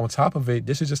him. But on top of it,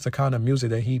 this is just the kind of music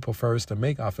that he prefers to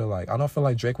make, I feel like. I don't feel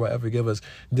like Drake will ever give us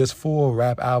this full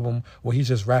rap album where he's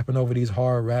just rapping over these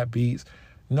hard rap beats.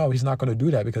 No, he's not going to do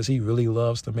that because he really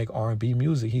loves to make R&B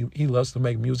music. He loves to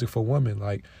make music for women,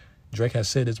 like Drake has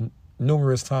said it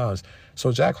numerous times.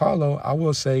 So Jack Harlow, I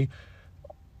will say,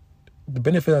 the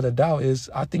benefit of the doubt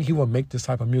is I think he will make this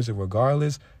type of music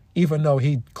regardless, even though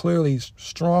he clearly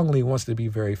strongly wants to be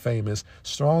very famous,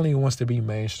 strongly wants to be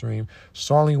mainstream,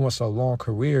 strongly wants a long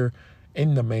career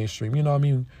in the mainstream. You know what I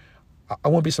mean? I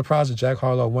wouldn't be surprised if Jack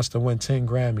Harlow wants to win 10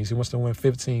 Grammys. He wants to win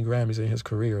 15 Grammys in his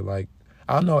career. Like,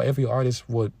 I know every artist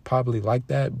would probably like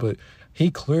that, but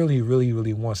he clearly really,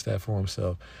 really wants that for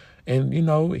himself. And,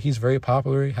 he's very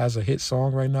popular. He has a hit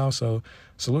song right now. So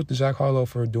salute to Jack Harlow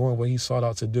for doing what he sought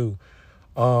out to do.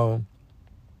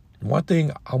 One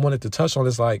thing I wanted to touch on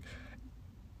is, like,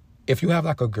 if you have,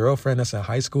 like, a girlfriend that's in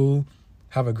high school,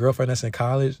 have a girlfriend that's in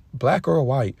college, black or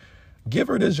white, give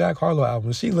her this Jack Harlow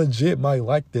album. She legit might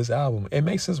like this album. It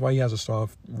makes sense why he has a strong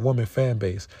woman fan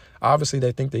base. Obviously,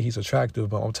 they think that he's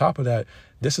attractive, but on top of that,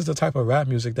 this is the type of rap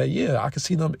music that, I can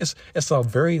see them. It's a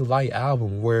very light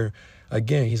album where,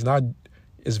 again,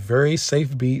 it's very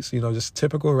safe beats, just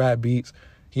typical rap beats.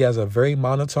 He has a very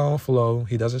monotone flow.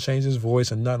 He doesn't change his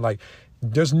voice and nothing. Like,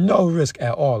 there's no risk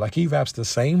at all. Like, he raps the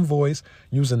same voice,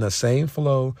 using the same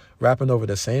flow, rapping over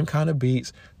the same kind of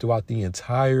beats throughout the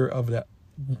entire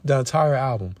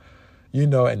album.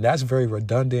 And that's very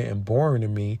redundant and boring to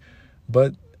me.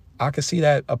 But I could see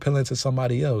that appealing to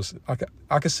somebody else.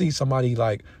 I could see somebody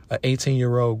like an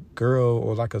 18-year-old girl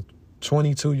or like a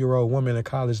 22-year-old woman in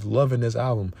college loving this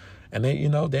album. And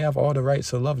they have all the rights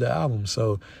to love the album.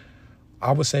 So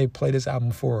I would say play this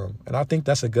album for him. And I think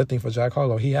that's a good thing for Jack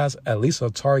Harlow. He has at least a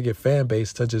target fan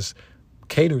base to just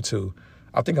cater to.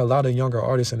 I think a lot of younger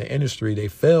artists in the industry, they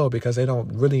fail because they don't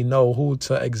really know who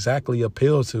to exactly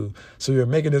appeal to. So you're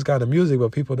making this kind of music,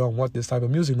 but people don't want this type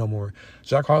of music no more.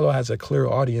 Jack Harlow has a clear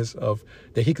audience of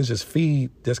that he could just feed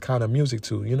this kind of music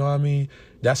to. You know what I mean?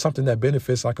 That's something that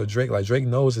benefits like a Drake. Like Drake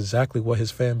knows exactly what his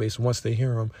fan base wants to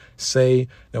hear him say.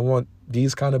 They want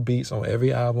these kind of beats on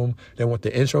every album. They want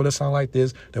the intro to sound like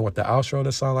this. They want the outro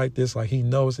to sound like this. Like he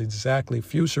knows exactly.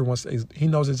 He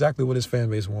knows exactly what his fan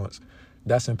base wants.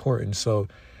 That's important. So,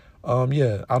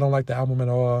 yeah, I don't like the album at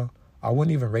all. I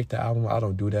wouldn't even rate the album. I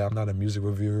don't do that. I'm not a music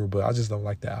reviewer, but I just don't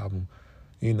like the album.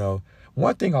 You know,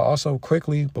 one thing I also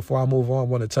quickly, before I move on,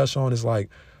 want to touch on is like,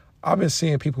 I've been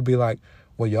seeing people be like,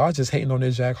 well, y'all just hating on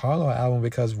this Jack Harlow album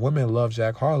because women love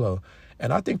Jack Harlow.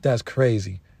 And I think that's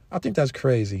crazy. I think that's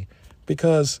crazy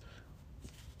because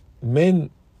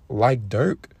men like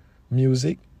Dirk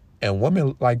music and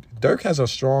women like Dirk has a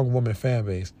strong woman fan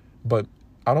base, but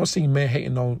I don't see men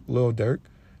hating on Lil Durk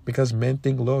because men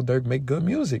think Lil Durk make good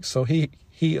music. So he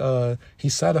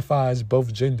satisfies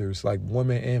both genders, like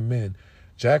women and men.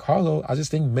 Jack Harlow, I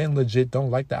just think men legit don't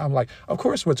like that. I'm like, of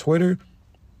course with Twitter,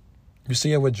 you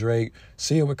see it with Drake,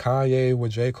 see it with Kanye,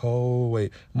 with J. Cole,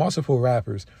 with multiple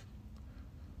rappers.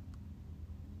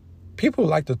 People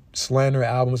like to slander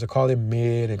albums and call it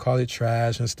mid and call it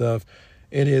trash and stuff.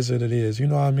 It is what it is. You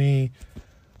know what I mean?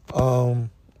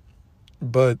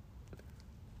 But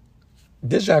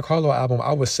this Jack Harlow album,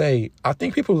 I would say, I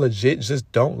think people legit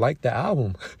just don't like the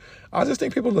album. I just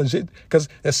think people legit, because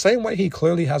the same way he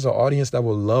clearly has an audience that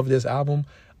will love this album,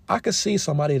 I could see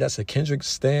somebody that's a Kendrick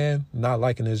stan not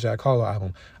liking this Jack Harlow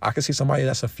album. I could see somebody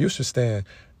that's a Future stan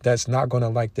that's not going to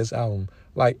like this album.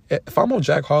 Like, if I'm on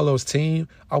Jack Harlow's team,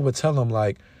 I would tell him,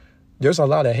 like, there's a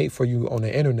lot of hate for you on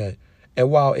the internet.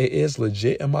 And while it is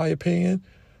legit, in my opinion,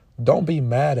 don't be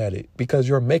mad at it because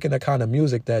you're making the kind of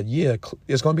music that, yeah,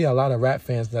 there's going to be a lot of rap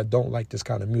fans that don't like this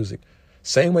kind of music.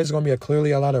 Same way there's going to be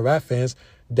clearly a lot of rap fans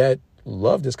that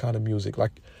love this kind of music.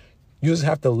 Like, you just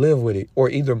have to live with it or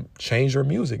either change your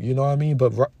music, you know what I mean?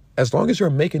 But as long as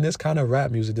you're making this kind of rap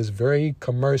music, this very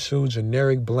commercial,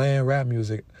 generic, bland rap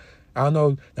music, I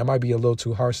know that might be a little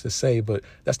too harsh to say, but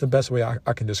that's the best way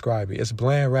I can describe it. It's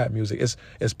bland rap music.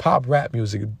 It's pop rap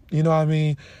music. You know what I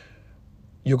mean?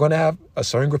 You're going to have a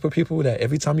certain group of people that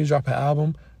every time you drop an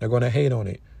album, they're going to hate on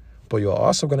it. But you're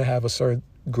also going to have a certain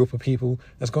group of people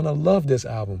that's going to love this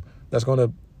album, that's going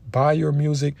to buy your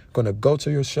music, going to go to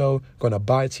your show, going to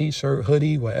buy a t-shirt,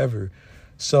 hoodie, whatever.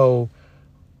 So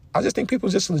I just think people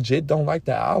just legit don't like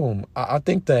the album. I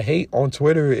think the hate on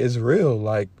Twitter is real.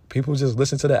 Like, people just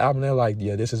listen to the album, they're like,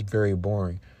 yeah, this is very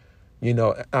boring. You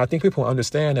know, I think people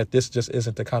understand that this just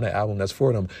isn't the kind of album that's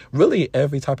for them. Really,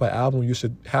 every type of album, you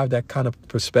should have that kind of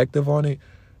perspective on it.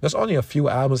 There's only a few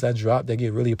albums that drop that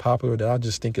get really popular that I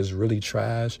just think is really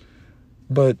trash.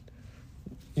 But,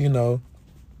 you know,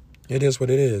 it is what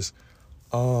it is.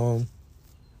 Hold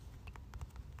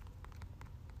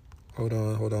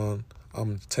on.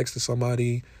 I'm texting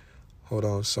somebody. Hold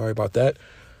on. Sorry about that.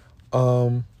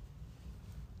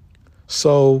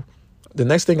 So the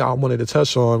next thing I wanted to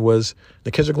touch on was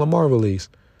the Kendrick Lamar release.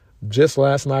 Just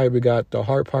last night, we got the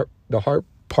Heart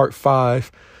Part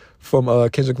 5 from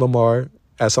Kendrick Lamar.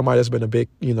 As somebody that's been a big,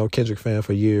 Kendrick fan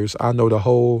for years, I know the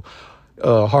whole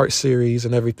Heart series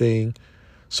and everything.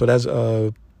 So that's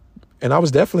and I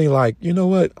was definitely like, you know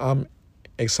what? I'm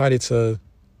excited to,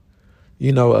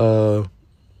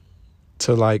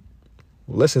 to like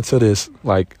listen to this.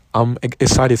 Like, I'm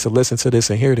excited to listen to this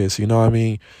and hear this. You know what I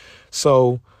mean?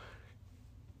 So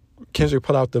Kendrick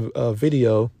put out the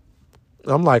video.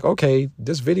 I'm like, okay,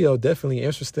 this video definitely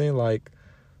interesting. Like,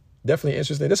 definitely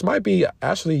interesting. This might be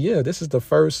actually, this is the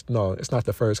first. No, it's not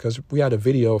the first because we had a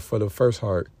video for the first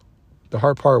Heart, the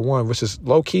Heart Part 1, which is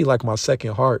low key like my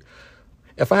second Heart.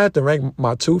 If I had to rank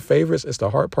my two favorites, it's the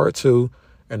Heart Part 2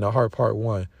 and the Heart Part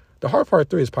 1. The Heart Part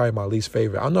 3 is probably my least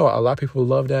favorite. I know a lot of people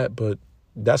love that, but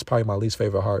that's probably my least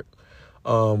favorite Heart.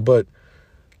 But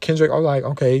Kendrick, I'm like,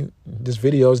 okay, this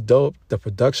video is dope. The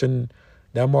production,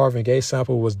 that Marvin Gaye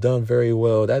sample was done very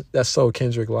well. That's so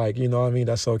Kendrick-like, you know what I mean?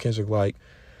 That's so Kendrick-like.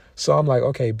 So I'm like,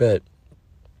 okay, bet.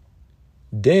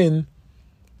 Then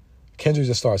Kendrick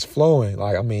just starts flowing.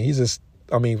 Like,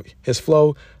 his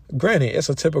flow, granted, it's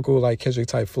a typical, like,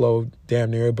 Kendrick-type flow, damn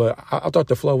near, but I thought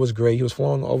the flow was great. He was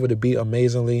flowing over the beat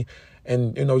amazingly.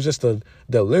 And, just the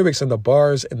lyrics and the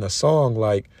bars in the song,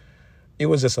 like, it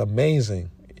was just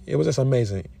amazing. It was just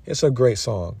amazing. It's a great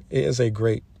song. It is a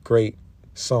great, great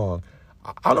song.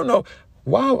 I don't know.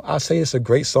 While I say it's a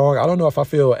great song, I don't know if I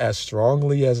feel as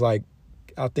strongly as, like,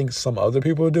 I think some other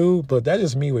people do, but that's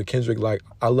just me with Kendrick. Like,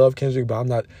 I love Kendrick, but I'm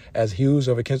not as huge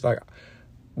of a Kendrick. Like,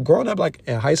 growing up, like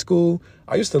in high school,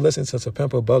 I used to listen to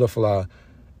Pimp a Butterfly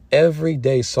every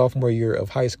day sophomore year of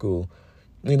high school.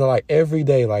 You know, like every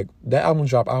day, like that album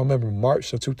dropped, I remember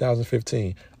March of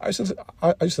 2015. I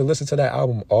used to listen to that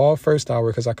album all first hour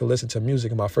because I could listen to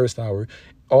music in my first hour,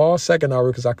 all second hour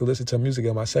because I could listen to music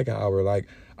in my second hour. Like,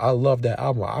 I love that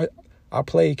album. I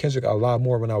played Kendrick a lot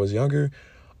more when I was younger,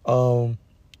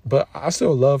 but I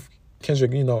still love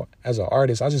Kendrick, you know, as an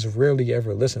artist. I just rarely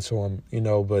ever listen to him, you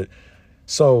know, but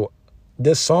so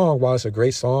this song, while it's a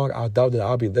great song, I doubt that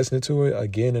I'll be listening to it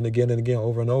again and again and again,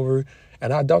 over and over.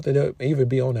 And I doubt that it'll even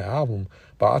be on the album.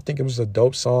 But I think it was a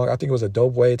dope song. I think it was a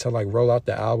dope way to like roll out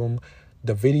the album.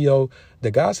 The video,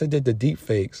 the guys that did the deep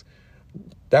fakes,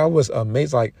 that was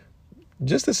amazing. Like,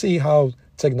 just to see how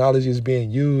technology is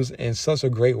being used in such a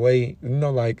great way, you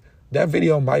know, like that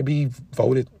video might be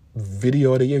voted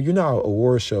video of the year. You know how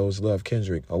award shows love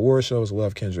Kendrick. Award shows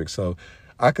love Kendrick. So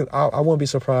I wouldn't be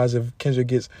surprised if Kendrick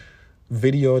gets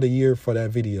video of the year for that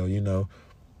video, you know.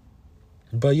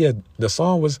 But yeah, the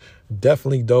song was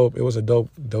definitely dope. It was a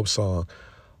dope song.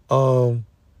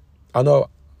 I know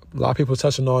a lot of people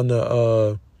touching on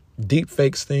the deep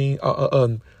fakes thing.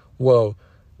 Well,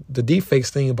 the deep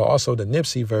fakes thing, but also the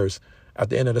Nipsey verse at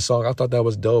the end of the song. I thought that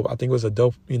was dope. I think it was a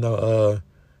dope, you know,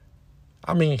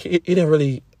 I mean, he didn't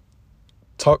really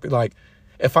talk, like,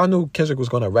 if I knew Kendrick was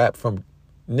going to rap from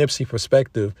Nipsey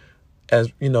perspective, as,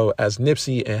 you know, as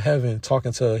Nipsey in heaven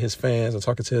talking to his fans and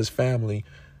talking to his family,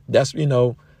 that's, you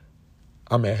know,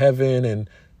 I'm in heaven and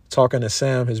talking to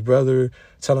Sam, his brother,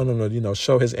 telling him to, you know,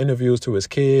 show his interviews to his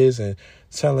kids and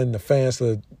telling the fans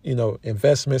to, you know,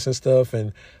 investments and stuff,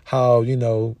 and how, you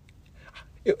know,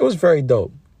 it was very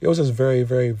dope. It was just very,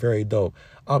 very, very dope.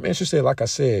 I'm interested, like I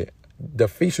said, the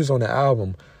features on the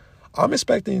album. I'm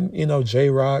expecting, you know,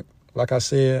 J-Rock, like I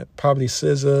said, probably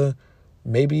SZA,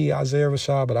 maybe Isaiah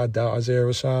Rashad, but I doubt Isaiah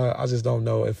Rashad. I just don't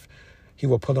know if he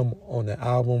will put him on the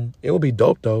album. It would be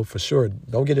dope, though, for sure.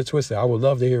 Don't get it twisted. I would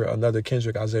love to hear another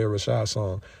Kendrick, Isaiah Rashad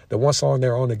song. The one song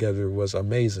they're on together was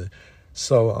amazing.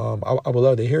 So I would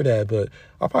love to hear that, but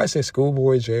I'll probably say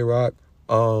Schoolboy, J-Rock.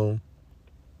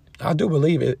 I do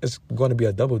believe it's going to be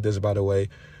a double disc, by the way.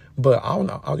 But I don't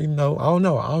know. I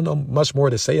don't know much more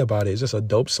to say about it. It's just a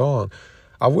dope song.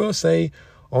 I will say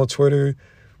on Twitter,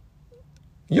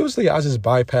 usually I just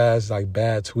bypass like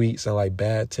bad tweets and like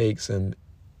bad takes and,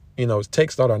 you know,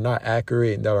 takes that are not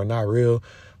accurate and that are not real.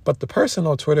 But the person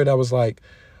on Twitter that was like,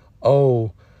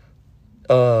 oh,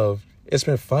 it's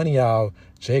been funny how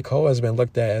J. Cole has been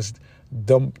looked at as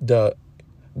the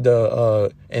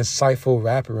insightful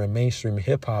rapper in mainstream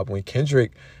hip hop when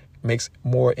Kendrick makes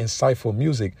more insightful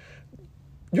music.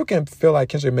 You can feel like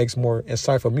Kendrick makes more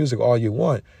insightful music all you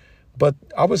want, but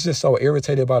I was just so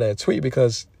irritated by that tweet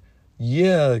because,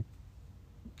 yeah,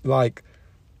 like,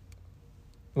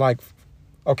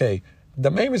 okay, the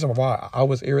main reason why I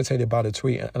was irritated by the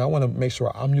tweet, and I want to make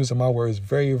sure I'm using my words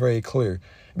very, very clear,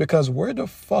 because where the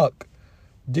fuck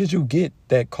did you get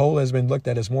that Cole has been looked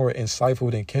at as more insightful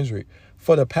than Kendrick?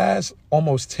 For the past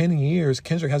almost 10 years,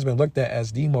 Kendrick has been looked at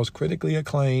as the most critically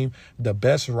acclaimed, the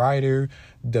best writer,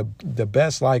 the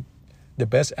best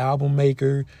album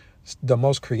maker, the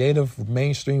most creative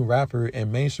mainstream rapper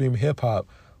in mainstream hip hop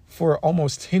for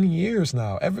almost 10 years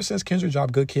now. Ever since Kendrick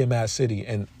dropped Good Kid, Mad City,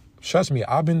 and trust me,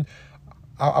 I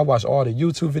watch all the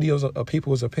YouTube videos of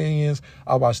people's opinions.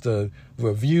 I watch the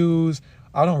reviews.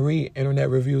 I don't read internet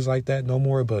reviews like that no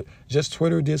more, but just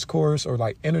Twitter discourse or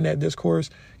like internet discourse,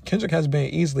 Kendrick has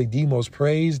been easily the most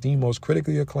praised, the most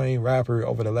critically acclaimed rapper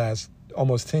over the last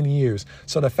almost 10 years.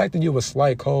 So the fact that you would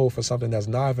slight Cole for something that's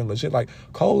not even legit, like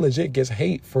Cole legit gets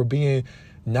hate for being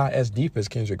not as deep as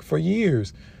Kendrick for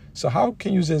years. So how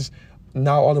can you just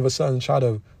now all of a sudden try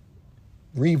to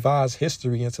revise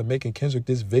history into making Kendrick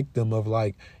this victim of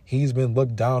like he's been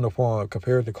looked down upon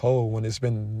compared to Cole when it's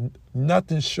been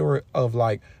nothing short of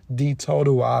like the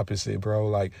total opposite, bro?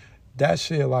 Like that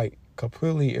shit like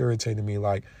completely irritated me.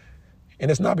 Like,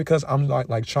 and it's not because I'm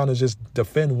like trying to just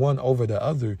defend one over the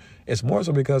other. It's more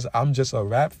so because I'm just a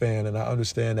rap fan and I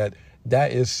understand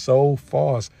that is so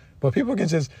false. But people can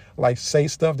just like say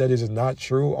stuff that is just not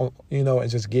true, you know,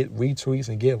 and just get retweets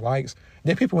and get likes.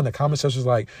 Then people in the comment sections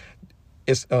like,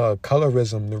 it's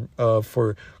colorism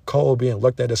for Cole being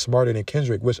looked at as smarter than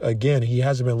Kendrick, which, again, he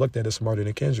hasn't been looked at as smarter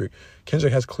than Kendrick.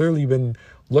 Kendrick has clearly been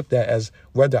looked at as,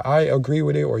 whether I agree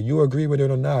with it or you agree with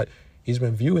it or not, he's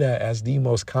been viewed as the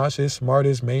most conscious,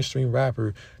 smartest mainstream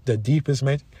rapper, the deepest.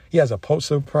 He has a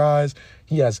Pulitzer Prize.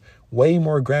 He has way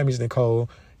more Grammys than Cole.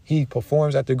 he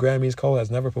performs at the Grammys. Cole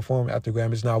has never performed at the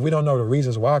Grammys. Now, we don't know the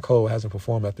reasons why Cole hasn't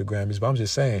performed at the Grammys, but I'm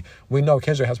just saying, we know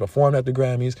Kendrick has performed at the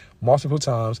Grammys multiple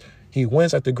times. He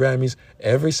wins at the Grammys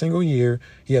every single year.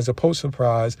 He has a Pulitzer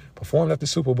Prize, performed at the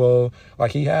Super Bowl.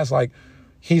 Like,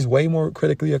 he's way more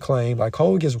critically acclaimed. Like,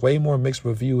 Cole gets way more mixed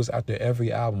reviews after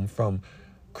every album, from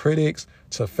critics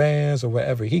to fans or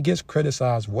whatever. He gets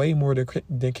criticized way more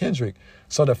than Kendrick.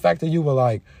 So the fact that you were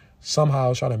like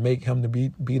somehow trying to make him to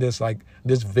be this like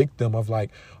this victim of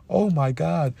like, oh my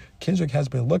God, Kendrick has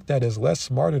been looked at as less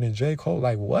smarter than J. Cole.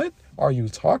 Like, what are you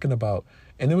talking about?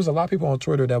 And there was a lot of people on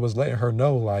Twitter that was letting her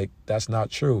know like that's not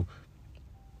true.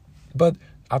 But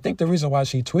I think the reason why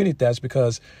she tweeted that is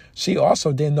because she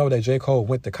also didn't know that J. Cole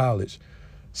went to college.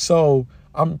 So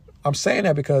I'm saying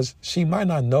that because she might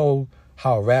not know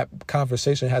how rap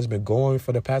conversation has been going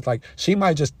for the past. Like, she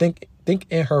might just think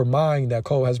in her mind that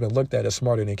Cole has been looked at as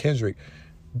smarter than Kendrick,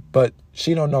 but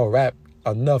she don't know rap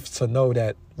enough to know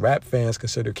that rap fans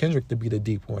consider Kendrick to be the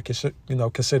deep one.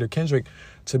 Consider Kendrick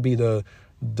to be the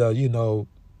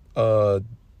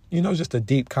just a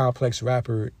deep, complex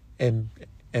rapper in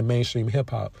mainstream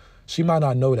hip hop. She might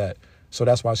not know that, so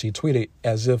that's why she tweeted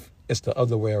as if it's the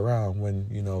other way around. When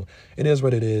it is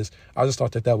what it is. I just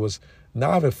thought that was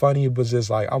not even funny, but just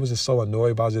like I was just so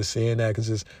annoyed by just seeing that, because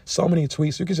there's so many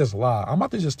tweets you could just lie. I'm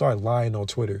about to just start lying on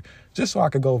Twitter just so I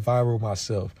could go viral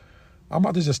myself. I'm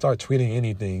about to just start tweeting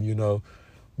anything,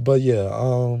 But yeah,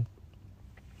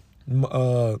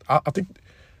 I think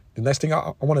the next thing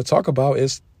I want to talk about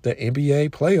is the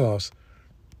NBA playoffs.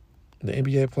 The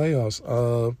NBA playoffs.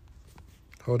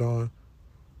 Hold on.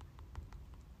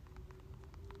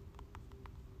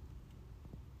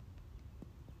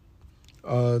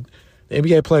 The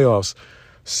NBA playoffs.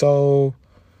 So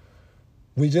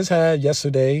we just had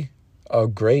yesterday a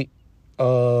great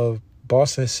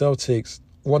Boston Celtics.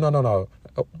 Well, no.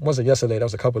 It wasn't yesterday. That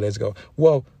was a couple days ago.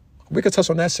 Well, we could touch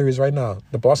on that series right now.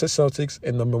 The Boston Celtics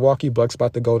and the Milwaukee Bucks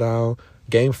about to go down.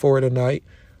 Game 4 tonight.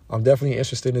 I'm definitely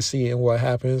interested in seeing what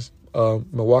happens.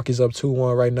 Milwaukee's up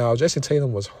 2-1 right now. Jason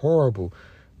Tatum was horrible.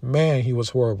 Man, he was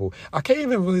horrible. I can't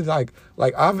even really like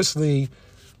obviously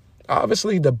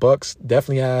the Bucks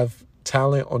definitely have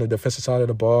talent on the defensive side of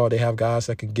the ball. They have guys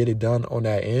that can get it done on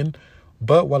that end.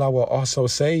 But what I will also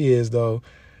say is, though,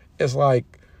 it's like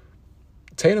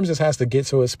Tatum just has to get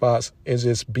to his spots and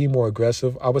just be more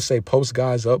aggressive. I would say post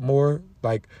guys up more.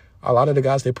 Like, a lot of the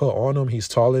guys they put on him, he's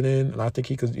taller than, and I think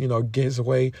he could, get his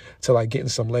way to like getting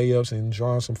some layups and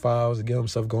drawing some fouls and get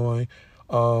himself going.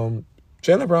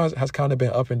 Jaylen Brown has kind of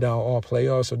been up and down all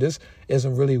playoffs, so this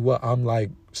isn't really what I'm like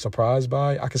surprised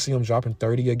by. I can see him dropping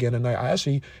 30 again tonight. I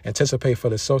actually anticipate for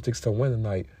the Celtics to win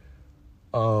tonight.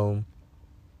 But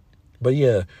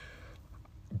yeah,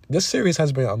 this series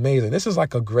has been amazing. This is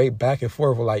like a great back and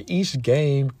forth. Like, each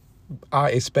game, I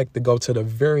expect to go to the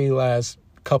very last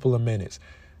couple of minutes.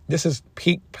 This is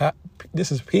peak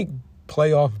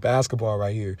playoff basketball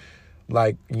right here.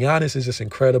 Like, Giannis is just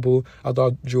incredible. I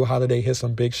thought Jrue Holiday hit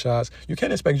some big shots. You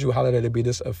can't expect Jrue Holiday to be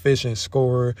this efficient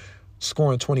scorer,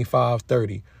 scoring 25,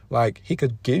 30. Like, he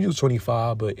could give you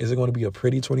 25, but is it going to be a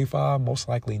pretty 25? Most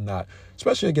likely not,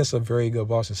 especially against a very good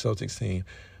Boston Celtics team.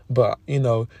 But,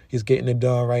 he's getting it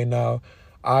done right now.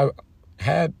 I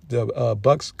had the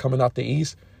Bucks coming out the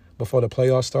East before the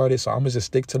playoffs started, so I'm going to just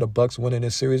stick to the Bucks winning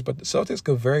this series. But the Celtics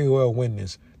could very well win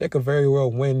this. They could very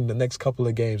well win the next couple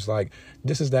of games. Like,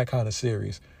 this is that kind of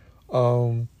series.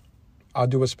 I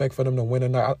do expect for them to win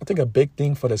tonight. I think a big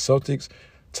thing for the Celtics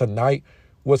tonight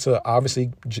was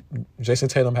obviously Jason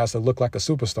Tatum has to look like a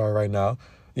superstar right now.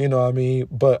 You know what I mean?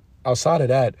 But outside of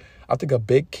that, I think a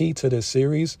big key to this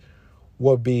series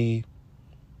would be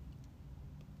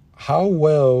how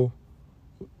well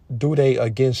do they,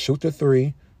 again, shoot the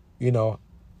three. On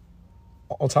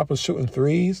top of shooting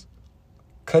threes,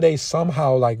 could they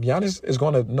somehow, like, Giannis is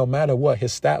going to, no matter what,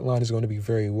 his stat line is going to be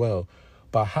very well.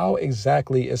 But how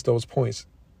exactly is those points,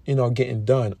 getting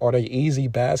done? Are they easy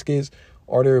baskets?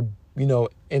 Are they,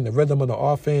 in the rhythm of the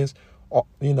offense? Or,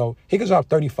 he could drop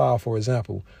 35, for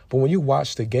example. But when you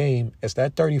watch the game, is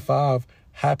that 35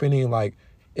 happening, like,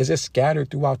 is it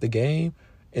scattered throughout the game?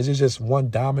 Is it just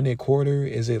one dominant quarter?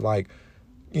 Is it like,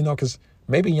 because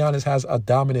maybe Giannis has a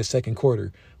dominant second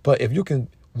quarter, but if you can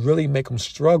really make him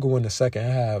struggle in the second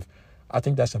half, I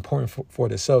think that's important for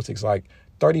the Celtics. Like,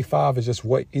 35 is just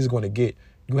what he's going to get.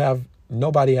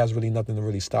 Nobody has really nothing to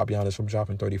really stop Giannis from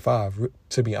dropping 35,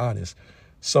 to be honest.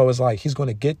 So it's like he's going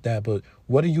to get that, but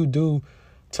what do you do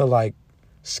to, like,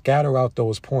 scatter out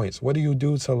those points? What do you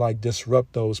do to like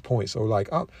disrupt those points? Or like,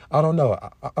 I don't know.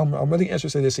 I'm really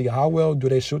interested to see how well do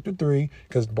they shoot the three,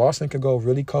 because Boston could go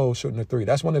really cold shooting the three.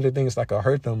 That's one of the things that could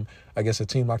hurt them against a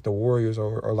team like the Warriors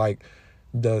or like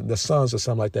the Suns or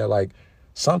something like that. Like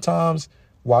sometimes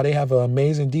while they have an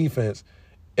amazing defense,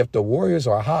 if the Warriors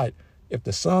are hot, if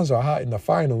the Suns are hot in the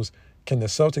finals, can the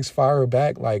Celtics fire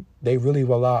back? Like they really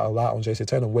rely a lot on Jason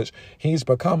Tatum, which he's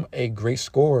become a great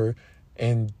scorer.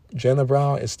 And Jaylen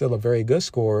Brown is still a very good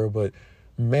scorer, but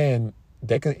man,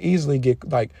 they can easily get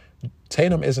like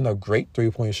Tatum isn't a great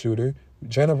three-point shooter.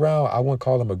 Jaylen Brown, I wouldn't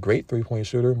call him a great three-point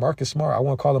shooter. Marcus Smart, I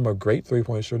wouldn't call him a great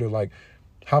three-point shooter. Like,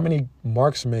 how many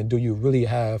marksmen do you really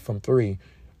have from three?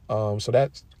 So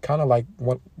that's kind of like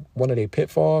one of their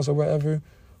pitfalls or whatever.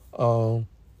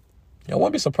 I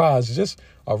wouldn't be surprised. Just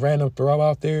a random throw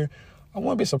out there. I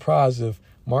wouldn't be surprised if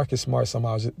Marcus Smart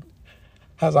somehow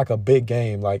has like a big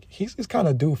game. Like he's kind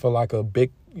of due for like a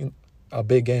big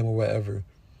game or whatever.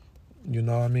 You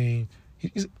know what I mean?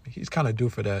 He's kind of due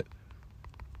for that.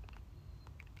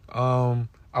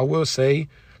 I will say,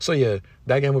 so yeah,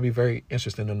 that game will be very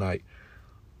interesting tonight.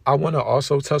 I want to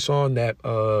also touch on that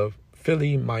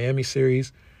Philly-Miami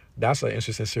series. That's an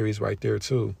interesting series right there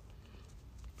too.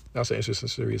 That's an interesting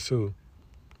series too.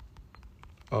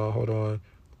 Hold on.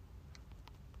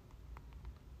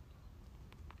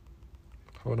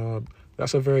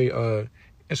 That's a very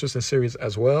interesting series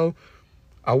as well.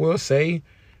 I will say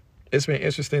it's been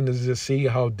interesting to just see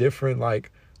how different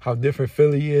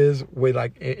Philly is with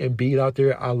like Embiid out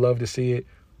there. I love to see it.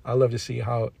 I love to see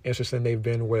how interesting they've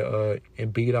been with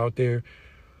Embiid out there.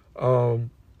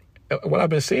 What I've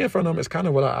been seeing from them is kind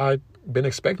of what I've been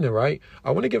expecting, right?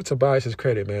 I want to give Tobias his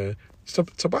credit, man. So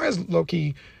Tobias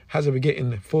low-key hasn't been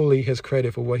getting fully his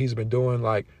credit for what he's been doing.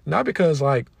 Like, not because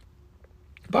like,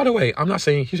 by the way, I'm not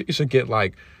saying he should get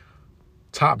like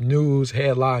top news,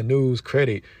 headline news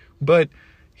credit, but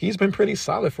he's been pretty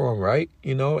solid for him, right?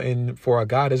 You know, and for a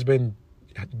guy that's been,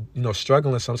 you know,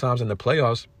 struggling sometimes in the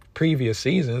playoffs previous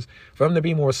seasons, for him to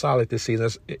be more solid this season,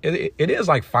 it is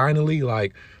like finally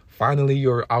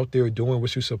you're out there doing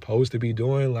what you're supposed to be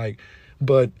doing. Like,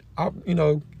 but I'll, you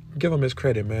know, give him his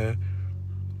credit, man.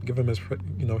 Give him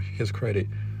his credit.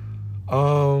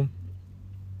 I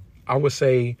would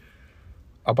say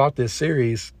about this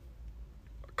series,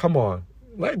 come on,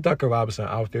 let Duncan Robinson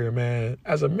out there, man.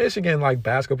 As a Michigan like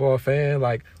basketball fan,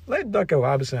 like let Duncan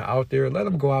Robinson out there. Let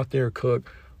him go out there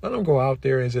cook. Let him go out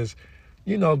there and just,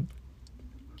 you know,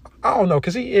 I don't know,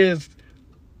 because he is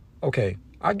okay.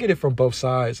 I get it from both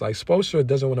sides. Like Spoelstra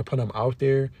doesn't want to put him out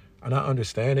there, and I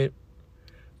understand it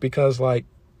because like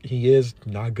he is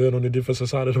not good on the defensive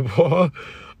side of the ball.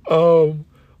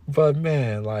 But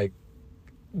man, like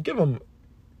give him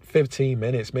 15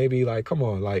 minutes, maybe. Like, come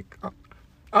on, like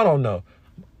I don't know.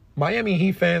 Miami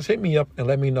Heat fans, hit me up and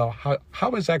let me know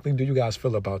how exactly do you guys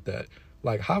feel about that?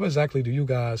 Like, how exactly do you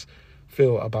guys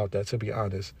feel about that, to be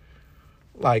honest?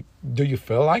 Like, do you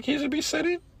feel like he should be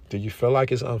sitting? Do you feel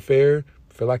like it's unfair?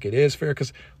 Feel like it is fair?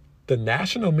 Because the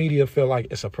national media feel like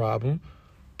it's a problem,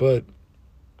 but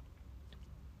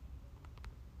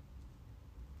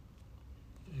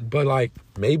like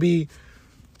maybe,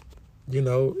 you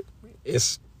know,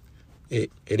 it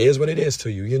is what it is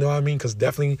to you. You know what I mean? Because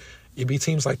definitely it'd be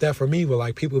teams like that for me where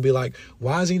like people be like,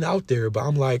 why is he not out there? But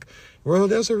I'm like, well,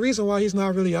 there's a reason why he's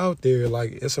not really out there.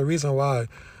 Like, it's a reason why,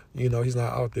 you know, he's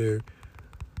not out there.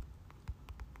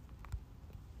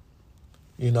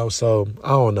 You know, so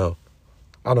I don't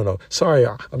know. Sorry,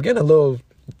 I'm getting a little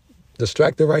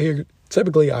distracted right here.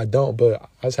 Typically I don't, but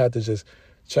I just had to just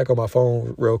check on my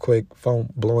phone real quick, phone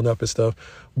blowing up and stuff.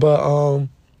 But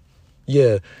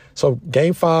yeah, so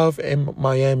Game 5 in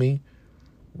Miami,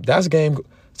 that's game.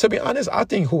 To be honest, I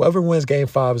think whoever wins Game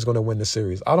 5 is going to win the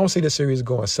series. I don't see the series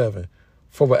going 7.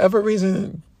 For whatever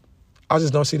reason, I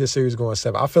just don't see the series going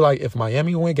 7. I feel like if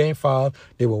Miami win Game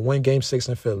 5, they will win Game 6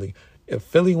 in Philly. If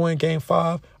Philly win Game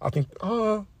 5, I think,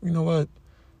 you know what?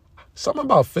 Something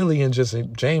about Philly and just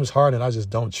James Harden, I just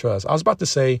don't trust. I was about to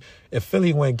say, if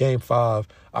Philly win Game 5,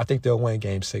 I think they'll win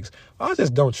Game 6. I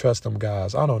just don't trust them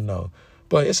guys. I don't know.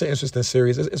 But it's an interesting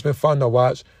series. It's been fun to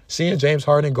watch. Seeing James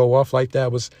Harden go off like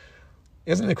that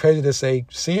isn't it crazy to say,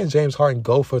 seeing James Harden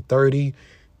go for 30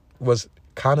 was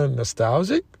kind of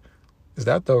nostalgic? Is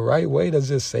that the right way to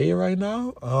just say it right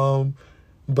now?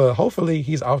 But hopefully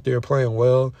he's out there playing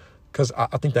well, because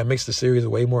I think that makes the series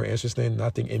way more interesting. And I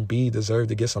think Embiid deserved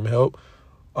to get some help.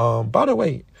 By the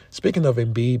way, speaking of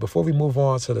Embiid, before we move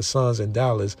on to the Suns and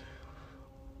Dallas,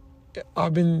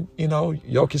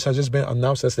 Jokic has just been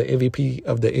announced as the MVP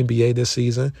of the NBA this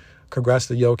season. Congrats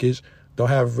to Jokic. Don't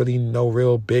have really no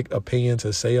real big opinion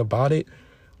to say about it.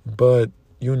 But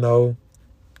you know,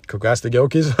 congrats to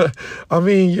Jokic. I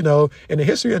mean, you know, in the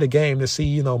history of the game, to see,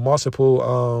 you know,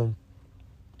 multiple,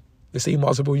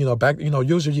 back, you know,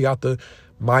 usually you got the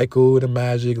Michael, the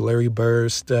Magic, Larry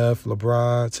Bird, Steph,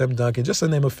 LeBron, Tim Duncan, just to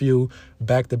name a few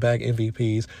back-to-back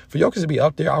MVPs. For Jokic to be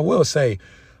up there, I will say,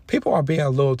 people are being a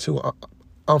little too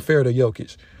unfair to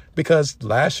Jokic, because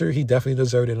last year he definitely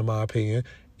deserved it, in my opinion.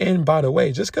 And by the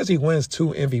way, just because he wins 2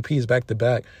 MVPs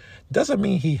back-to-back doesn't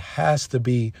mean he has to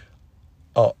be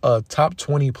a top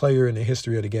 20 player in the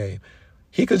history of the game.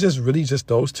 He could just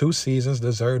those 2 seasons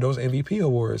deserve those MVP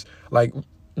awards. Like,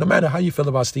 no matter how you feel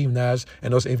about Steve Nash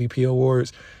and those MVP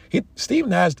awards, Steve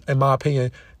Nash, in my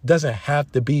opinion, doesn't have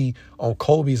to be on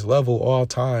Kobe's level all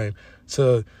time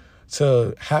to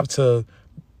have to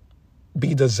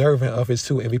be deserving of his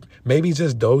 2 MVP. Maybe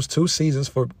just those 2 seasons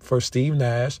for Steve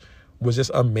Nash was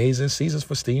just amazing seasons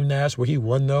for Steve Nash where he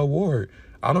won the award.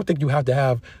 I don't think you have to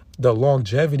have the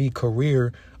longevity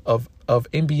career of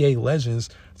NBA legends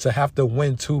to have to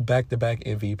win 2 back-to-back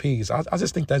MVPs. I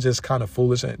just think that's just kind of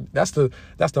foolish. And that's the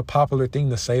popular thing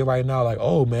to say right now. Like,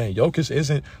 oh man, Jokic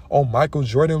isn't on Michael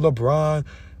Jordan, LeBron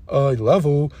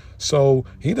level, so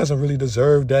he doesn't really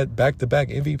deserve that back-to-back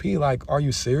MVP. Like, are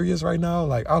you serious right now?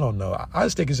 Like, I don't know. I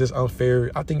just think it's just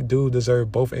unfair. I think dude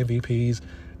deserved both MVPs.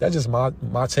 That's just my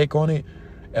take on it.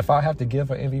 If I have to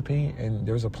give an MVP and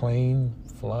there's a plane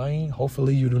flying,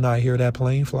 hopefully you do not hear that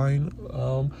plane flying.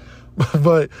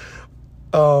 But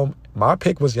my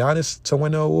pick was Giannis to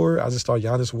win the award. I just thought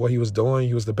Giannis, what he was doing,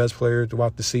 he was the best player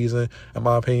throughout the season, in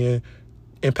my opinion.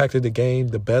 Impacted the game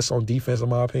the best on defense, in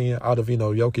my opinion, out of, you know,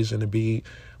 Jokic and Embiid.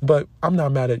 But I'm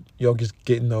not mad at Jokic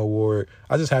getting the award.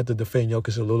 I just had to defend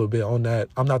Jokic a little bit on that.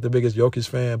 I'm not the biggest Jokic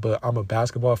fan, but I'm a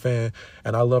basketball fan,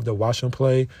 and I love to watch him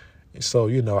play. So,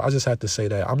 you know, I just had to say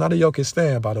that. I'm not a Jokic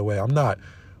fan, by the way. I'm not.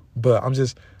 But I'm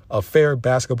just a fair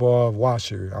basketball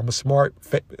watcher. I'm a smart,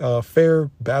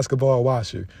 fair basketball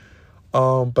watcher.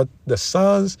 But the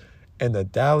Suns and the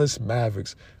Dallas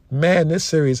Mavericks, man, this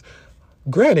series,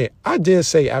 granted, I did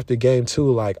say after game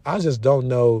 2, like, I just don't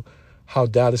know how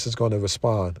Dallas is going to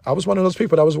respond. I was one of those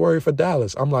people that was worried for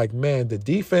Dallas. I'm like, man, the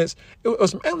defense, it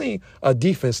was mainly a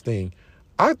defense thing.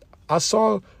 I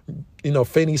saw, you know,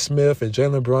 Finney Smith and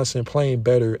Jalen Brunson playing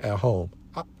better at home.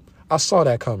 I saw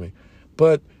that coming.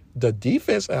 But the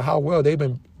defense and how well they've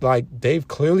been, like, they've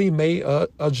clearly made an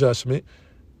adjustment.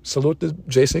 Salute to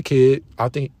Jason Kidd. I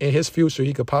think in his future,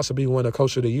 he could possibly win a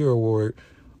Coach of the Year award.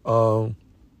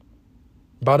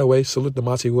 By the way, salute to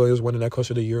Monty Williams winning that Coach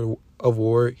of the Year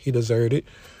award. He deserved it.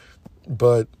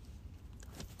 But,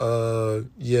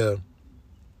 yeah.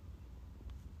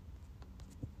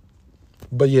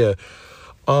 But, yeah.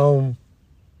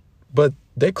 But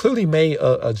they clearly made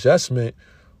an adjustment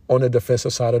on the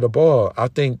defensive side of the ball. I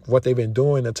think what they've been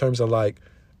doing in terms of, like,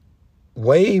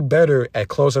 way better at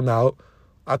closing out.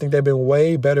 I think they've been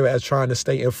way better at trying to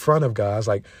stay in front of guys.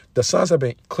 Like, the Suns have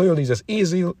been clearly just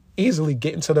easily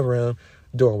getting to the rim,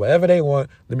 doing whatever they want.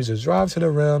 Let me just drive to the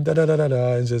rim,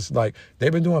 and just, like,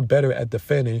 they've been doing better at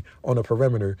defending on the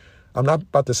perimeter. I'm not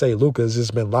about to say Luka's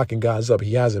just been locking guys up.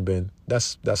 He hasn't been.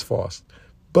 That's false.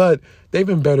 But they've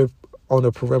been better on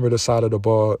the perimeter side of the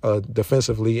ball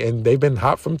defensively, and they've been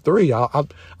hot from 3.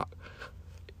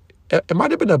 It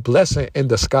might have been a blessing in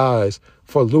disguise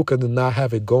for Luka to not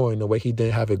have it going the way he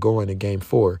didn't have it going in Game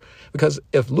 4. Because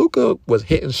if Luka was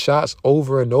hitting shots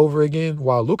over and over again,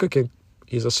 while Luka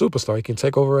he's a superstar, he can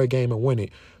take over a game and win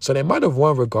it. So they might have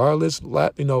won regardless,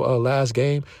 last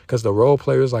game, because the role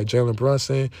players like Jalen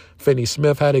Brunson, Finney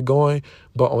Smith had it going.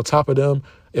 But on top of them,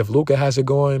 if Luka has it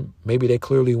going, maybe they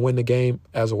clearly win the game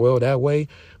as well that way.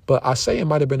 But I say it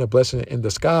might have been a blessing in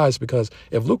disguise, because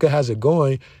if Luka has it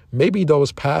going, maybe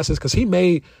those passes, because he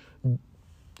made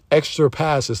extra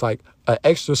passes, like an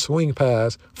extra swing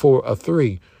pass for a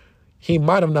 3. He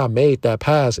might have not made that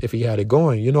pass if he had it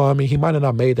going. You know what I mean? He might have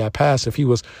not made that pass if he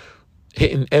was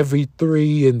hitting every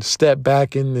 3 and step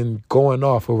back and going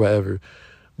off or whatever.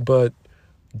 But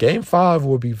Game 5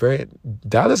 will be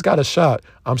Dallas got a shot.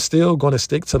 I'm still going to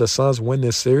stick to the Suns win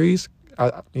this series.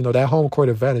 That home court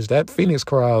advantage, that Phoenix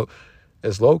crowd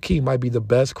is low-key might be the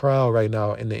best crowd right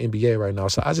now in the NBA right now.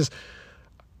 So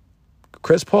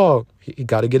Chris Paul, he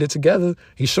got to get it together.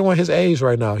 He's showing his age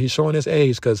right now. He's showing his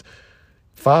age because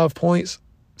 5 points,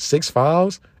 6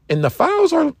 fouls, and the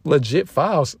fouls are legit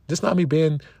fouls. This not me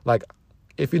being like,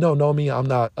 if you don't know me, I'm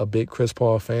not a big Chris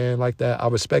Paul fan like that. I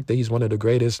respect that he's one of the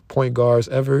greatest point guards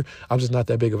ever. I'm just not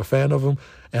that big of a fan of him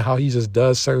and how he just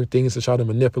does certain things to try to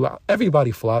manipulate.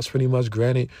 Everybody flops pretty much,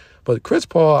 granted. But Chris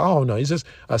Paul, I don't know. He's just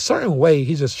a certain way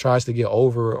he just tries to get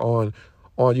over on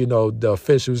the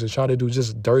officials and try to do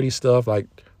just dirty stuff like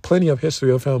plenty of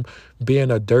history of him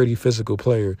being a dirty physical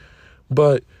player.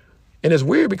 And it's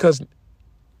weird because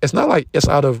it's not like it's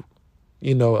out of,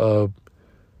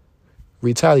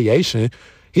 retaliation.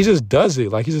 He just does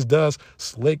it. Like, he just does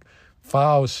slick,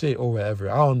 foul shit or whatever.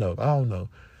 I don't know.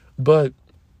 But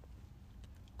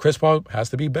Chris Paul has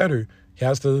to be better. He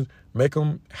has to make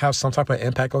him have some type of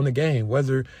impact on the game.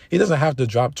 Whether he doesn't have to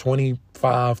drop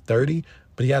 25, 30,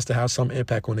 but he has to have some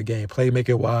impact on the game.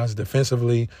 Playmaker-wise,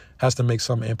 defensively, has to make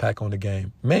some impact on the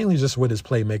game. Mainly just with his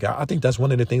playmaker. I think that's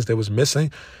one of the things that was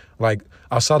missing. Like,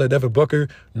 outside of Devin Booker,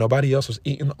 nobody else was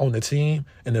eating on the team.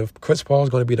 And if Chris Paul is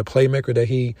going to be the playmaker that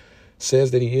he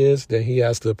says that he is, then he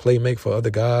has to play make for other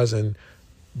guys and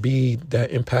be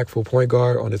that impactful point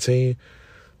guard on the team.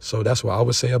 So that's what I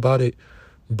would say about it.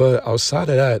 But outside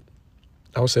of that,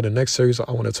 I would say the next series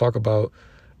I want to talk about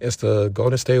is the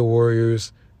Golden State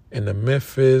Warriors and the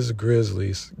Memphis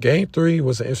Grizzlies. Game 3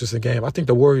 was an interesting game. I think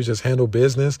the Warriors just handled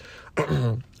business.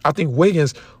 I think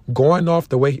Wiggins going off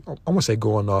the way, I won't say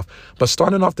going off, but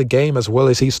starting off the game as well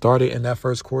as he started in that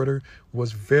first quarter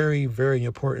was very, very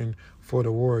important for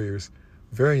the Warriors.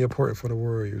 Very important for the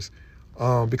Warriors.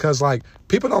 Because, like,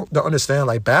 people don't understand,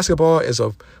 like, basketball is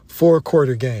a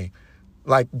 4-quarter game.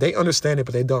 Like, they understand it,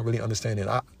 but they don't really understand it.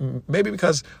 Maybe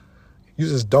because you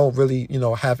just don't really,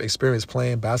 have experience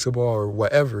playing basketball or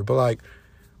whatever. But, like,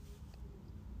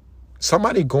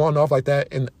 somebody going off like that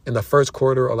in the first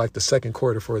quarter or, like, the second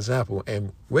quarter, for example,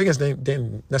 and Wiggins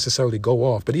didn't necessarily go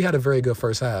off, but he had a very good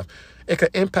first half. It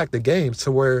could impact the game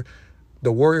to where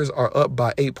the Warriors are up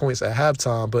by 8 points at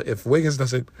halftime, but if Wiggins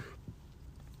doesn't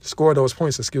score those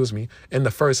points, in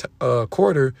the first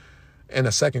quarter and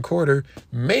the second quarter,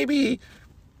 maybe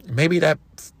that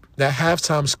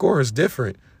halftime score is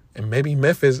different. And maybe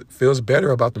Memphis feels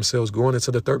better about themselves going into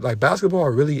the third. Like, basketball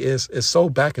really is so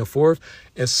back and forth.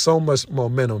 It's so much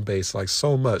momentum based, like,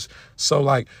 so much. So,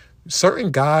 like,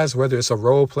 certain guys, whether it's a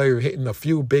role player hitting a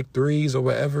few big threes or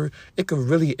whatever, it could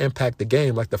really impact the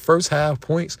game. Like, the first half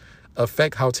points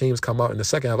affect how teams come out in the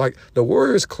second half. Like, the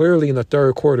Warriors clearly in the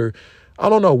third quarter, I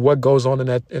don't know what goes on in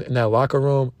that locker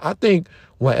room. I think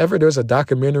whenever there's a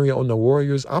documentary on the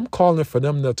Warriors, I'm calling for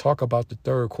them to talk about the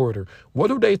third quarter. What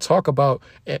do they talk about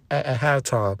at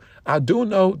halftime? I do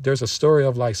know there's a story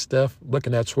of, like, Steph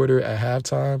looking at Twitter at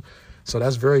halftime. So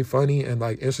that's very funny and,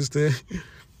 like, interesting.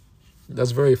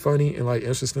 That's very funny and, like,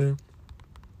 interesting.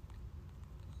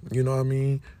 You know what I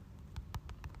mean?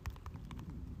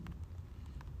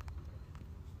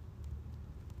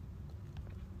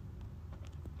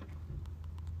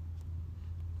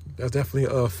 That's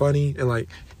definitely funny and, like,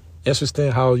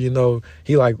 interesting how, he,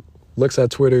 like, looks at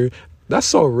Twitter. That's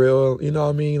so real, you know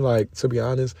what I mean? Like, to be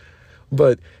honest.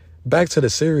 But back to the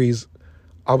series,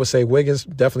 I would say Wiggins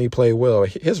definitely played well.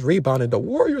 His rebounding, the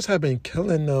Warriors have been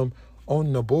killing them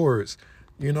on the boards.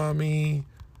 You know what I mean?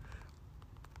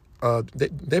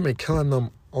 They've been killing them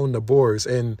on the boards,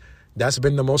 and that's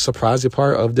been the most surprising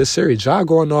part of this series. Ja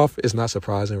going off is not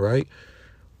surprising, right?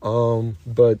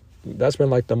 But that's been,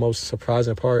 like, the most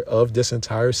surprising part of this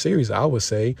entire series, I would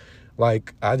say.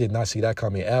 Like, I did not see that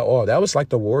coming at all. That was, like,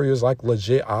 the Warriors, like,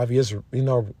 legit obvious,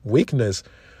 weakness.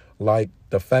 Like,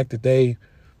 the fact that they,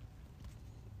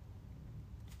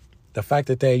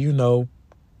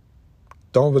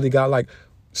 don't really got, like,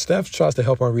 Steph tries to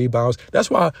help on rebounds. That's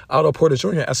why Otto Porter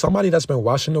Jr., as somebody that's been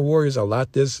watching the Warriors a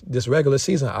lot this regular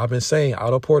season, I've been saying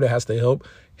Otto Porter has to help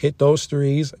hit those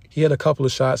threes. He had a couple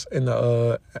of shots in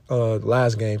the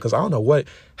last game because I don't know what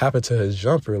happened to his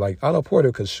jumper. Like, Otto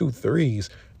Porter could shoot threes.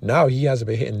 Now he hasn't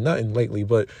been hitting nothing lately,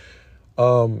 but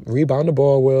rebound the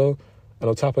ball well. And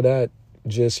on top of that,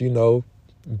 just,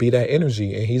 be that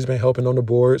energy. And he's been helping on the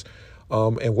boards.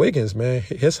 And Wiggins, man,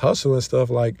 his hustle and stuff,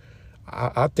 like,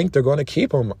 I think they're going to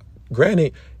keep him.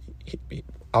 Granted,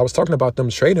 I was talking about them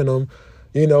trading him,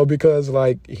 because,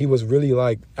 like, he was really,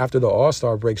 like, after the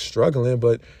All-Star break struggling.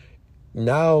 But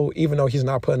now, even though he's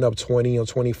not putting up 20 or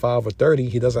 25 or 30,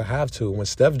 he doesn't have to. When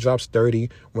Steph drops 30,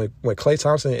 when Klay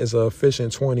Thompson is a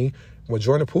efficient 20, when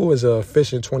Jordan Poole is a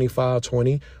efficient 25,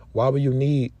 20, why would you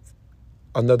need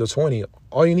another 20?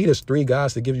 All you need is 3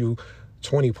 guys to give you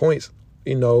 20 points,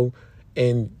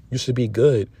 and you should be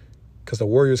good. Because the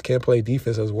Warriors can't play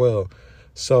defense as well.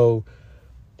 So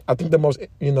I think the most,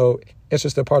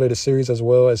 interesting part of the series as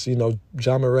well is,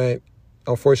 Ja Morant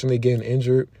unfortunately getting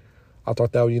injured. I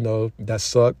thought that, that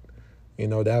sucked.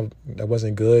 That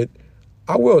wasn't good.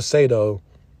 I will say, though,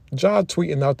 Ja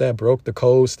tweeting out that broke the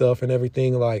code stuff and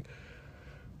everything, like,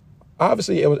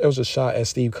 obviously it was a shot at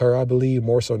Steve Kerr, I believe,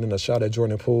 more so than a shot at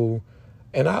Jordan Poole.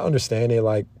 And I understand it,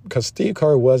 like, because Steve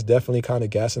Kerr was definitely kind of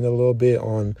gassing it a little bit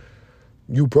on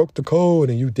you broke the code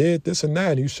and you did this and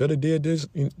that, and you should have did this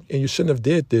and you shouldn't have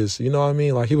did this. You know what I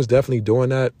mean? Like, he was definitely doing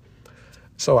that.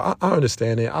 So I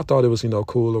understand it. I thought it was,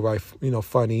 cool or right,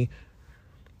 funny.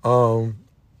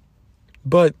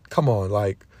 But come on,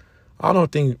 like, I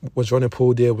don't think what Jordan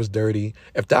Poole did was dirty.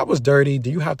 If that was dirty, do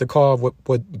you have to call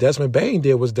what Desmond Bane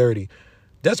did was dirty?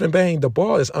 Desmond Bane, the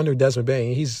ball is under Desmond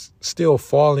Bane. He's still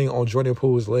falling on Jordan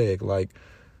Poole's leg. Like,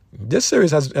 this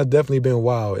series has definitely been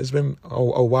wild. It's been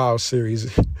a wild series.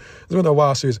 It's been a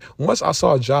wild series. Once I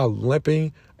saw Ja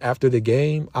limping after the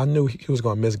game, I knew he was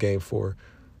going to miss Game 4.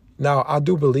 Now, I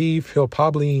do believe he'll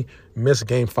probably miss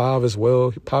Game 5 as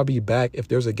well. He'll probably be back if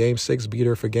there's a Game 6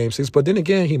 beater for Game 6. But then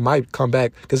again, he might come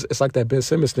back because it's like that Ben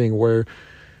Simmons thing where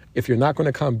if you're not going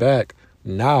to come back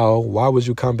now, why would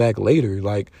you come back later?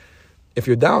 Like, if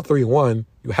you're down 3-1,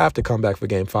 you have to come back for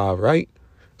Game 5, right?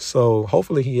 So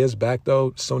hopefully he is back,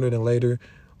 though, sooner than later.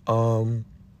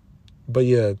 But,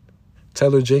 yeah,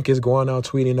 Taylor Jenkins going out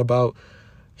tweeting about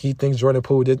he thinks Jordan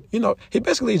Poole did. He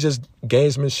basically just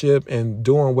gamesmanship and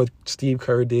doing what Steve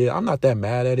Kerr did. I'm not that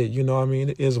mad at it. You know what I mean?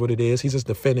 It is what it is. He's just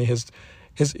defending his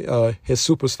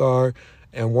superstar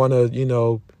and want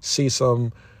to, see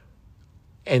some,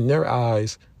 in their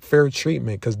eyes, fair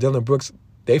treatment. Because Dillon Brooks,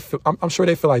 I'm sure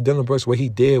they feel like Dillon Brooks, what he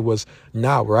did was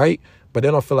not right, but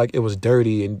they don't feel like it was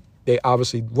dirty, and they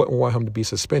obviously wouldn't want him to be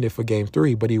suspended for Game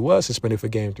 3, but he was suspended for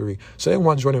Game 3. So they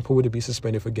want Jordan Poole to be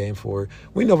suspended for Game 4.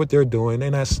 We know what they're doing.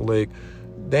 They're not slick.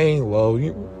 They ain't low.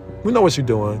 We know what you're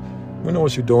doing. We know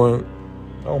what you're doing.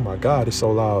 Oh, my God, it's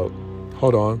so loud.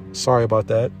 Hold on. Sorry about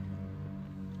that.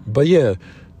 But, yeah.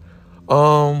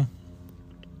 So,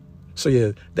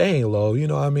 yeah, they ain't low. You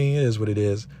know what I mean? It is what it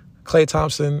is. Klay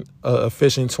Thompson,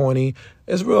 efficient 20.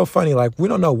 It's real funny. Like, we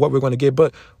don't know what we're going to get.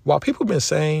 But while people have been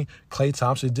saying Klay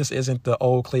Thompson, this isn't the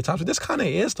old Klay Thompson, this kind of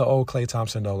is the old Klay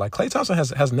Thompson, though. Like, Klay Thompson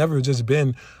has never just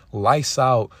been lights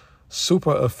out,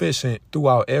 super efficient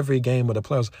throughout every game of the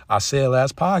playoffs. I said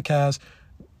last podcast,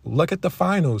 look at the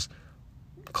finals.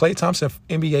 Klay Thompson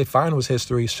NBA Finals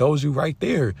history shows you right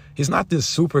there. He's not this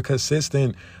super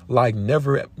consistent, like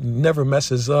never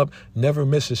messes up, never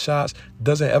misses shots,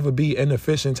 doesn't ever be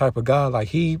inefficient type of guy. Like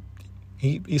he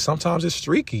sometimes is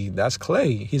streaky. That's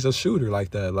Klay. He's a shooter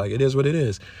like that. Like, it is what it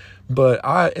is. But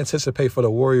I anticipate for the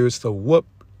Warriors to whoop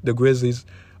the Grizzlies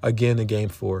again in Game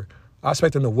 4. I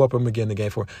expect them to whoop them again in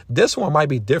Game 4. This one might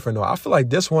be different, though. I feel like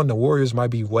this one, the Warriors might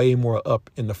be way more up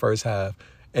in the first half.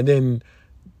 And then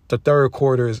the third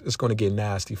quarter is going to get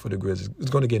nasty for the Grizzlies. It's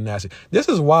going to get nasty. This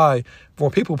is why when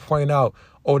people point out,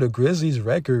 the Grizzlies'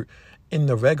 record in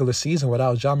the regular season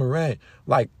without Ja Morant,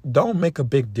 like, don't make a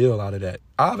big deal out of that.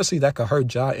 Obviously, that could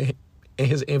hurt Ja in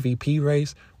his MVP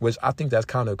race, which I think that's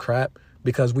kind of crap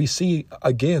because we see,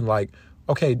 again, like,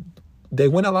 okay, they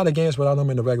win a lot of games without them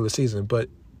in the regular season, but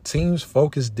teams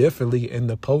focus differently in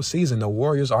the postseason. The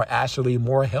Warriors are actually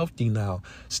more healthy now.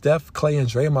 Steph, Klay, and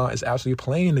Draymond is actually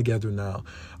playing together now.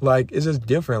 Like, it's just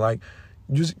different. Like,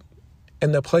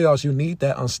 in the playoffs, you need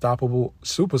that unstoppable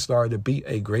superstar to beat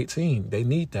a great team. They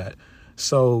need that.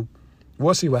 So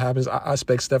we'll see what happens. I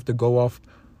expect Steph to go off.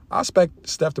 I expect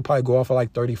Steph to probably go off at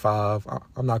like 35.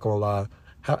 I'm not going to lie.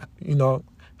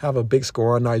 Have a big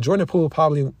score night. Jordan Poole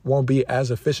probably won't be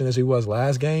as efficient as he was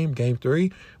last game, Game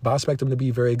 3, but I expect him to be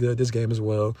very good this game as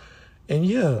well. And,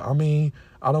 yeah, I mean,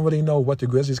 I don't really know what the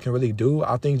Grizzlies can really do.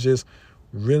 I think just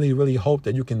really, really hope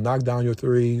that you can knock down your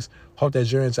threes. Hope that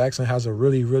Jaren Jackson has a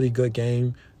really, really good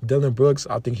game. Dillon Brooks,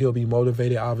 I think he'll be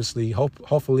motivated, obviously.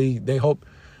 Hopefully, they hope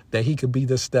that he could be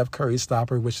the Steph Curry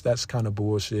stopper, which that's kind of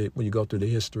bullshit when you go through the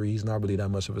history. He's not really that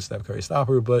much of a Steph Curry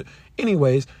stopper. But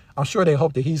anyways, I'm sure they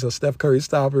hope that he's a Steph Curry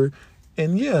stopper.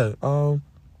 And, yeah,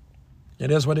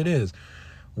 it is what it is.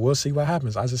 We'll see what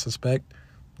happens. I just expect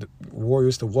the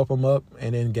Warriors to whoop them up.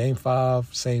 And then Game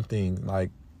 5, same thing. Like,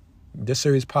 this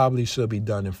series probably should be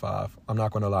done in 5. I'm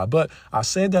not going to lie. But I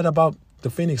said that about the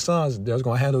Phoenix Suns. They're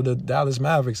going to handle the Dallas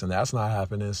Mavericks, and that's not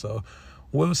happening. So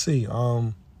we'll see.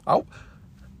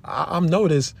 I'm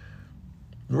noticed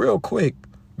real quick,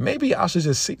 maybe I should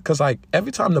just see, because like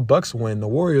every time the Bucks win, the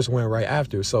Warriors win right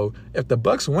after. So if the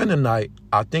Bucks win tonight,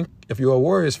 I think if you're a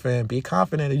Warriors fan, be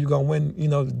confident that you're going to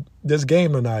win, this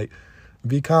game tonight.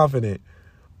 Be confident.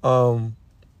 And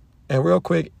real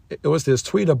quick, it was this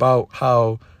tweet about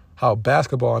how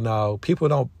basketball now, people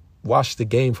don't watch the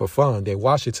game for fun. They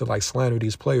watch it to like slander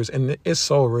these players. And it's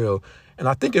so real. And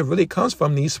I think it really comes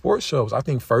from these sports shows. I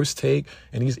think First Take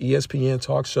and these ESPN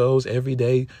talk shows every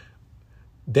day,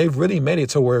 they've really made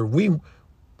it to where we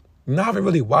not even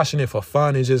really watching it for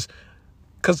fun. It's just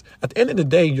Because at the end of the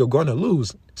day, you're going to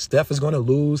lose. Steph is going to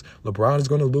lose. LeBron is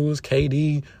going to lose.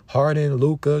 KD, Harden,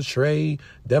 Luka, Trey,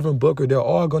 Devin Booker, they're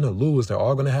all going to lose. They're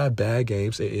all going to have bad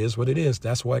games. It is what it is.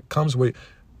 That's what comes with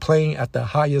playing at the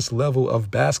highest level of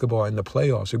basketball in the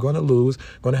playoffs. You're going to lose,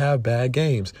 going to have bad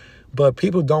games. But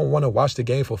people don't want to watch the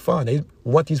game for fun. They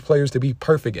want these players to be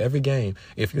perfect every game.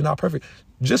 If you're not perfect,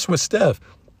 just with Steph,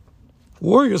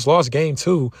 Warriors lost game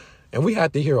 2, and we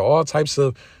had to hear all types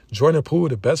of Jordan Poole,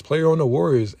 the best player on the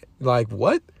Warriors. Like,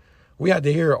 what? We had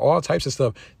to hear all types of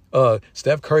stuff.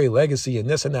 Steph Curry legacy and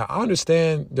this and that. I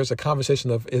understand there's a conversation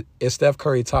of, is Steph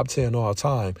Curry top 10 all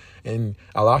time? And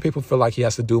a lot of people feel like he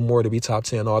has to do more to be top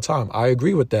 10 all time. I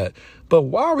agree with that. But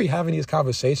why are we having these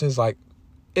conversations? Like,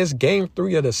 it's game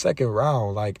 3 of the second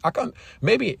round. Like,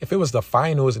 maybe if it was the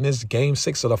finals and it's game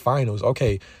 6 of the finals,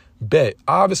 okay, bet.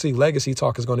 Obviously, legacy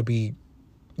talk is going to be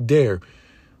there.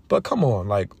 But come on,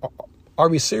 like, are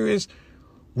we serious?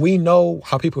 We know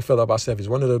how people feel about Steph. He's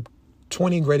one of the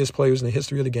 20 greatest players in the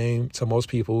history of the game to most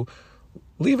people.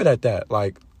 Leave it at that.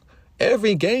 Like,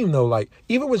 every game, though, like,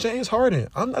 even with James Harden,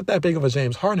 I'm not that big of a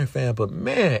James Harden fan, but,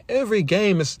 man, every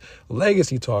game is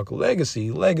legacy talk,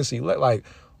 legacy. Like,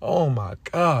 oh, my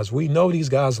gosh, we know these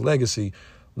guys' legacy.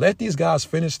 Let these guys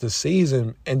finish the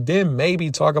season and then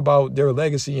maybe talk about their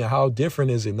legacy and how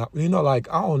different is it. You know, like,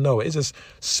 I don't know. It's just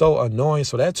so annoying.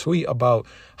 So that tweet about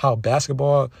how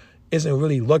basketball isn't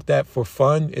really looked at for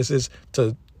fun, it's just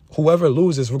to whoever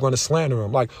loses, we're going to slander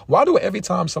them. Like, why do every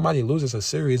time somebody loses a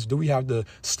series, do we have to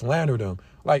slander them?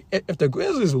 Like, if the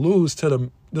Grizzlies lose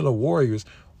to the Warriors,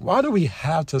 why do we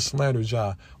have to slander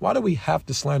Ja? Why do we have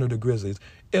to slander the Grizzlies?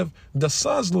 If the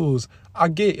Suns lose, I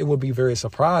get it would be very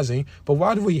surprising, but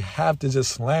why do we have to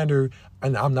just slander?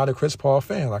 And I'm not a Chris Paul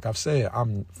fan. Like I've said,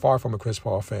 I'm far from a Chris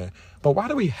Paul fan. But why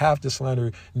do we have to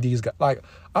slander these guys? Like,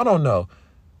 I don't know.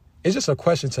 It's just a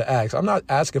question to ask. I'm not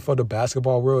asking for the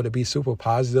basketball world to be super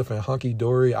positive and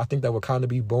hunky-dory. I think that would kind of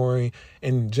be boring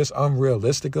and just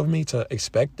unrealistic of me to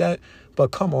expect that.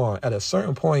 But come on, at a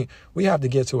certain point, we have to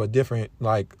get to a different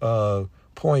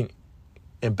point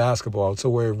in basketball to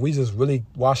where we just really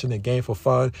watching the game for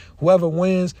fun. Whoever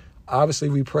wins, obviously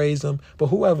we praise them. But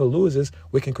whoever loses,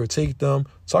 we can critique them,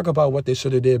 talk about what they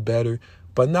should have did better,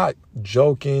 but not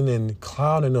joking and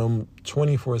clowning them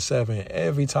 24/7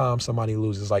 every time somebody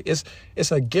loses. Like,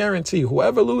 it's a guarantee.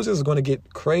 Whoever loses is going to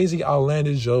get crazy,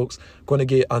 outlandish jokes, going to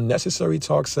get unnecessary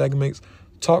talk segments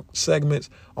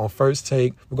on First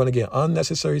Take. We're going to get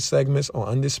unnecessary segments on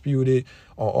Undisputed,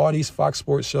 on all these Fox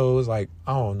Sports shows. Like,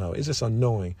 I don't know. It's just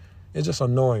annoying. It's just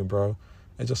annoying, bro.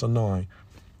 It's just annoying.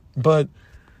 But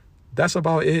that's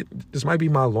about it. This might be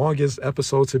my longest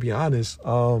episode, to be honest.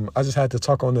 I just had to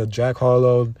talk on the Jack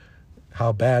Harlow,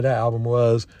 how bad that album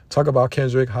was, talk about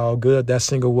Kendrick, how good that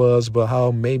single was, but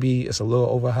how maybe it's a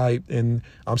little overhyped, and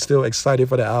I'm still excited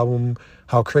for the album,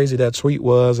 how crazy that tweet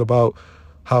was about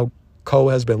how Cole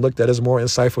has been looked at as more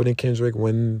insightful than Kendrick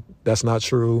when that's not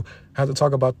true. I have to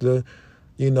talk about the,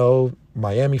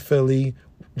 Miami, Philly,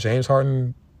 James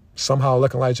Harden somehow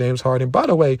looking like James Harden. By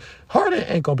the way, Harden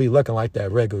ain't going to be looking like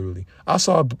that regularly. I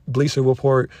saw a Bleacher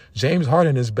Report, James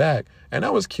Harden is back, and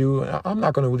that was cute. I'm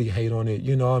not going to really hate on it,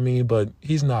 you know what I mean? But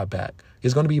he's not back.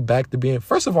 He's going to be back to being,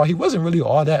 first of all, he wasn't really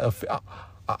all that,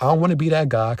 I don't want to be that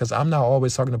guy because I'm not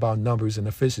always talking about numbers and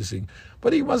efficiency,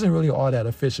 but he wasn't really all that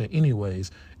efficient anyways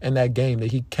in that game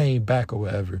that he came back or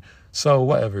whatever. So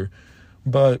whatever.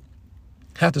 But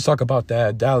have to talk about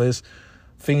that. Dallas,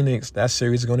 Phoenix, that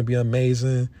series is going to be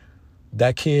amazing.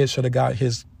 That kid should have got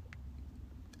his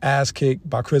ass kicked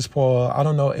by Chris Paul. I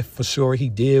don't know if for sure he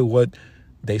did what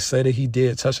they said that he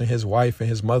did, touching his wife and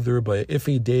his mother, but if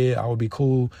he did, I would be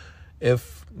cool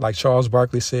if, like Charles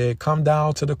Barkley said, come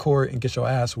down to the court and get your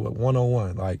ass whipped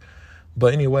one-on-one.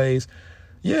 But anyways,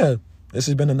 yeah, this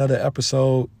has been another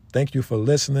episode. Thank you for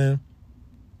listening.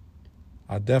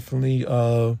 I definitely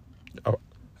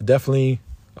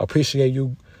appreciate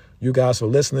you guys for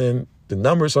listening. The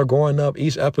numbers are going up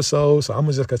each episode, so I'm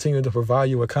going to just continue to provide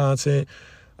you with content.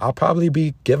 I'll probably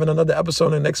be giving another episode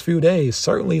in the next few days.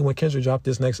 Certainly when Kendrick dropped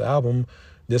this next album,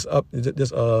 this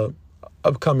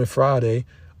upcoming Friday,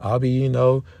 I'll be,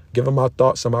 giving my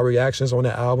thoughts and my reactions on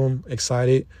the album.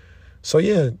 Excited. So,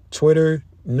 yeah, Twitter,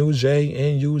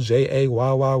 NewJay,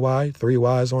 NUJAYYY, 3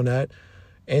 Ys on that.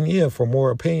 And, yeah, for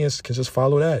more opinions, you can just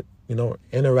follow that.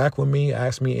 Interact with me,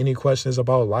 ask me any questions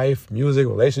about life, music,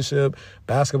 relationship,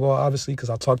 basketball, obviously, because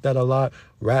I talk that a lot,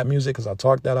 rap music, because I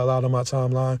talk that a lot on my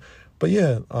timeline. But,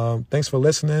 yeah, thanks for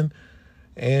listening,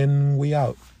 and we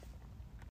out.